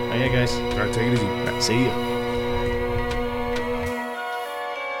about. Oh yeah, guys. All right, take it easy. All right, see ya.